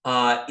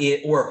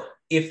or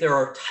if there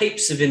are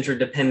types of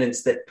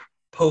interdependence that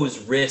pose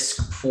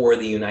risk for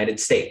the United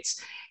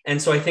States. And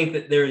so I think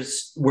that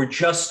we're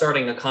just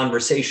starting a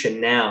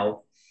conversation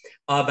now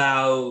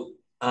about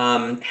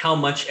how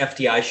much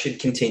FDI should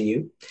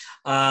continue.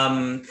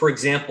 For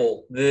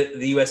example,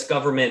 the US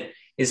government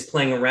is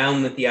playing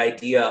around with the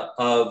idea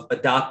of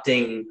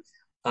adopting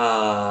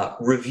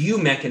review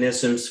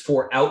mechanisms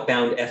for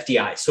outbound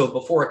FDI. So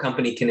before a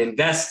company can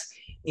invest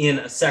in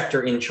a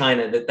sector in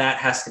China, that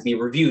has to be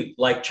reviewed,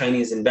 like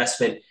Chinese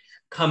investment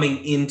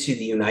coming into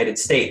the United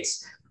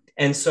States.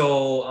 And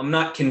so I'm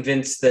not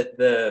convinced that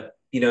the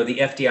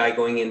FDI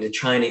going into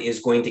China is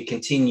going to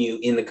continue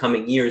in the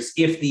coming years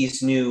if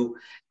these new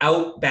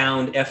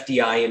outbound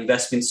FDI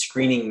investment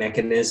screening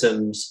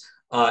mechanisms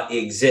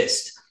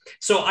exist.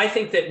 So I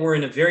think that we're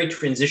in a very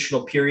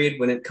transitional period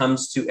when it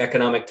comes to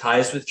economic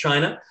ties with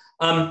China.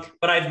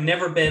 But I've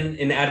never been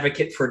an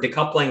advocate for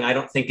decoupling. I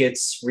don't think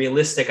it's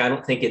realistic. I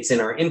don't think it's in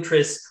our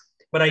interests.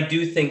 But I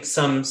do think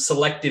some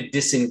selective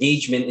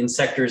disengagement in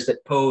sectors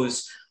that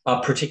pose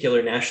a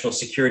particular national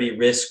security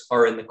risk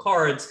are in the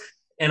cards.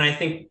 And I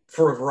think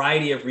for a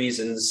variety of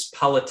reasons,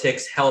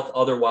 politics, health,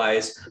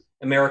 otherwise,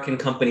 American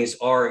companies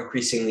are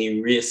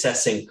increasingly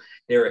reassessing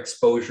their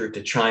exposure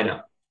to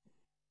China.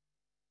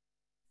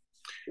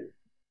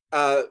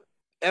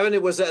 Evan,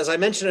 it was, as I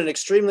mentioned, an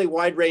extremely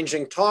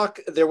wide-ranging talk.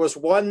 There was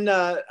one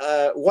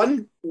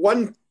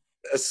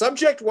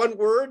subject, one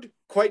word,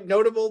 quite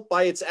notable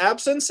by its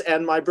absence,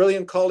 and my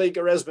brilliant colleague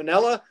Erez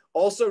Manella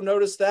also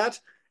noticed that,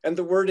 and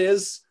the word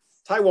is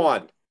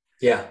Taiwan.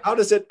 Yeah. How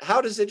does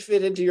it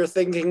fit into your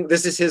thinking?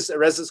 This is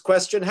Erez's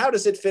question. How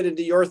does it fit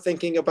into your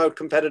thinking about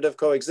competitive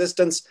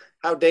coexistence?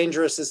 How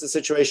dangerous is the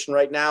situation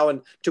right now?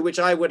 And to which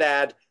I would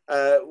add,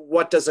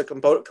 what does a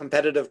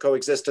competitive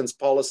coexistence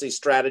policy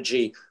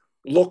strategy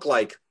look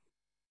like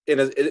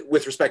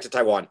with respect to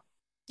Taiwan?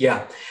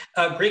 Yeah,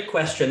 great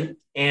question.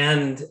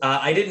 And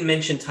I didn't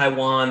mention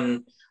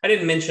Taiwan. I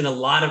didn't mention a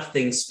lot of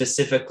things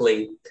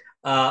specifically,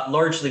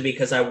 largely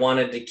because I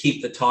wanted to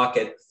keep the talk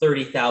at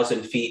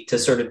 30,000 feet to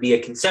sort of be a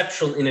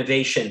conceptual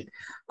innovation.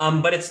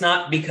 But it's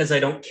not because I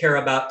don't care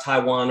about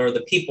Taiwan or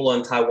the people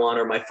in Taiwan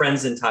or my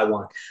friends in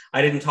Taiwan.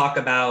 I didn't talk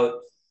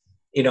about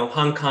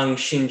Hong Kong,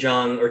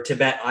 Xinjiang, or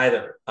Tibet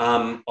either,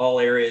 all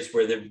areas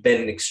where there have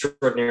been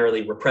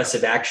extraordinarily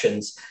repressive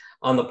actions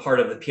on the part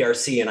of the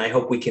PRC, and I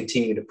hope we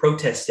continue to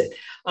protest it.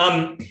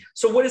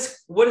 So what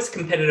does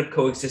competitive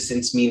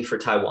coexistence mean for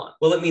Taiwan?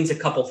 Well, it means a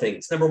couple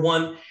things. Number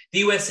one, the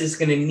US is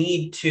going to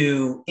need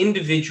to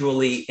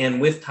individually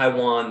and with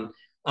Taiwan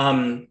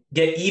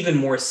get even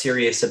more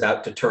serious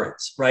about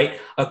deterrence, right?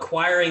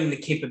 Acquiring the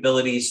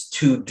capabilities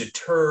to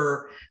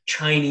deter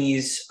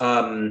Chinese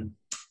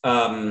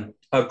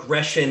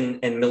aggression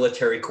and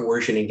military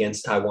coercion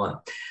against Taiwan.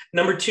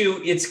 Number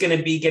two, it's going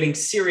to be getting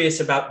serious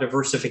about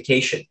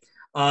diversification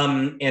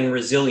and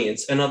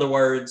resilience. In other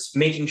words,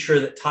 making sure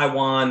that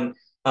Taiwan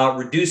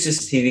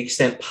reduces to the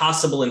extent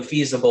possible and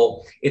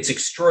feasible its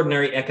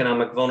extraordinary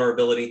economic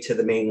vulnerability to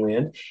the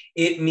mainland.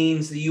 It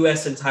means the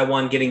US and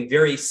Taiwan getting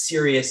very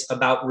serious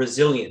about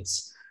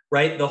resilience,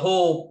 right? The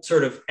whole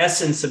sort of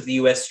essence of the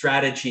US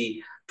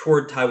strategy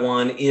toward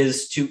Taiwan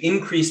is to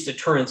increase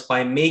deterrence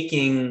by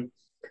making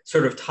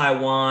sort of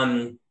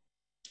Taiwan,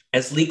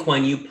 as Lee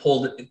Kuan Yew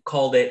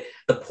called it,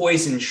 the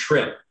poison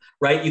shrimp,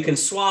 right? You can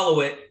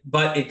swallow it,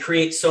 but it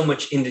creates so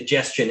much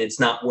indigestion, it's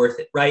not worth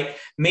it, right?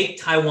 Make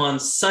Taiwan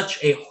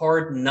such a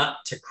hard nut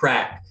to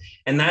crack.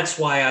 And that's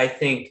why I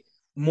think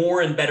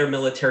more and better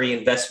military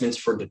investments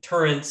for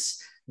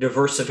deterrence,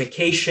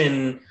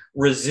 diversification,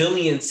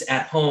 resilience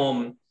at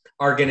home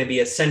are going to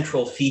be a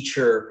central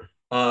feature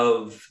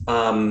of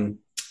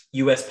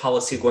US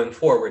policy going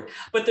forward.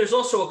 But there's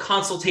also a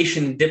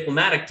consultation and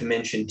diplomatic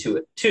dimension to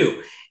it,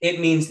 too. It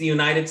means the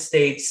United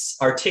States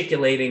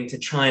articulating to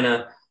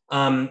China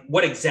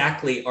what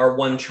exactly our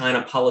one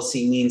China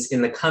policy means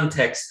in the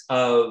context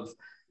of,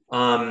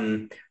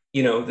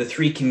 the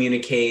 3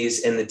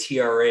 communiques and the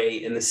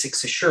TRA and the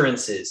 6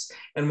 assurances.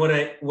 And what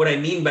I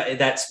mean by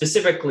that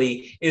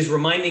specifically is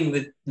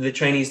reminding the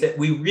Chinese that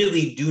we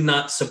really do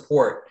not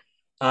support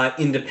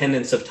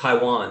independence of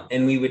Taiwan,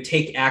 and we would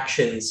take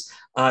actions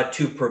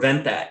to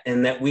prevent that,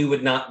 and that we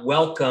would not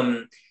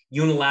welcome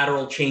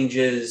unilateral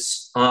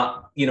changes,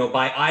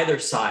 by either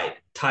side,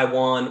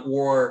 Taiwan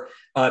or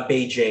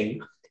Beijing,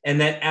 and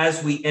that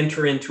as we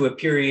enter into a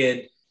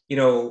period,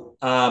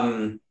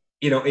 a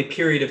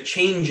period of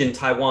change in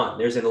Taiwan.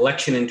 There's an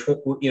election in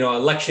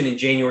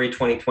January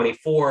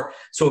 2024,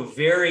 so a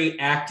very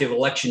active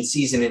election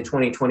season in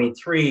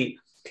 2023,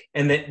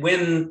 and that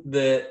when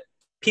the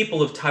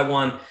people of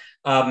Taiwan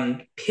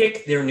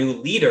pick their new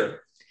leader,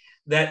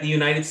 that the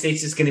United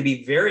States is going to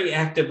be very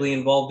actively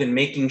involved in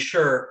making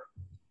sure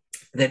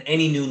that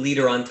any new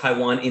leader on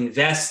Taiwan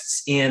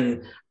invests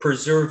in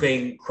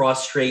preserving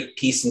cross-strait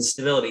peace and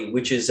stability,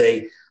 which is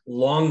a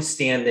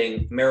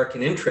long-standing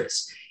American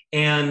interest.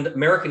 and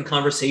American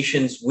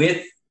conversations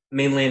with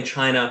mainland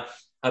China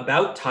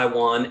about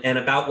Taiwan and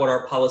about what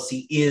our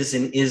policy is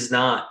and is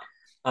not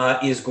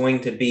is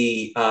going to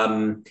be,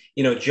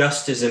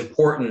 just as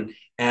important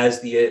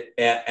as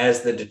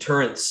the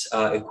deterrence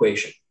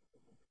equation.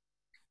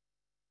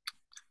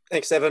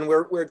 Thanks, Evan.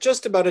 We're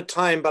just about at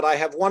time, but I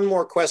have one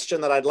more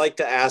question that I'd like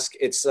to ask.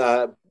 It's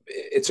a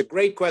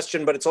great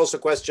question, but it's also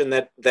a question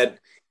that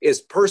is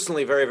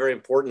personally very, very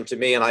important to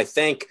me, and I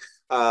thank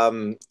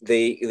the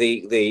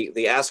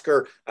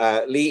asker,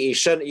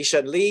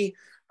 Yishen Li.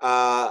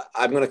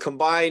 I'm going to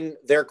combine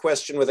their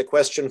question with a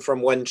question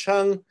from Wen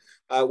Cheng.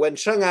 Wen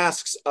Cheng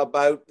asks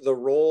about the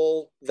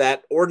role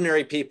that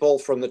ordinary people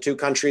from the two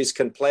countries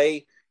can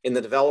play in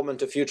the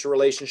development of future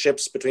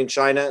relationships between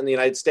China and the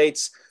United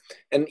States.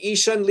 And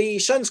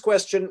Yishen's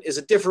question is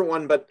a different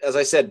one, but as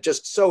I said,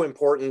 just so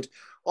important.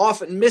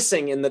 Often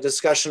missing in the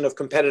discussion of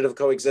competitive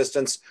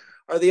coexistence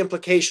are the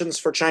implications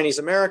for Chinese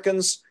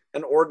Americans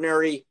and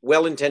ordinary,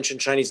 well-intentioned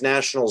Chinese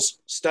nationals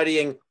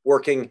studying,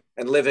 working,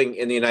 and living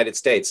in the United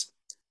States.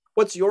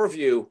 What's your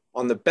view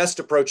on the best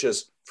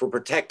approaches for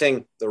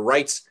protecting the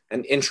rights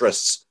and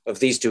interests of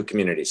these two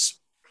communities?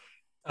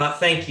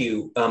 Thank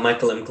you,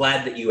 Michael. I'm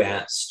glad that you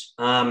asked.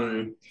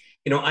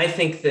 I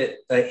think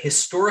that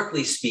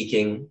historically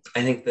speaking,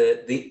 I think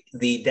that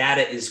the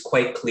data is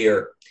quite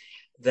clear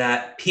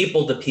that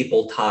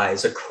people-to-people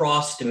ties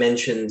across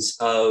dimensions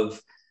of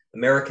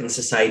American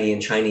society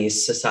and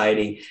Chinese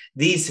society,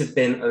 these have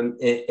been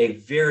a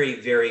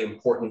very, very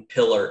important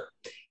pillar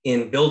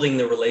in building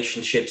the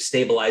relationship,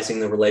 stabilizing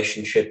the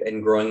relationship,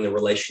 and growing the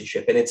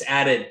relationship. And it's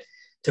added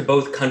to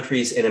both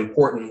countries in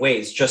important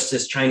ways, just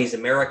as Chinese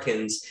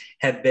Americans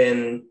have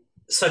been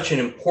such an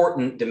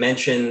important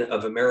dimension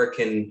of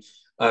American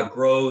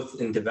growth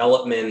and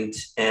development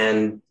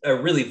and a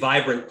really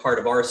vibrant part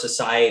of our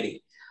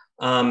society.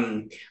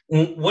 One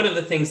of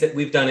the things that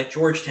we've done at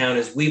Georgetown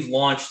is we've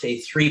launched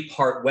a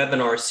 3-part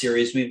webinar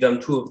series. We've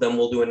done 2 of them.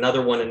 We'll do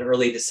another one in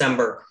early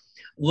December,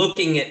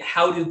 looking at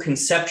how to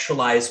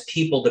conceptualize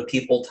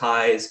people-to-people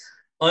ties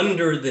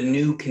under the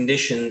new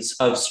conditions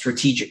of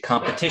strategic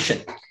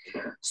competition.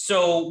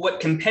 So what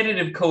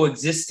competitive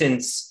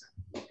coexistence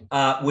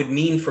would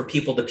mean for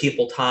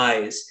people-to-people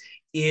ties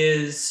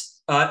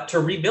is to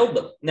rebuild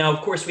them. Now,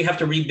 of course, we have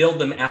to rebuild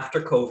them after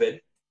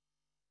COVID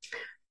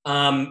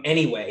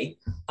anyway,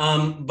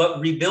 but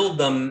rebuild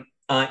them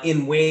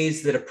in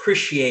ways that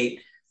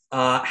appreciate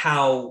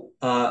how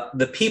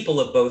the people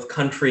of both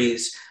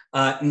countries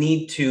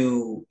need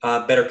to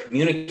better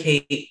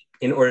communicate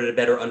in order to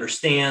better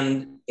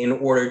understand, in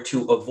order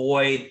to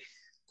avoid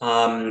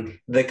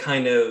the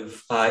kind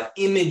of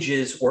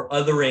images or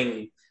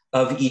othering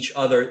of each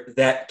other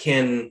that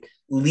can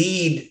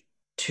lead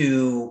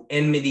to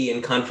enmity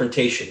and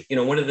confrontation.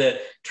 One of the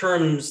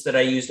terms that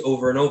I used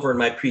over and over in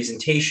my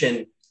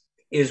presentation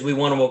is we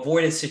want to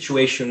avoid a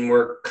situation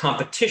where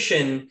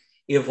competition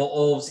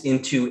evolves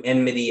into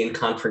enmity and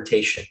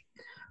confrontation,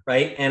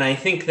 right? And I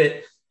think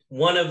that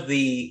one of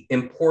the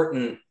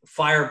important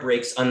fire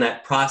breaks on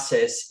that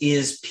process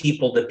is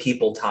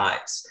people-to-people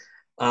ties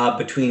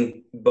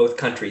between both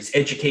countries.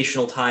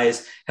 Educational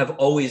ties have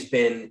always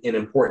been an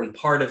important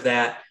part of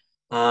that.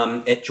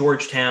 At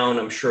Georgetown,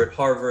 I'm sure at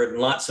Harvard and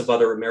lots of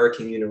other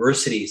American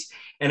universities.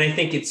 And I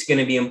think it's going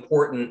to be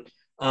important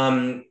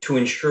to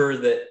ensure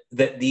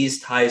that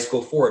these ties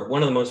go forward.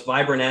 One of the most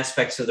vibrant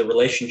aspects of the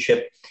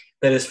relationship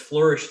that has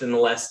flourished in the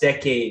last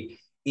decade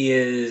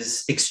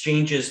is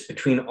exchanges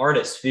between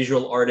artists,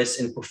 visual artists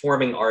and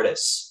performing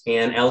artists.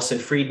 And Allison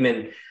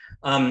Friedman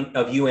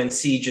of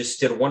UNC just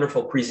did a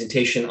wonderful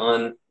presentation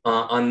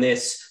on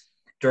this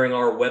during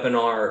our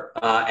webinar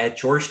at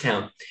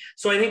Georgetown.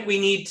 So I think we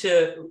need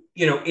to,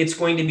 it's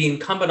going to be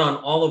incumbent on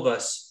all of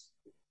us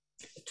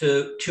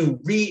to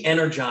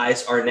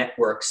re-energize our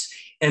networks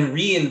and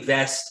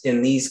reinvest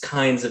in these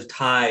kinds of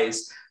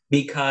ties,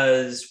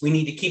 because we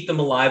need to keep them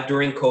alive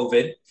during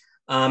COVID.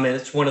 And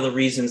it's one of the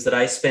reasons that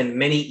I spend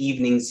many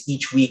evenings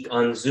each week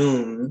on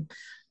Zoom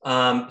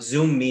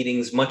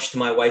meetings, much to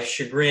my wife's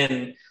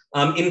chagrin,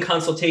 in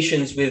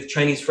consultations with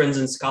Chinese friends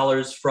and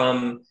scholars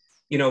from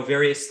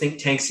various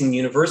think tanks and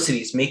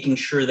universities, making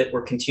sure that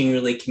we're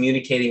continually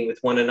communicating with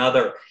one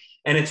another.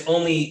 And it's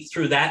only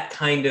through that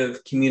kind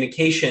of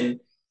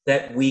communication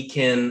that we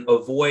can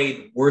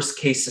avoid worst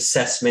case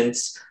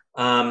assessments.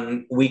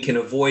 We can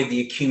avoid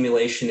the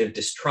accumulation of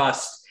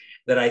distrust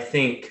that I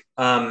think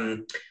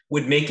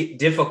would make it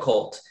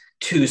difficult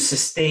to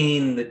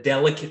sustain the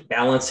delicate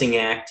balancing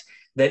act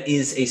that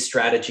is a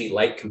strategy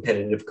like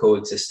competitive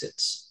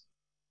coexistence.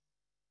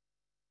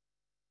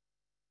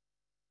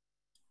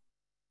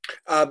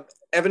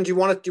 Evan, do you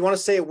want to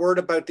say a word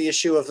about the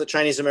issue of the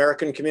Chinese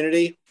American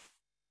community?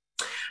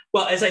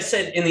 Well, as I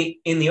said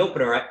in the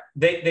opener,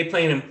 they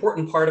play an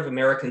important part of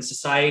American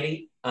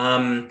society,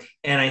 and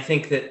I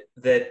think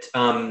that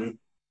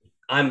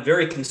I'm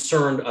very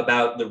concerned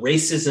about the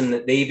racism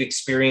that they've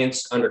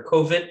experienced under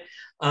COVID.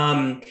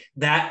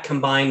 That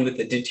combined with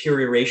the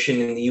deterioration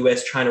in the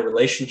U.S.-China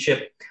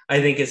relationship,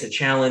 I think is a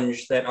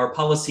challenge that our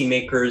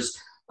policymakers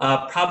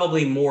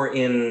probably more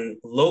in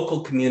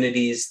local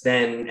communities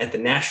than at the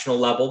national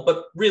level,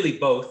 but really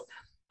both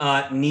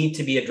need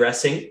to be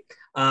addressing.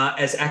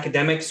 As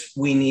academics,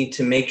 we need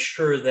to make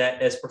sure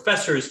that as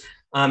professors,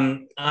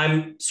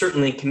 I'm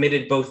certainly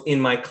committed both in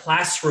my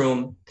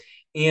classroom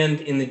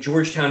and in the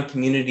Georgetown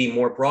community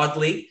more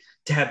broadly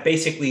to have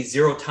basically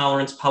zero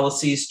tolerance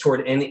policies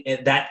toward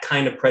that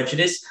kind of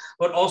prejudice,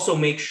 but also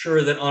make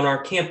sure that on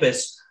our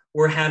campus,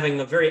 we're having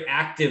a very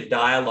active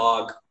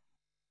dialogue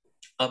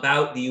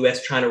about the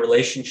US-China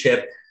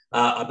relationship,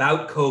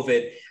 about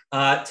COVID,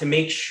 to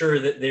make sure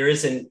that there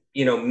isn't,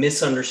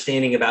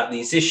 misunderstanding about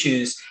these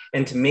issues,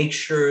 and to make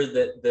sure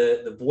that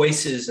the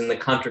voices and the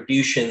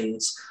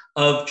contributions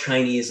of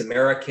Chinese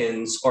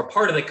Americans are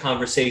part of the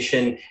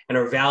conversation and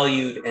are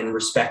valued and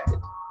respected.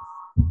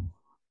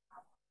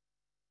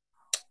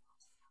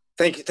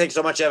 Thank you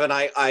so much, Evan.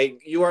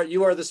 You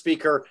are the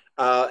speaker,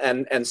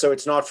 and so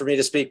it's not for me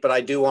to speak, but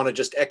I do want to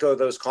just echo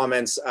those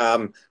comments.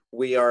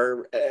 We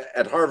are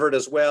at Harvard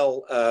as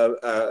well,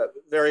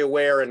 very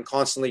aware and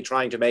constantly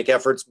trying to make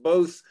efforts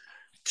both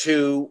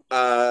to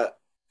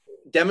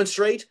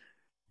demonstrate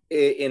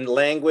in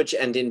language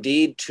and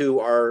indeed to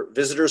our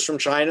visitors from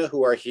China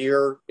who are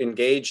here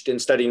engaged in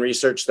studying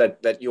research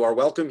that you are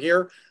welcome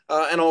here,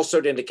 and also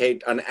to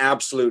indicate an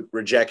absolute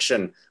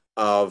rejection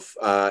of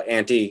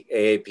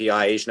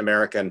anti-AAPI, Asian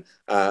American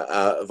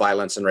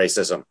violence and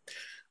racism.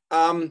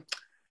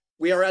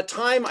 We are at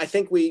time. I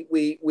think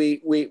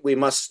we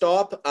must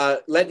stop.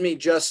 Let me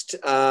just,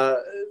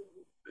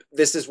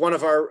 this is one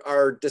of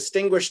our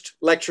distinguished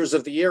lectures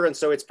of the year, and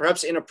so it's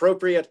perhaps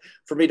inappropriate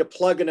for me to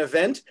plug an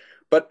event.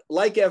 But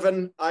like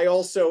Evan, I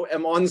also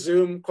am on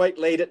Zoom quite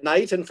late at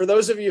night. And for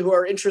those of you who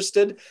are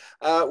interested,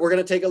 we're going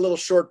to take a little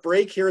short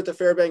break here at the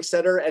Fairbanks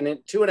Center, and in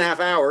 2.5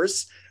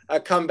 hours,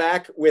 come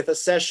back with a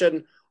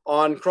session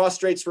on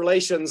cross-straits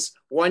relations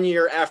 1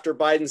 year after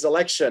Biden's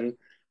election,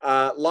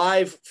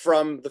 live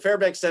from the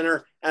Fairbanks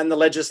Center and the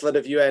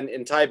Legislative Yuan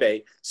in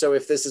Taipei. So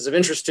if this is of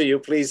interest to you,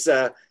 please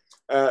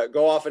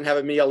go off and have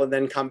a meal and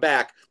then come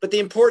back. But the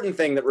important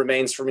thing that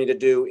remains for me to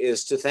do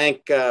is to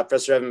thank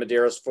Professor Evan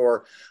Medeiros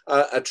for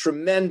a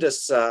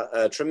tremendous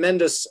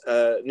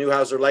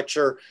Neuhauser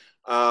lecture.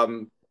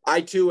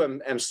 I too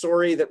am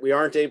sorry that we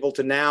aren't able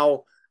to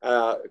now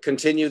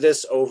continue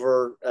this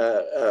over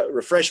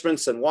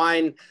refreshments and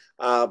wine,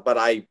 but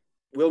I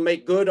will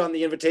make good on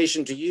the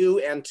invitation to you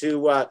and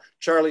to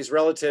Charlie's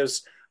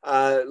relatives.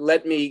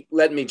 Let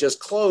me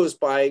just close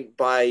by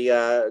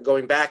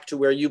going back to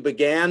where you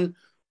began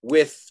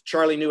with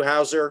Charlie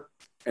Neuhauser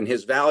and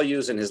his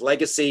values and his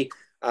legacy.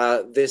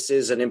 This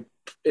is an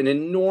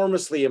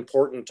enormously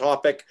important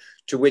topic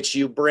to which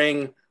you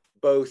bring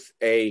both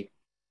a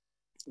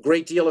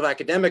great deal of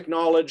academic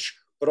knowledge,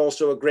 but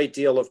also a great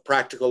deal of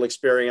practical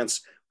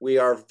experience. We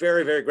are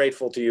very, very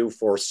grateful to you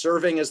for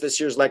serving as this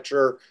year's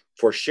lecturer,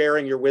 for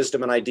sharing your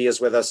wisdom and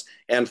ideas with us,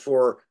 and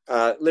for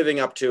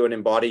living up to and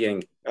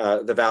embodying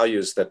the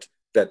values that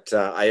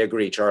I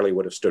agree Charlie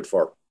would have stood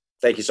for.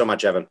 Thank you so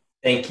much, Evan.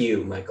 Thank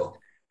you, Michael.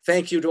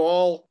 Thank you to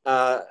all.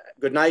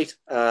 Good night,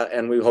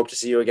 and we hope to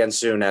see you again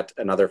soon at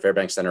another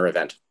Fairbanks Center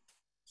event.